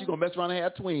another. Watch, you gonna mess around and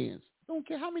have twins. Don't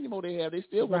care how many more they have. They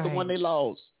still want the one they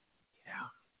lost. Yeah.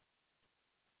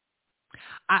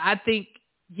 I think,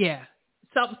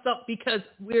 something because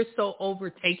we're so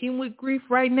overtaken with grief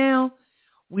right now,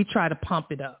 we try to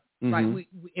pump it up, right?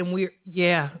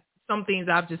 Some things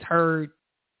I've just heard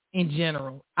in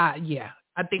general. I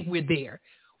think we're there,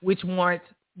 which warrants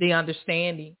the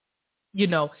understanding,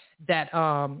 that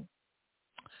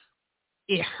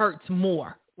it hurts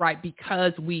more, right?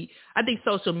 Because I think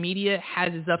social media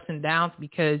has its ups and downs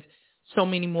because so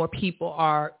many more people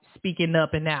are speaking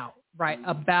up and out, right?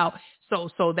 About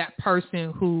so that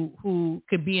person who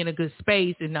could be in a good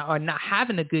space and are not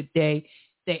having a good day,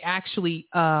 they actually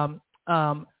are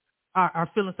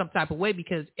feeling some type of way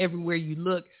because everywhere you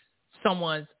look,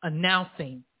 someone's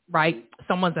announcing, right?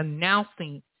 Someone's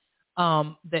announcing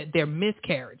that their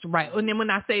miscarriage, right? And then when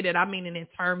I say that, I mean in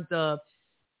terms of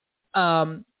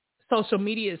social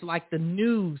media is like the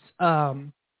news,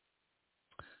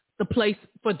 the place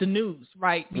for the news,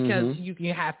 right? Because you can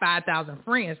have 5,000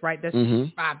 friends, right? That's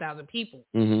 5,000 people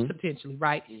potentially,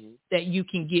 right? That you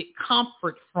can get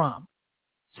comfort from.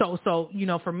 So,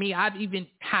 for me, I've even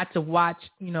had to watch,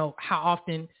 how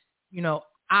often,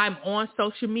 I'm on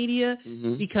social media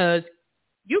because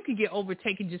you can get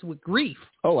overtaken just with grief.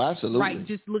 Oh, absolutely. Right.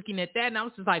 Just looking at that. And I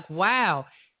was just like, wow,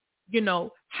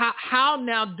 how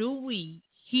now do we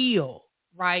heal,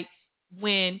 right?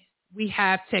 When we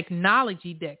have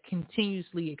technology that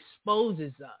continuously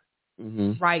exposes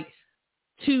us, right,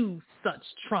 to such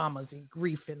traumas and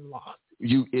grief and loss.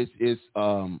 It's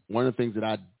one of the things that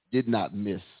I did not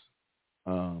miss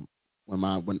for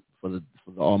the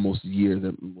almost a year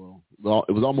it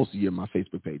was almost a year my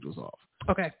Facebook page was off.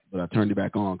 Okay. But I turned it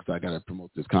back on because I got to promote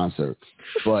this concert.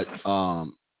 But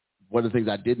one of the things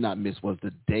I did not miss was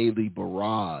the daily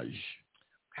barrage.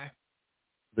 Okay.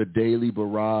 The daily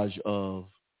barrage of,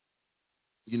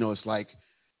 it's like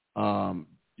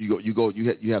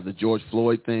you have the George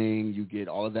Floyd thing, you get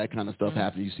all of that kind of stuff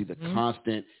happening. You see the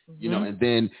constant, and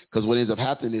then because what ends up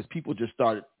happening is people just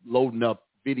started loading up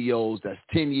videos that's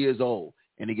 10 years old,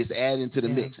 and it gets added into the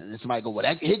mix, and then somebody go, well,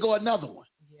 here go another one.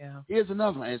 Yeah. Here's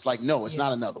another one. And it's like, no, it's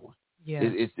not another one. Yeah.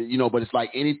 It's but it's like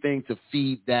anything to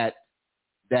feed that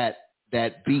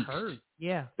beast. Hurt.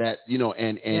 Yeah. That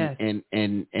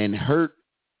and hurt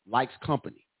likes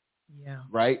company. Yeah.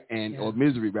 Right? And or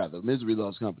misery rather. Misery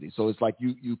loves company. So it's like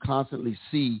you constantly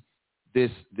see you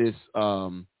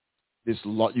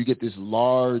get this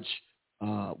large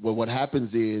what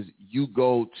happens is you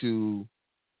go to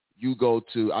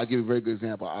I'll give you a very good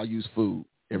example. I'll use food,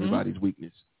 everybody's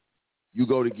weakness. You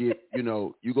go to get,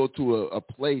 you go to a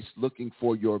place looking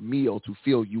for your meal to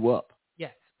fill you up.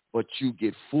 Yes. But you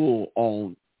get full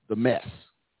on the mess,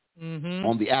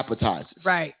 on the appetizers.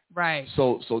 Right.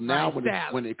 So now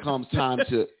when it comes time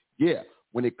to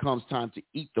when it comes time to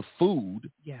eat the food,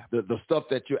 the stuff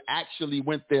that you actually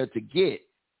went there to get,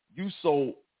 you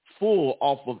so full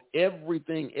off of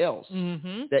everything else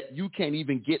that you can't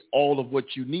even get all of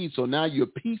what you need. So now you're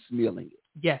piecemealing it.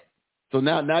 Yes. So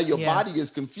now your body is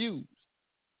confused.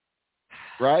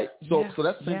 Right? So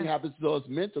that's the thing that happens to us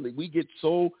mentally. We get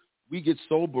so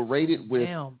berated with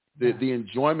the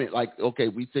enjoyment. Like, okay,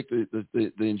 we take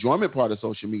the enjoyment part of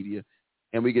social media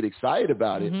and we get excited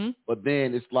about it, but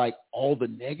then it's like all the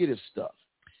negative stuff.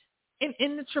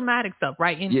 In the traumatic stuff,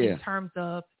 right? In terms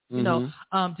of,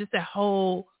 just that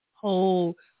whole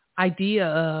idea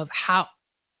of how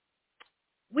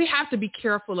we have to be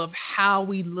careful of how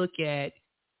we look at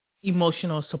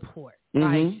emotional support,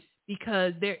 right?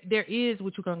 Because there is,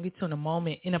 which we're going to get to in a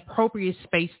moment, an appropriate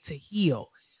space to heal.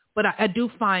 But I do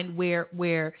find where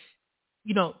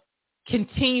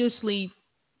continuously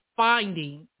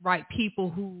finding, right, people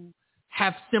who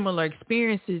have similar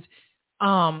experiences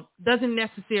doesn't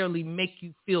necessarily make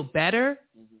you feel better.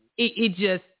 It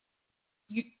just,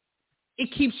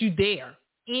 it keeps you there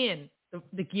in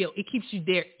the guilt. It keeps you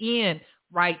there in,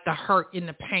 right, the hurt and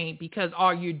the pain, because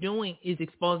all you're doing is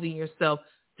exposing yourself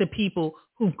to people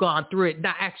who've gone through it,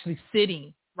 not actually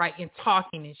sitting, right, and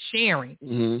talking and sharing,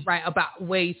 right, about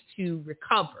ways to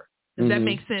recover. Does that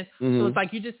make sense? So it's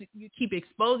like you keep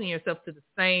exposing yourself to the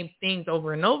same things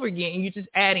over and over again, and you're just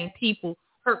adding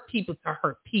hurt people to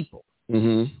hurt people,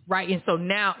 right? And so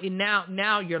now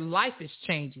your life is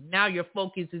changing. Now your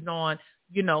focus is on,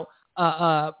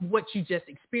 what you just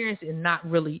experienced and not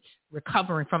really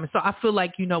recovering from it. So I feel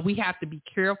like, we have to be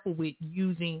careful with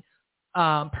using,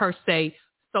 per se,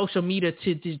 social media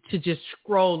to just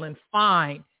scroll and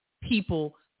find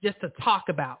people just to talk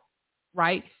about,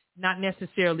 right? Not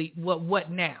necessarily what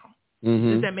now.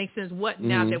 Does that make sense? What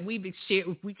now that we've shared,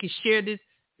 if we could share this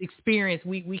experience,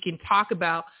 we can talk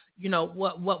about,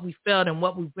 what we felt and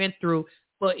what we went through,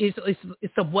 but it's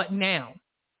a what now.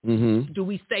 Do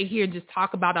we stay here and just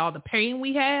talk about all the pain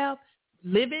we have,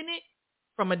 live in it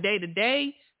from a day to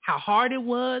day, how hard it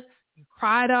was, you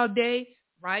cried all day,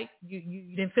 right?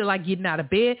 You didn't feel like getting out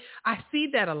of bed. I see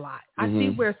that a lot. I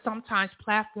see where sometimes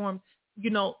platforms,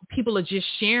 people are just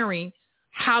sharing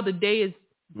how the day is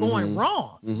going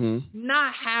wrong,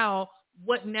 not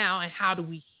what now and how do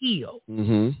we heal.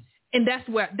 And that's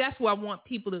where I want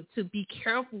people to be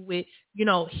careful with.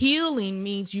 Healing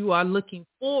means you are looking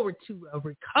forward to a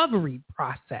recovery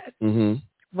process,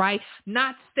 right?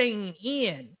 Not staying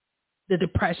in the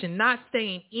depression, not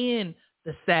staying in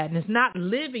the sadness, not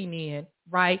living in,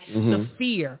 right, the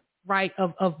fear, right,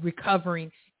 of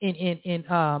recovering and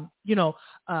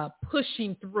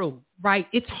pushing through, right?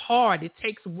 It's hard. It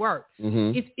takes work.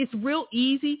 It's real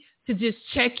easy to just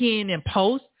check in and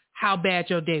post how bad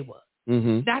your day was.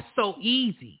 That's so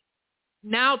easy.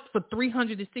 Now for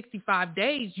 365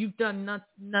 days, you've done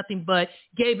nothing but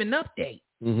gave an update,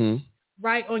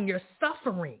 right, on your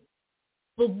suffering.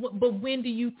 But when do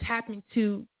you tap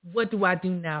into what do I do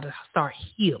now to start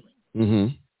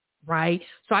healing? Right?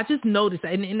 So I just noticed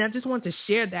that, and I just want to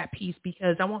share that piece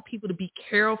because I want people to be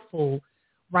careful,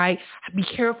 right? Be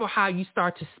careful how you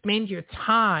start to spend your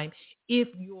time. If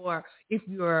your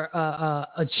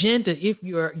agenda, if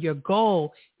your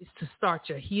goal is to start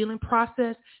your healing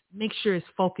process, make sure it's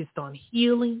focused on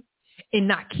healing and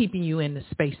not keeping you in the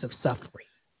space of suffering.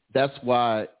 That's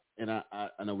why, and I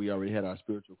know we already had our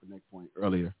spiritual connect point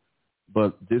earlier,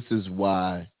 but this is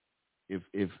why, if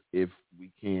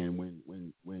we can,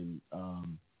 when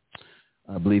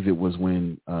I believe it was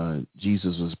when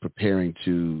Jesus was preparing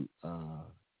to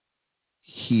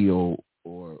heal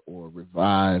or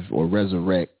revive or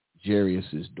resurrect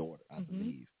Jairus' daughter, I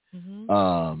believe.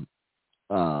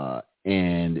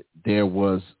 And there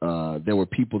were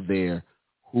people there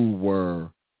who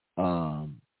were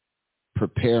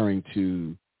preparing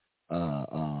to.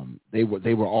 They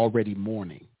were already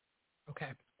mourning.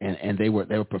 Okay. And they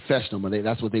were professional, but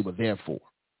that's what they were there for.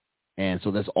 And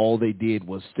so that's all they did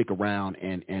was stick around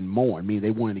and mourn. I mean,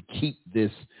 they wanted to keep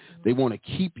this. They want to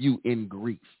keep you in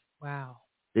grief. Wow.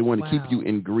 They want to keep you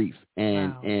in grief,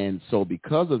 and so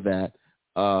because of that,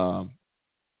 wow.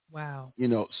 You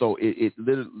know, so it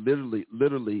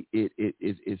literally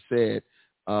it said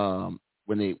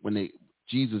when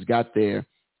Jesus got there,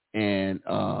 and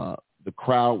the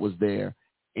crowd was there,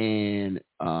 and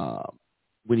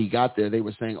when he got there, they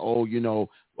were saying,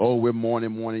 we're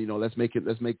mourning, you know, let's make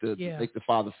the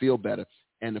Father feel better.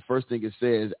 And the first thing it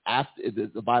says, after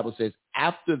the Bible says,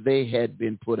 after they had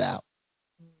been put out.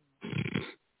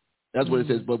 That's what it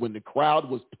says. But when the crowd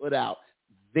was put out,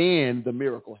 then the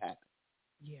miracle happened.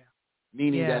 Yeah.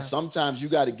 Meaning that sometimes you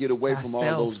got to get away from all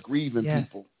those grieving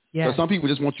people. Yeah. So some people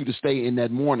just want you to stay in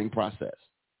that mourning process.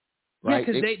 Right?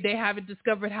 Yeah, because they haven't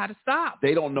discovered how to stop.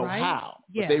 They don't know how.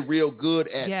 Yeah. But they real good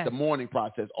at the mourning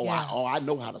process. I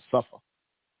know how to suffer.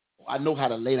 I know how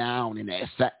to lay down in that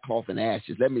sackcloth and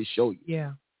ashes. Let me show you.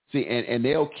 Yeah. See, and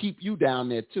they'll keep you down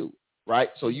there too. Right?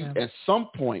 So you at some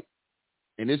point,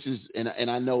 and this is, and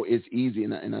I know it's easy,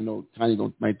 and I know Tiny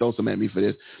might throw some at me for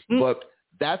this, but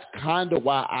that's kind of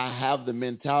why I have the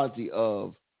mentality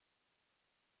of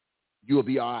you'll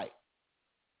be all right.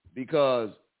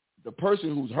 Because the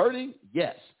person who's hurting,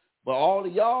 yes, but all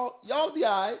of y'all be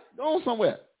all right. Go on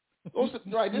somewhere.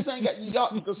 Right? This ain't got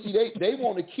y'all, because see, they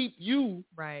want to keep you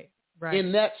right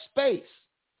in that space,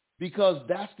 because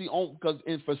that's the only,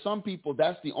 and for some people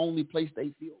that's the only place they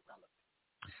feel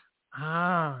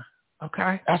relevant.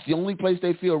 Okay. That's the only place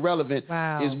they feel relevant.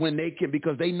 Wow. Is when they can,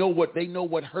 because they know what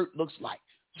hurt looks like.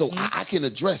 So I can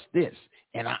address this,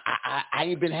 and I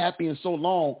ain't been happy in so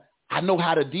long. I know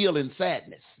how to deal in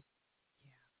sadness.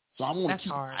 So I want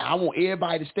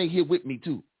everybody to stay here with me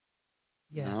too.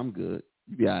 Yeah, no, I'm good.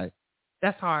 You be all right.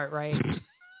 That's hard, right?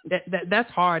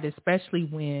 That's hard, especially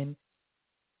when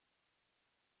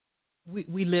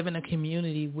we live in a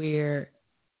community where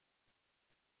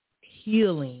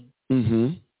healing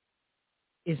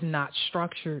is not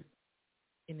structured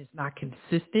and it's not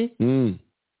consistent, and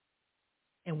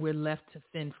we're left to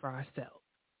fend for ourselves.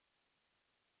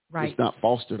 Right? It's not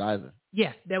fostered either.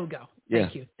 Yeah, there we go.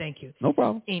 Thank you. No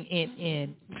problem.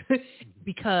 And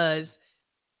because,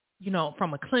 you know,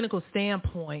 from a clinical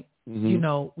standpoint, you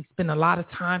know, we spend a lot of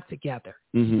time together,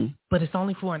 but it's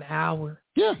only for an hour,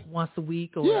 once a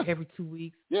week or every 2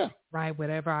 weeks, right?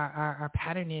 Whatever our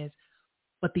pattern is.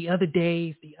 But the other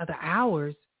days, the other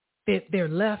hours, they're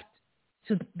left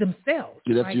to themselves.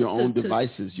 You're left to your own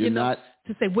devices. You're not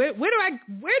to say where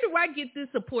do I get this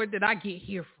support that I get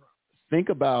here from? Think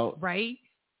about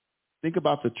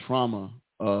the trauma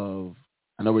of.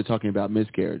 I know we're talking about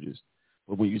miscarriages,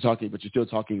 but you're still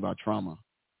talking about trauma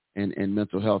and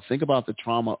mental health. Think about the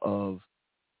trauma of,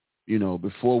 you know,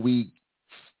 before we.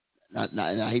 And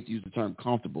I hate to use the term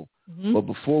comfortable, but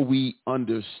before we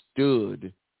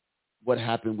understood what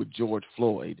happened with George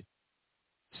Floyd,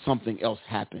 something else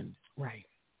happened. Right.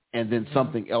 And then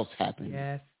something else happened.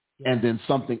 Yes. And then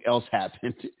something else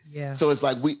happened. Yeah. So it's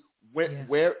like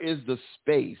where is the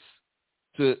space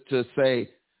to say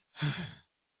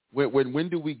when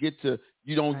do we get to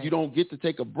you don't get to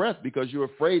take a breath because you're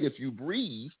afraid if you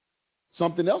breathe,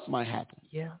 something else might happen.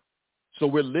 Yeah. So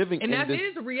we're living and in that this,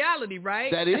 is a reality,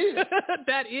 right? That is.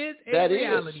 that is a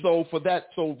reality. Is.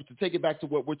 So to take it back to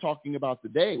what we're talking about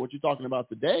today, what you're talking about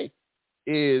today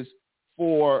is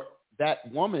for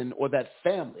that woman or that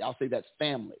family, I'll say that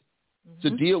family, to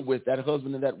deal with that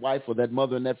husband and that wife or that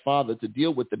mother and that father to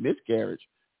deal with the miscarriage,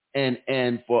 and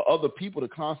for other people to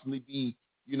constantly be,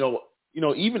 you know,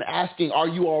 even asking, "Are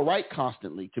you all right?"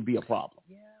 constantly can be a problem.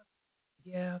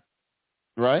 Yeah.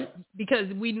 Right?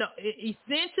 Because we know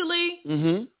essentially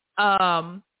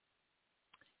that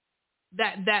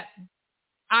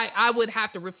I would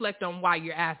have to reflect on why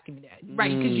you're asking me that,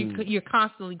 right? Because you're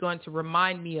constantly going to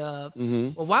remind me of,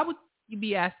 well, why would you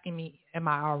be asking me, am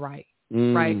I all right?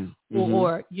 Right?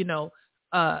 Or you know,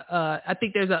 I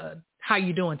think there's a, how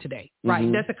you doing today? Right?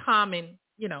 That's a common,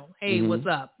 you know, hey, what's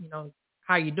up? You know,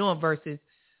 how you doing versus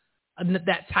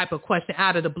that type of question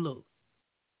out of the blue.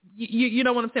 you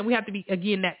know what I'm saying? We have to be,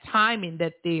 again, that timing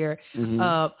that there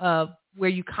where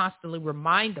you constantly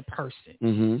remind the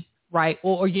person, right?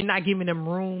 Or you're not giving them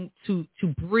room to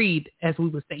breathe, as we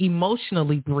would say,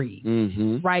 emotionally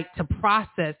breathe, right? To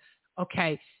process,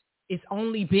 okay, it's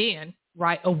only been,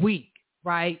 right, a week,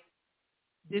 right?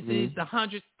 This is the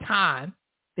 100th time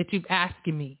that you've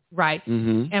asking me, right?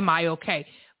 Am I okay?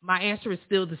 My answer is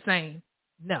still the same.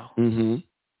 No.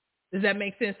 Does that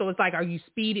make sense? So it's like, are you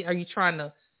speeding? Are you trying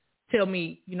to tell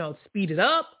me, speed it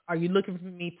up? Are you looking for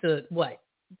me to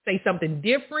say something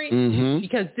different?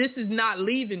 Because this is not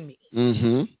leaving me.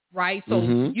 Right? So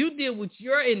you deal with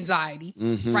your anxiety,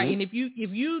 right? And if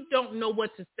you don't know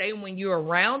what to say when you're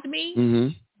around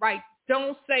me, right,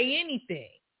 don't say anything.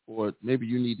 Or maybe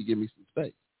you need to give me some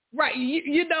space. Right.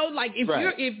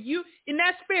 If you, and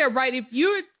that's fair, right? If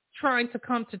you're trying to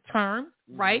come to terms,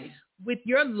 right, with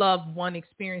your loved one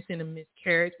experiencing a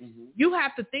miscarriage, you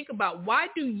have to think about, why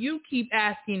do you keep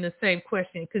asking the same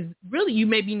question? Because really you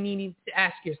may be needing to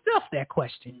ask yourself that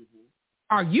question.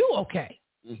 Are you okay?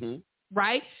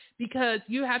 Right? Because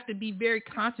you have to be very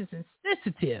conscious and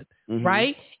sensitive,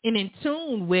 right? And in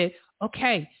tune with,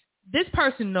 okay, this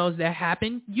person knows that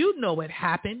happened. You know it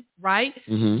happened, right?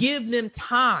 Give them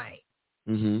time,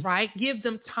 right? Give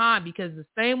them time, because the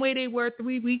same way they were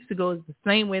 3 weeks ago is the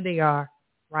same way they are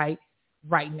right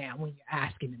now when you're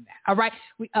asking them that. All right.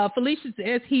 Felicia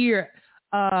says here,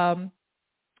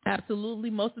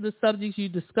 absolutely, most of the subjects you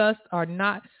discussed are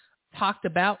not talked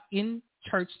about in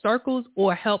church circles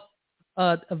or help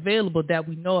available that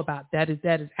we know about. That is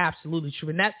absolutely true.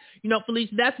 And that,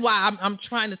 Felicia, that's why I'm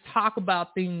trying to talk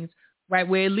about things, right,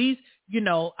 where at least,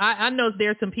 I know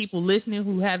there's some people listening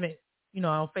who haven't,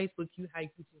 on Facebook, you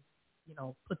just,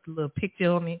 put the little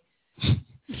picture on it.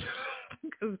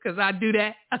 Because I do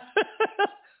that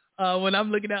when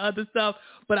I'm looking at other stuff.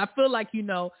 But I feel like, you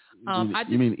mean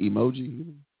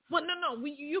emoji? Well, no.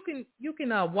 You can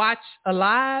watch a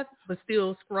live but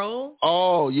still scroll.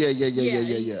 Oh, yeah.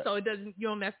 So it doesn't, you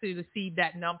don't necessarily see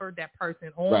that number, that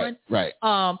person on. Right.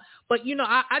 But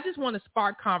I just want to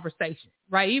spark conversation,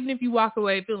 right? Even if you walk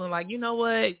away feeling like, you know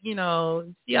what, she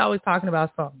always talking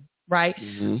about something, right?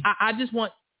 I just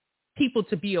want people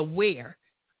to be aware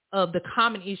of the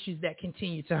common issues that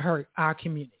continue to hurt our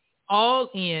community, all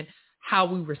in how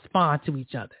we respond to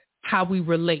each other, how we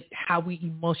relate, how we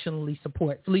emotionally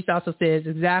support. Felicia also says,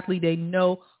 exactly, they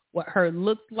know what hurt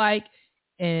looks like,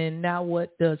 and now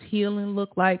what does healing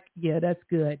look like? Yeah, that's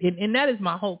good. And that is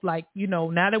my hope. Like, now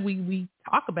that we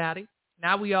talk about it,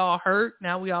 now we all hurt,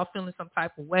 now we all feeling some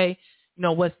type of way,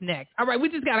 what's next? All right, we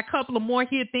just got a couple of more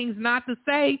here, things not to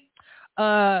say.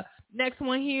 Next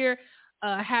one here,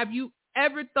 have you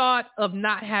ever thought of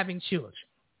not having children?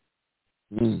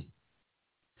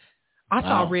 I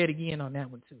saw red again on that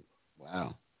one too.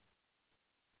 Wow.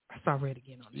 I saw red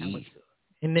again on that one too.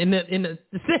 And then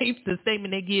the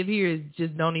statement they give here is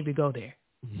just don't even go there.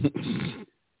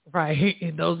 Right?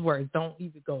 In those words, don't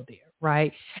even go there.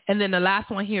 Right? And then the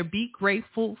last one here, be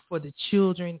grateful for the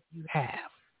children you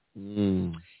have.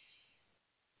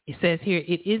 It says here,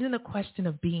 it isn't a question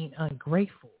of being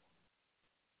ungrateful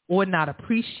or not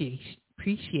appreciating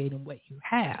what you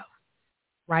have,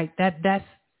 right? That's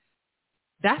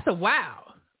a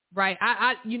wow, right?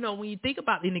 I when you think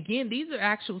about it, and again, these are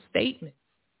actual statements,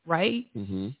 right?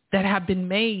 That have been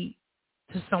made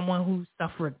to someone who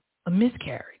suffered a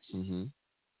miscarriage,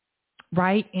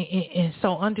 right? And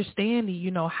so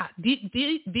understanding, how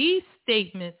these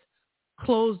statements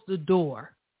close the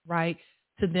door, right,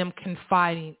 to them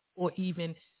confiding or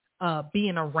even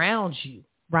being around you,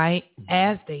 right,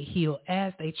 as they heal,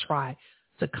 as they try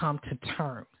to come to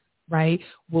terms, right,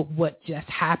 with what just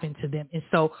happened to them. And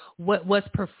so what's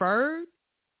preferred,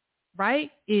 right,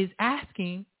 is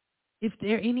asking if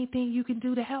there's anything you can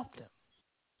do to help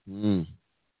them.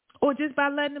 Or just by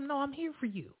letting them know I'm here for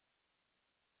you,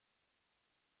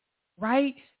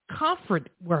 right? Comfort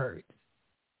words,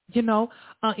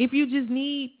 if you just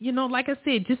need, like I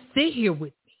said, just sit here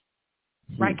with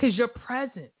me, right? Because your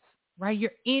presence, right,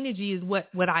 your energy is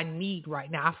what I need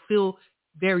right now. I feel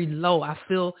very low. I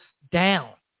feel down,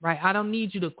 right? I don't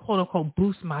need you to, quote unquote,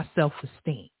 boost my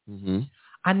self-esteem.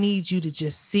 I need you to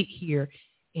just sit here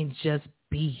and just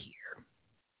be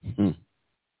here.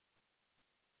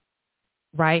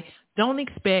 Right? Don't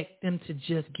expect them to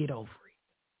just get over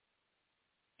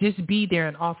it. Just be there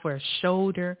and offer a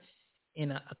shoulder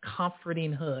and a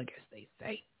comforting hug, as they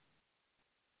say.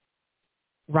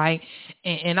 Right?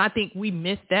 And I think we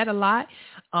miss that a lot.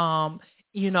 I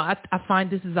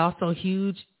find this is also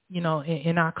huge, in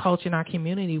our culture, in our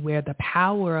community, where the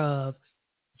power of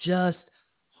just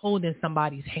holding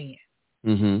somebody's hand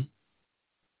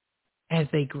as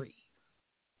they grieve.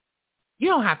 You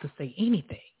don't have to say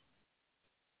anything,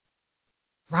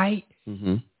 right?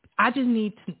 Mm-hmm. I just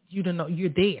need you to know you're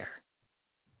there,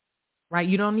 right?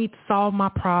 You don't need to solve my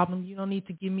problem. You don't need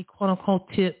to give me quote unquote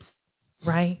tips,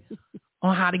 right,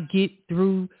 on how to get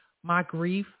through my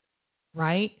grief,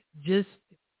 right? Just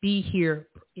be here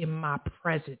in my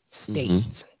present state.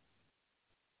 Mm-hmm.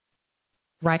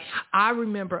 Right. I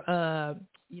remember,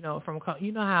 from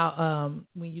how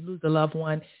when you lose a loved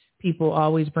one, people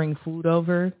always bring food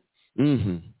over.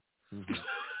 Mm-hmm. Mm-hmm.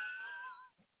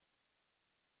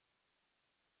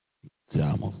 See, I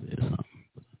almost said something.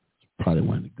 Probably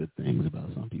one of the good things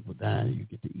about some people dying, you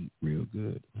get to eat real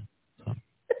good. So,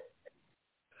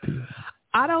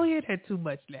 I don't hear that too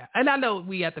much now, and I know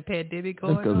we got the pandemic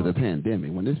going. That's because of the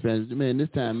pandemic. When this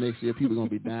time next year, people gonna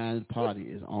be dying. This party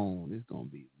is on. It's gonna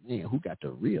be, man, who got the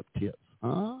rib tips,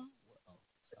 huh?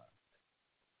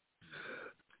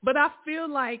 But I feel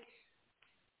like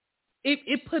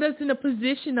it put us in a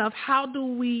position of how do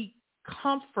we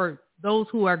comfort those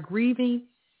who are grieving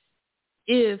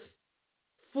if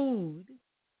food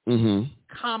mm-hmm.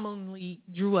 commonly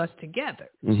drew us together,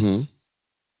 mm-hmm.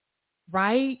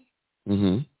 right?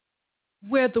 Mm-hmm.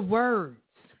 Where the words,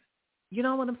 you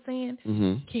know what I'm saying?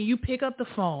 Mm-hmm. Can you pick up the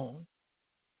phone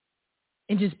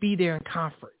and just be there in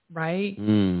comfort, right?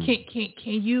 Mm.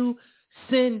 Can you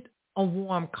send a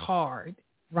warm card,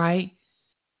 right?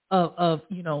 Of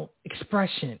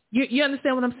expression. You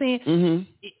understand what I'm saying?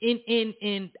 Mm-hmm.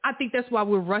 And I think that's why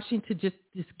we're rushing to just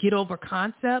get over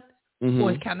concept, mm-hmm.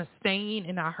 or it's kind of staying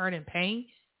in our hurt and pain,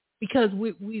 because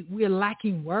we're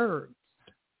lacking words.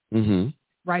 Mm-hmm.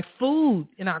 Right? Food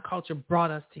in our culture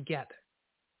brought us together.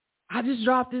 I just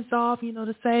dropped this off,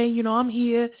 to say, I'm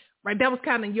here. Right? That was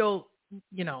kind of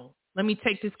let me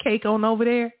take this cake on over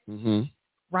there. Mm-hmm.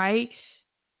 Right?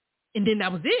 And then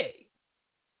that was it.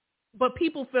 But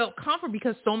people felt comfort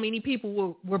because so many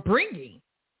people were bringing.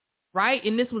 Right?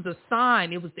 And this was a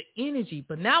sign. It was the energy.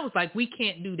 But now it's like, we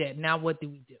can't do that. Now what do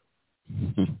we do?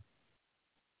 Mm-hmm.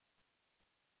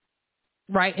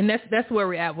 Right? And that's where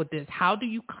we're at with this. How do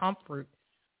you comfort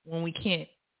when we can't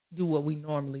do what we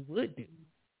normally would do?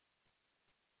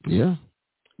 Yeah.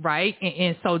 Right?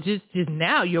 And so just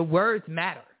now, your words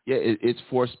matter. Yeah, it's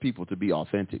forced people to be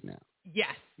authentic now.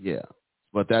 Yes. Yeah.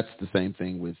 But that's the same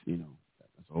thing with, that's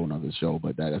a whole nother show,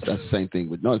 but that's the same thing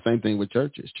with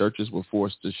churches. Churches were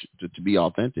forced to be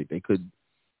authentic. They could,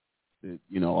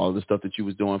 all the stuff that you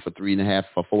was doing for 3.5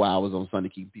 or 4 hours on Sunday,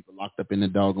 keeping people locked up in the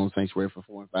doggone sanctuary for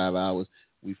 4 and 5 hours,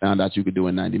 we found out you could do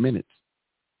in 90 minutes.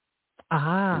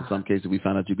 In some cases, we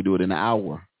found out you could do it in an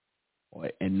hour,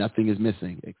 and nothing is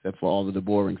missing except for all of the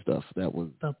boring stuff that was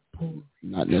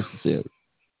not necessary.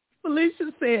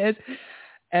 Felicia said,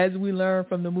 as we learned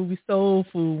from the movie Soul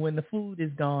Food, when the food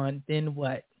is gone, then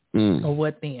what? Or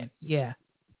what then? Yeah.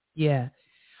 Yeah.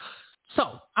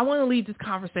 So I want to leave this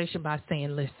conversation by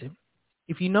saying, listen,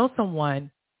 if you know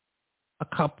someone, a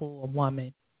couple, a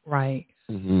woman, right?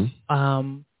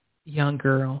 Mm-hmm. Young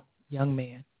girl, young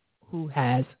man who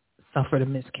has suffered a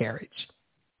miscarriage.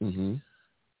 Mm-hmm.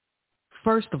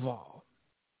 First of all,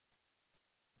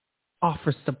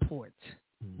 offer support,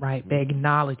 right? By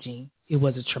acknowledging it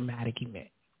was a traumatic event.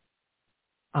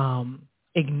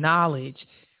 Acknowledge,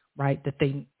 right, that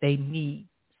they need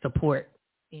support.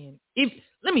 And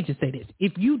let me just say this,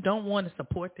 if you don't want to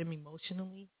support them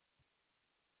emotionally,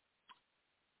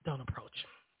 don't approach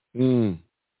them.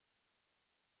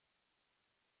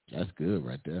 That's good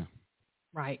right there.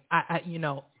 Right. I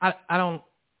don't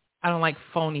like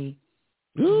phony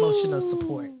emotional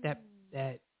support. That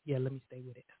yeah, let me stay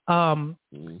with it.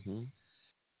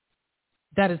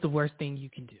 That is the worst thing you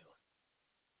can do,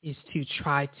 is to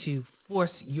try to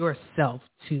force yourself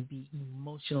to be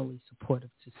emotionally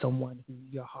supportive to someone who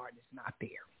your heart is not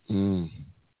there.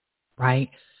 Right?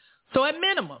 So at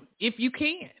minimum, if you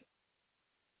can,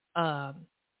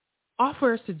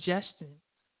 offer a suggestion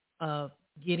of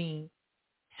getting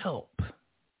help,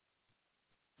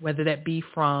 whether that be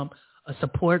from a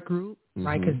support group,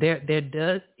 right? Because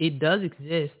it does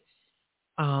exist.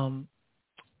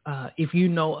 If you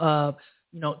know of,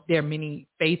 there are many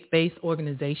faith-based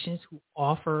organizations who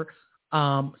offer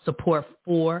support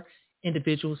for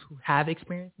individuals who have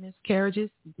experienced miscarriages,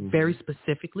 very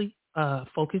specifically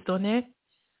focused on that,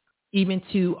 even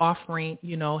to offering,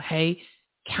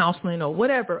 counseling or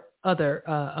whatever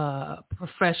other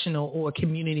professional or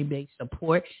community-based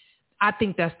support. I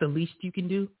think that's the least you can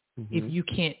do if you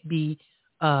can't be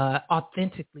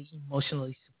authentically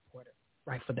emotionally supportive,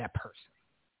 right, for that person.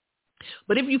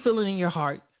 But if you feel it in your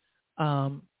heart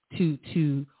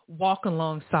to walk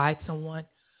alongside someone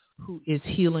who is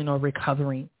healing or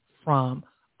recovering from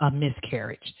a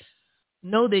miscarriage,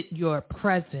 know that your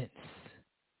presence,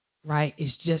 right,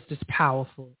 is just as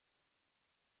powerful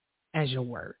as your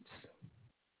words.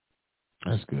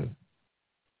 That's good.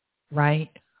 Right?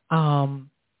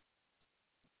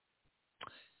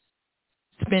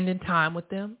 Spending time with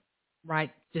them,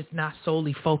 right? Just not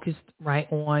solely focused, right,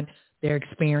 on their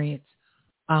experience.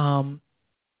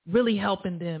 Really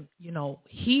helping them,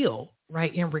 heal,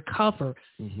 right, and recover.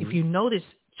 Mm-hmm. If you notice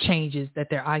changes that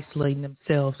they're isolating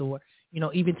themselves, or,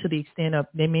 even to the extent of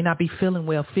they may not be feeling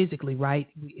well physically, right?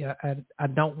 I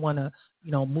don't want to,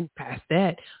 move past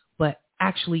that, but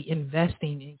actually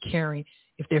investing in caring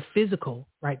if they're physical,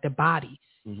 right, their body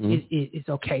is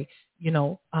okay.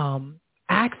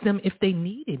 Ask them if they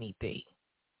need anything,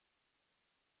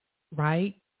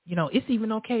 right? It's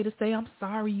even okay to say, I'm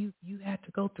sorry you had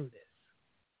to go through this.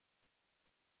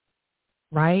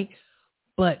 Right?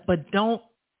 But don't,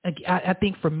 I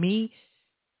think for me,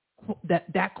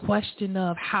 that question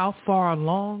of how far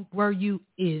along were you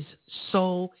is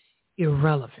so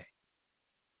irrelevant.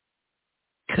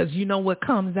 Because what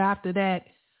comes after that?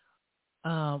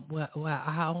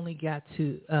 I only got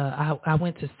to, I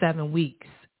went to 7 weeks.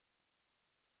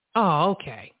 Oh,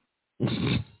 okay.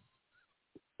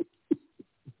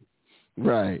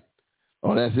 Right.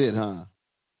 Oh, that's it, huh?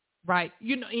 Right.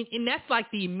 And that's like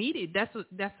the immediate, that's a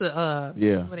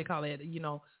what do they call it?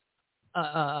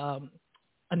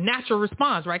 A natural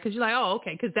response, right? Because you're like, oh,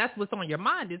 okay. Because that's what's on your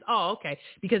mind is, oh, okay.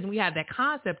 Because we have that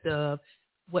concept of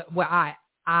what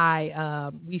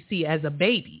we see as a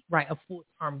baby, right? A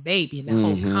full-term baby, and the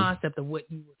whole concept of what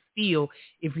you would feel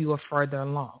if you were further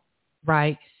along,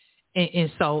 right?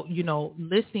 And so,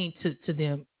 listening to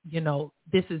them,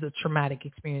 this is a traumatic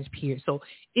experience, period. So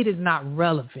it is not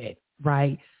relevant,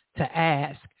 right, to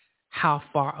ask how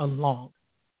far along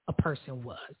a person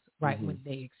was, right, when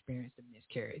they experienced a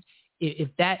miscarriage. If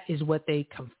that is what they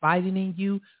confided in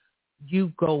you,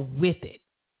 you go with it,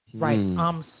 right?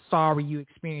 I'm sorry you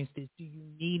experienced this. Do you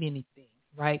need anything,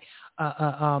 right?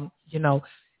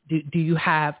 Do you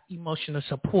have emotional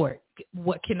support?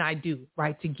 What can I do,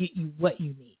 right, to get you what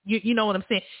you need? You know what I'm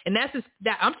saying? And that's just,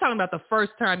 that I'm talking about the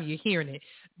first time you're hearing it.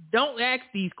 Don't ask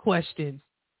these questions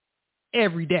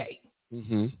every day.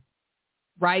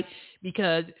 Right?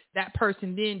 Because that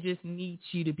person then just needs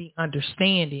you to be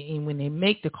understanding. And when they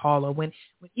make the call, or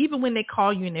even when they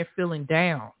call you and they're feeling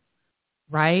down,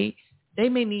 right? They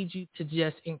may need you to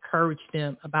just encourage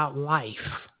them about life,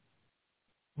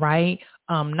 right?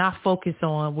 Not focus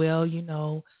on, well,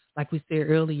 like we said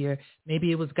earlier,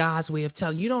 maybe it was God's way of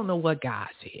telling you. You don't know what God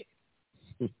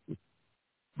said,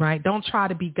 right? Don't try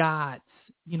to be God's,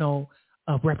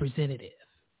 representative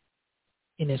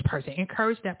in this person.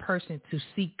 Encourage that person to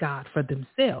seek God for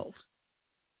themselves,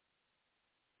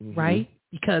 right?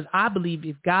 Because I believe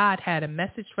if God had a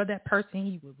message for that person,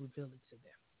 he would reveal it to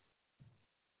them.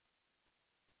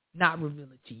 Not reveal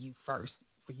it to you first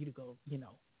for you to go,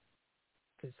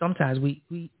 because sometimes we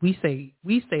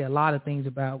say a lot of things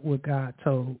about what God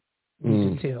told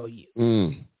me to tell you.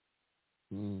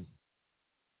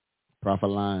 Prophet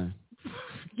line.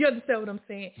 You understand what I'm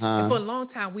saying? And for a long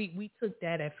time, we took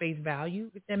that at face value,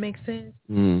 if that makes sense,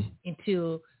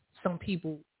 until some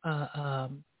people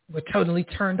were totally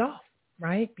turned off,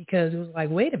 right? Because it was like,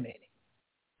 wait a minute.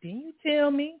 Didn't you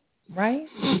tell me, right,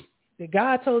 that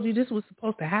God told you this was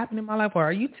supposed to happen in my life? Or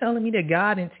are you telling me that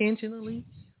God intentionally,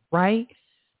 right,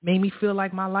 made me feel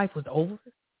like my life was over?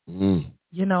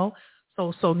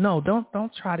 So no,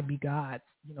 don't try to be God's,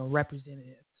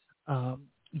 representative,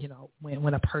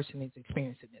 when a person is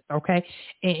experiencing this, okay?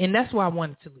 And that's why I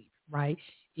wanted to leave, right?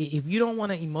 If you don't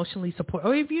want to emotionally support,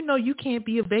 or if you can't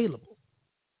be available,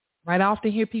 right? I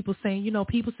often hear people saying,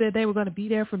 people said they were going to be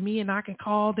there for me and I can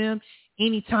call them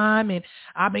anytime, and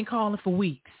I've been calling for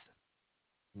weeks.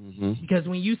 Because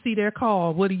when you see their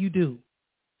call, what do?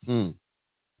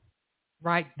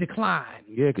 Right? Decline.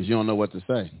 Yeah, because you don't know what to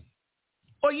say.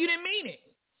 Or you didn't mean it.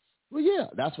 Well, yeah,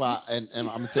 that's why, and I'm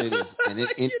going to tell you this. And you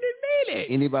didn't mean it.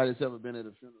 Anybody that's ever been at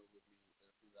a funeral with me,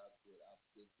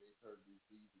 they've heard these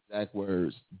exact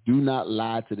words. Do not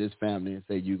lie to this family and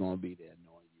say you're going to be there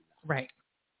knowing you're not.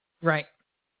 Right.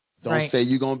 Don't say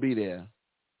you're going to be there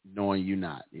knowing you're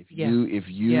not. If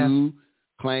you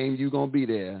claim you're going to be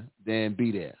there, then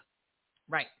be there.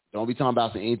 Right. Don't be talking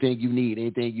about anything you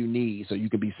need so you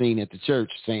can be seen at the church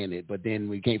saying it, but then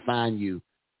we can't find you,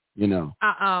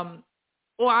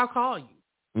 Or I'll call you.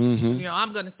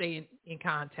 I'm going to stay in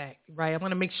contact, right? I'm going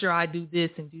to make sure I do this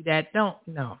and do that. No.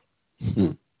 Now,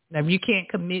 if you can't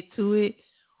commit to it,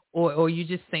 or you're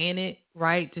just saying it,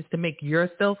 right, just to make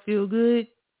yourself feel good,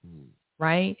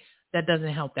 right, that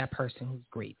doesn't help that person who's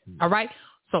grieving. All right?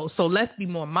 So let's be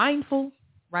more mindful,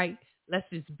 right? Let's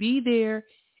just be there,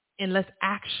 and let's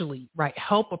actually, right,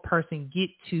 help a person get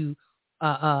to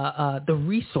the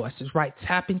resources, right?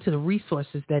 Tap into the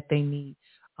resources that they need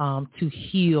to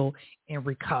heal and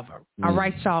recover. All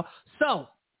right, y'all. So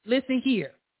listen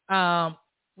here. We're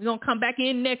going to come back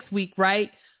in next week,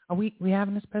 right? Are we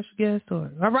having a special guest?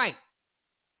 All right.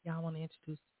 Y'all want to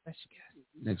introduce a special guest?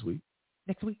 Next week.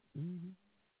 Next week?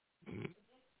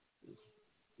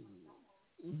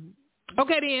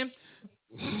 Okay, then.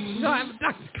 We're going to have a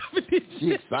doctor coming in.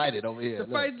 She's excited over here.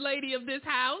 The first lady of this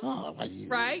house,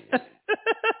 right? Yeah.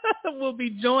 Will be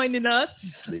joining us.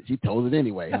 She told it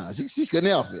anyway, huh? She couldn't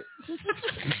help it.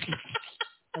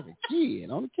 As a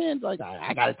kid on the can, like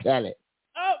I gotta tell it.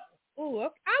 Okay.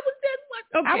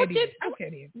 Okay,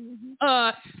 then.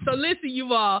 So listen,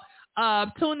 you all.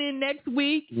 Tune in next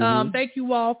week. Thank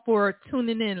you all for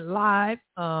tuning in live.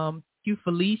 Thank you,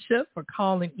 Felicia, for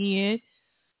calling in.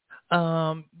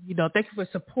 Thank you for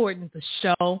supporting the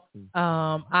show.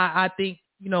 I think,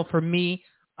 for me,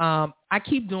 I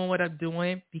keep doing what I'm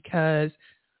doing because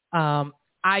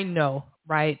I know,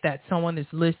 right, that someone is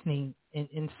listening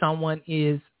and someone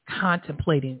is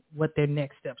contemplating what their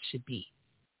next step should be.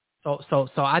 So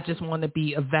I just want to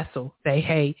be a vessel. Say,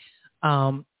 hey,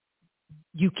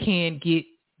 you can get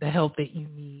the help that you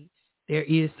need. There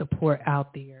is support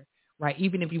out there, right?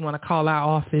 Even if you want to call our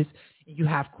office and you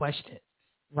have questions,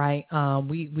 right?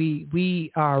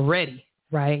 We are ready,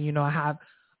 right? I have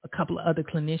a couple of other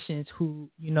clinicians who,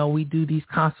 we do these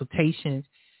consultations.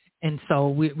 And so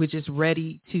we're just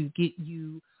ready to get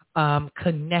you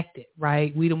connected,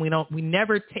 right? We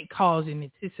never take calls and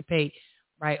anticipate,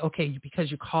 right? Okay, because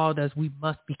you called us, we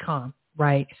must become,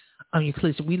 right? Your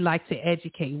clinician. We like to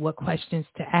educate what questions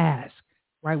to ask,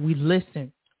 right? We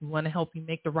listen. We want to help you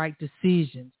make the right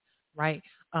decisions, right?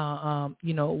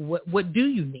 What do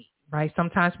you need, right?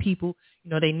 Sometimes people,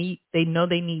 they know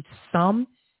they need some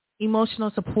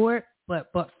emotional support,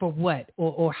 but for what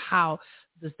or how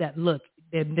does that look?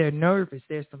 They're nervous.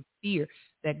 There's some fear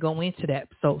that go into that.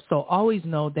 So always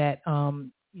know that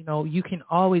you can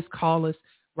always call us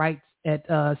right at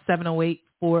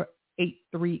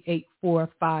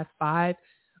 708-483-8455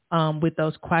 with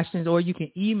those questions, or you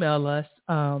can email us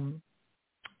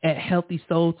at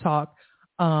healthysoultalk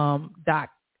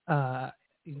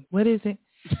what is it?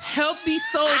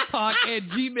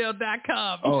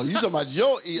 healthysoultalk@gmail.com. Oh, you talking about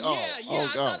your Yeah. Oh, I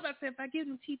God. thought about saying if I give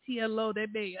them TTLO, they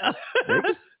may.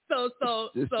 So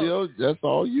Still, that's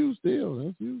all you. Still,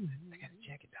 that's you. I gotta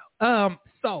check it out.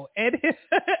 So at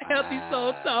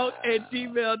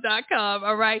healthysoultalk@gmail.com.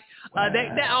 All right.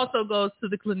 That also goes to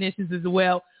the clinicians as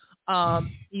well.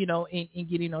 In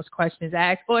getting those questions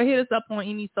asked, or hit us up on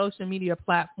any social media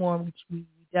platform, which we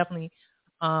definitely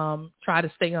try to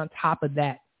stay on top of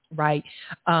that. Right.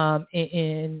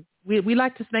 And we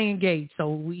like to stay engaged.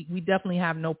 So we definitely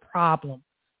have no problem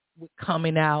with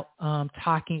coming out,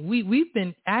 talking. We've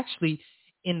been actually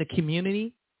in the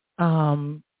community,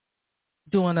 doing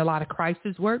a lot of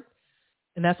crisis work.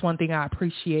 And that's one thing I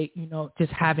appreciate,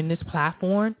 just having this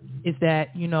platform is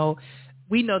that,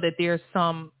 we know that there's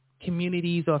some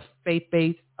communities or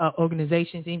faith-based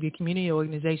organizations, even community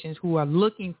organizations who are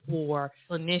looking for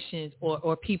clinicians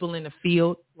or people in the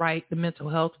field, right, the mental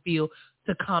health field,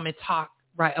 to come and talk,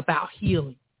 right, about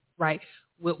healing, right,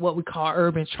 with what we call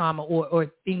urban trauma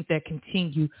or things that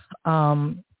continue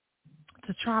to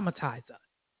traumatize us,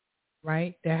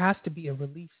 right? There has to be a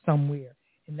relief somewhere,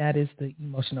 and that is the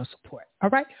emotional support. All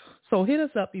right? So hit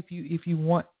us up if you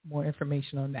want more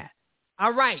information on that.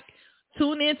 All right.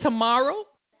 Tune in tomorrow,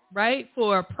 right,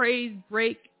 for a Praise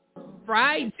Break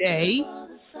Friday.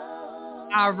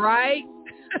 All right.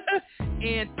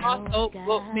 And also,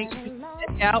 we'll make sure you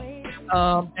check out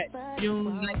at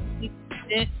June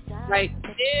 19th, right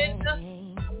then.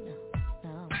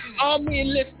 All me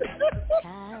and listen.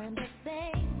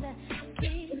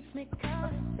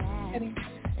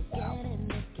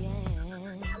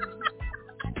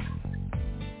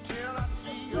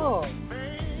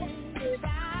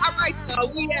 All right, so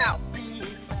we out.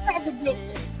 Have a good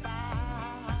one.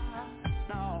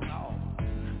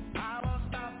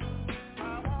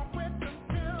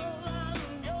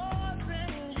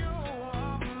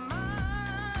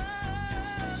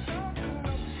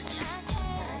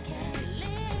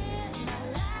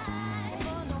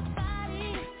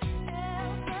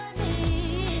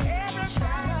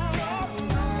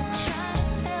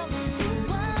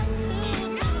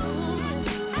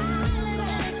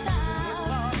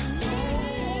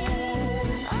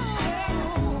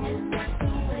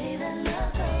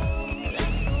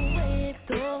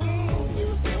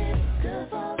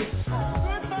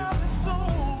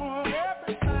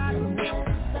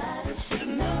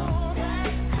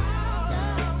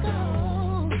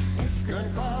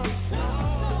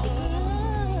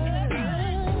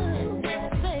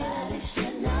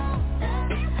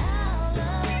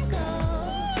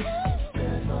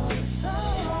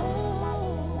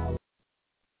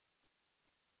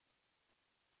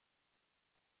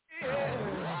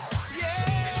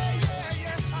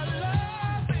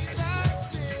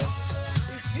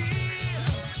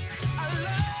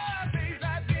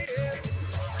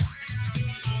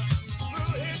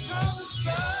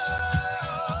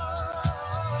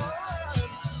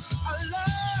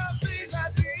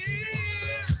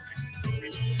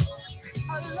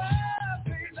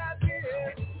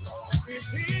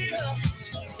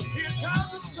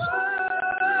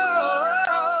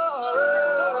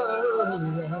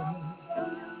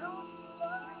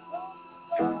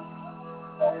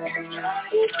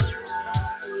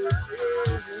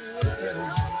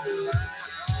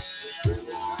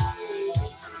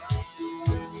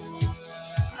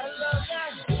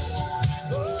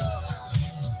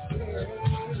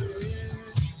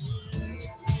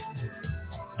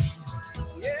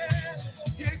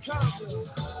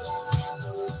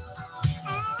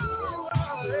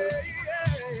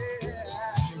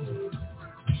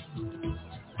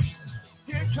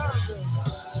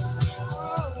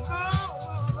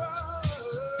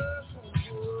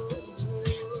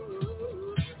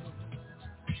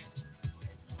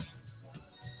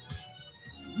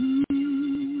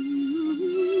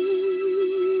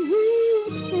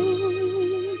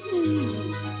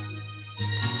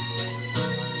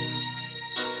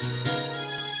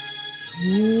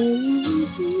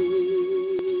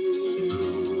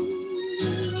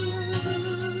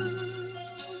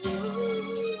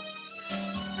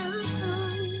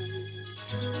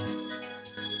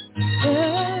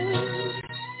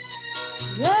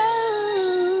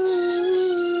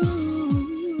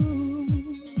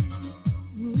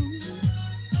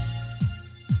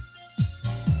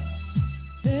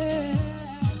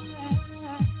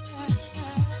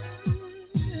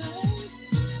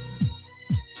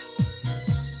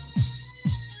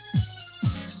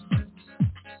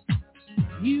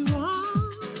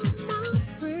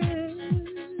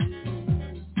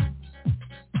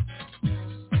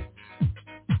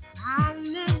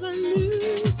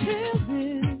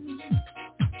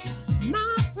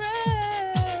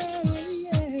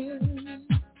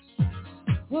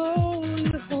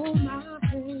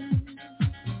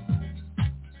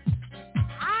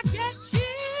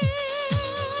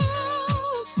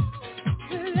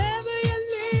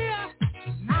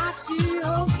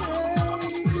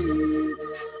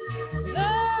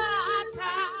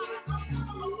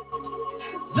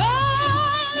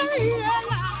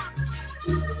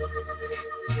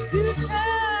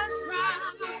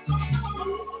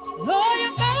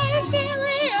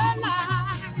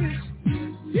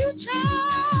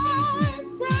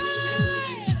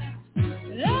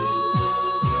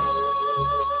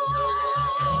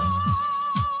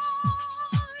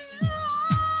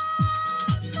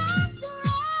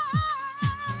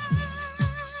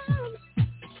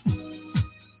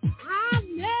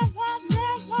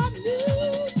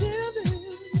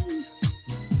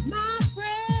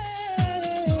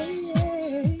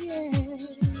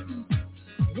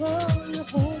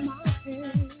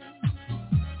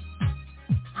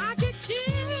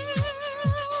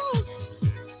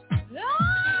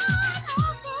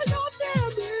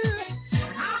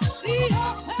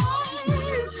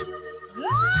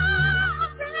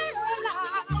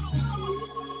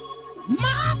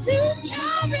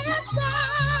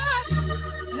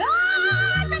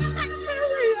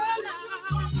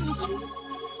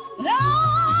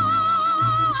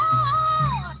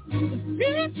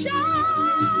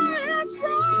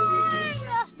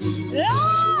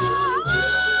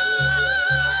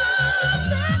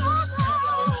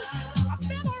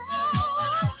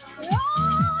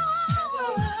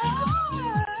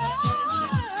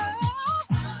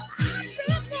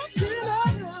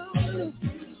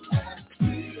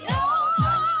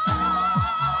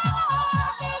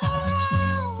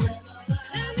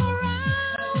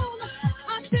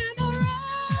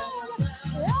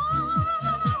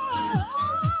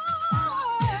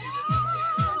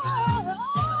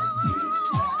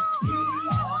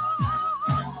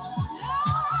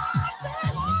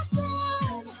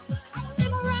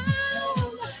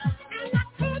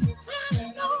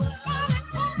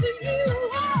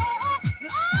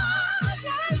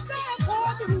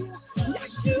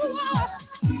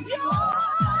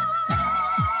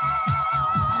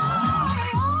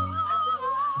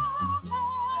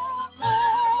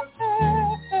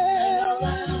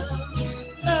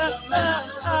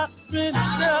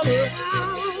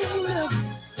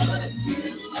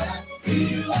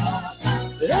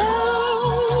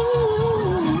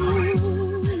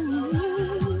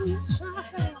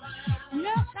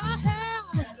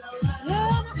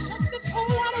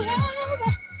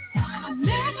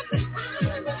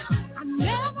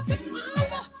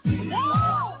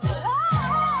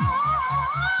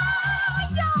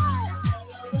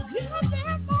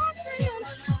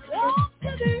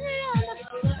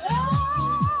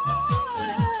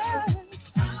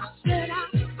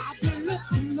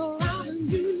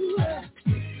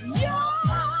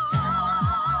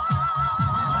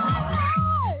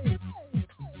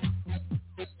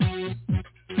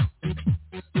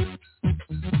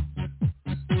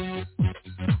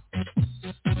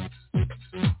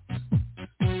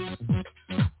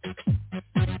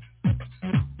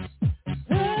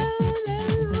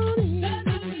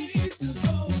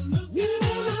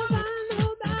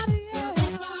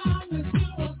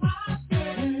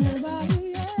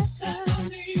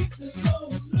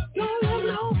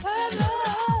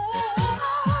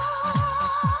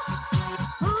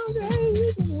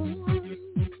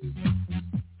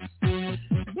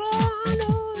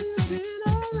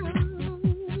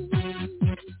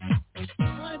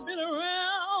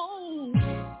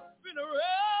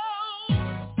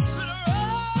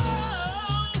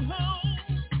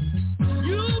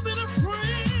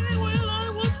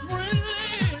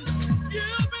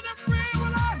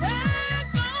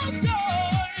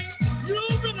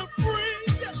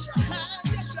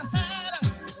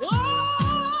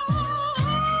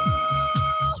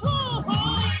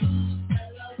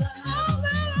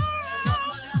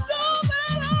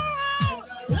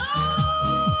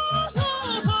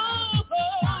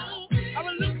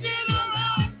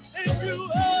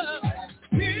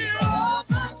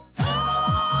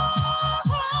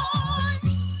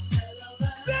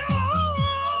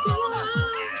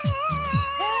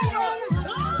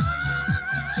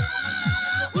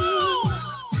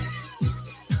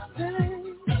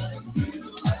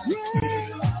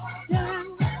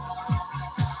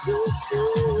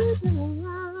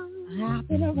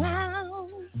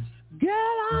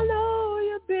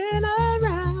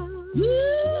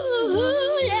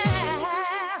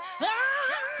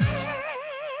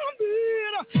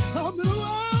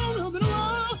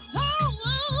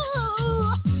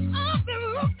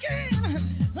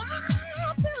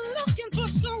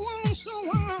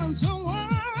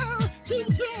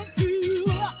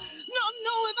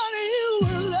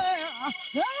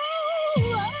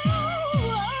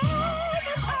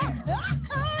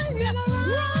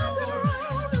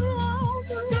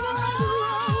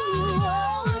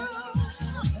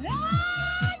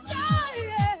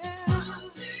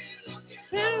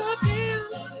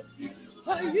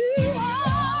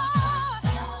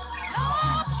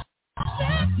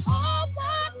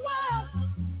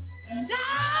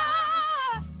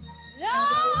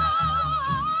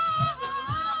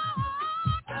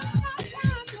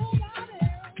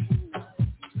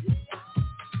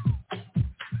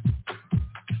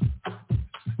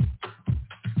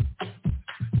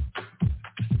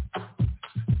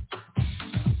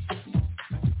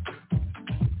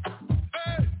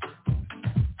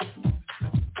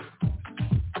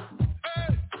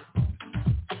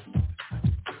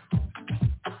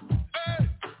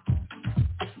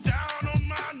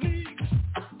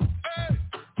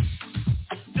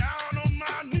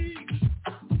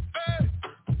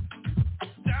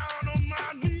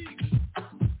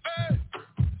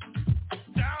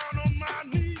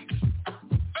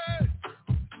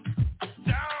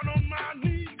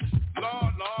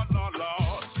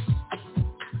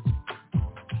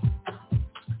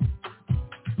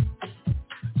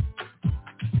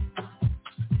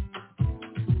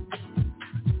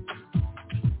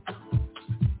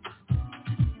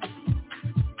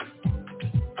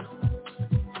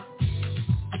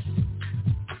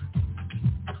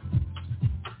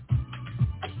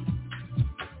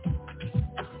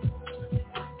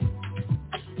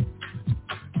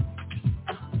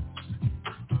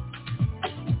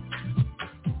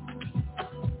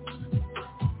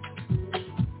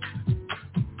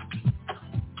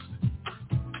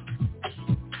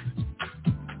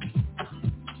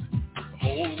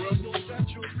 whole world knows that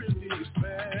you're really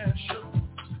special.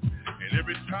 And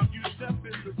every time you step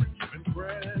in the ring, you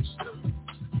impress them.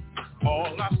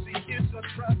 All I see is a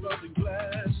traveling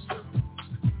glass.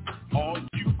 All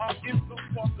you are is the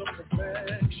walk of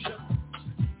perfection.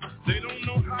 They don't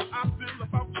know how I feel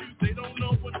about you. They don't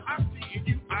know what I see in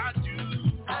you. I do.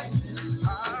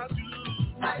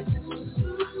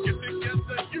 Get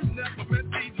together, you never met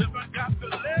me. Never got the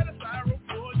letters I wrote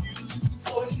for you.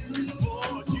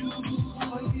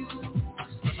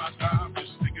 Spend my time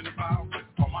just thinking about it.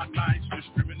 All my nights just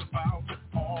dreaming about it.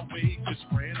 Always just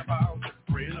praying about it.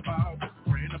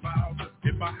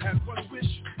 If I had one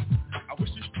wish, I wish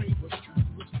this dream was true.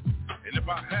 And if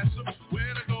I had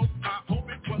somewhere to go, I hope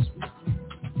it was with you.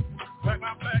 Pack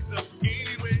my bags up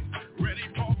anyway, ready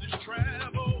for this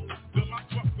travel. Fill my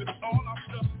truck with all our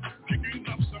stuff, picking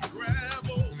up some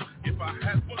gravel. If I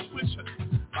had one wish,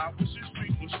 I wish this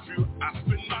dream was true. I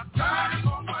spend my time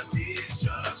on my knees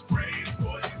just praying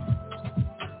for you.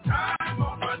 Time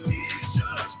on my knees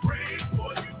just praying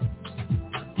for you.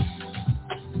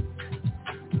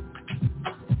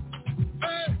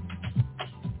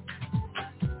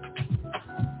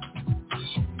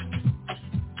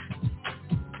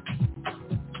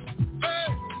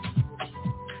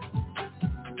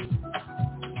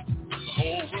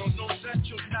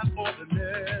 Not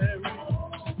ordinary.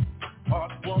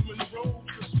 Hard woman rolls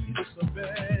the sweetest of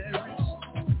berries.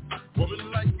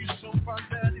 Woman like you so fine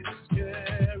that it is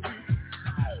scary.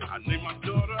 I named my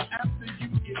daughter after you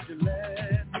if you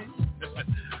let me.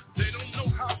 They don't know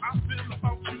how I feel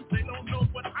about you. They don't know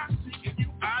what I see in you.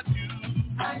 I do.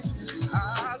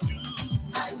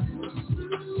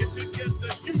 Get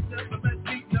together, you never let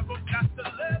me. Never got the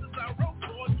letters I wrote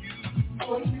for you.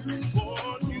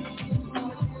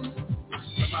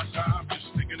 My time just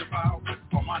thinking about it.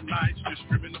 All my nights just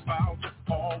dreaming about it.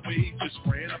 Always just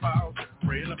praying about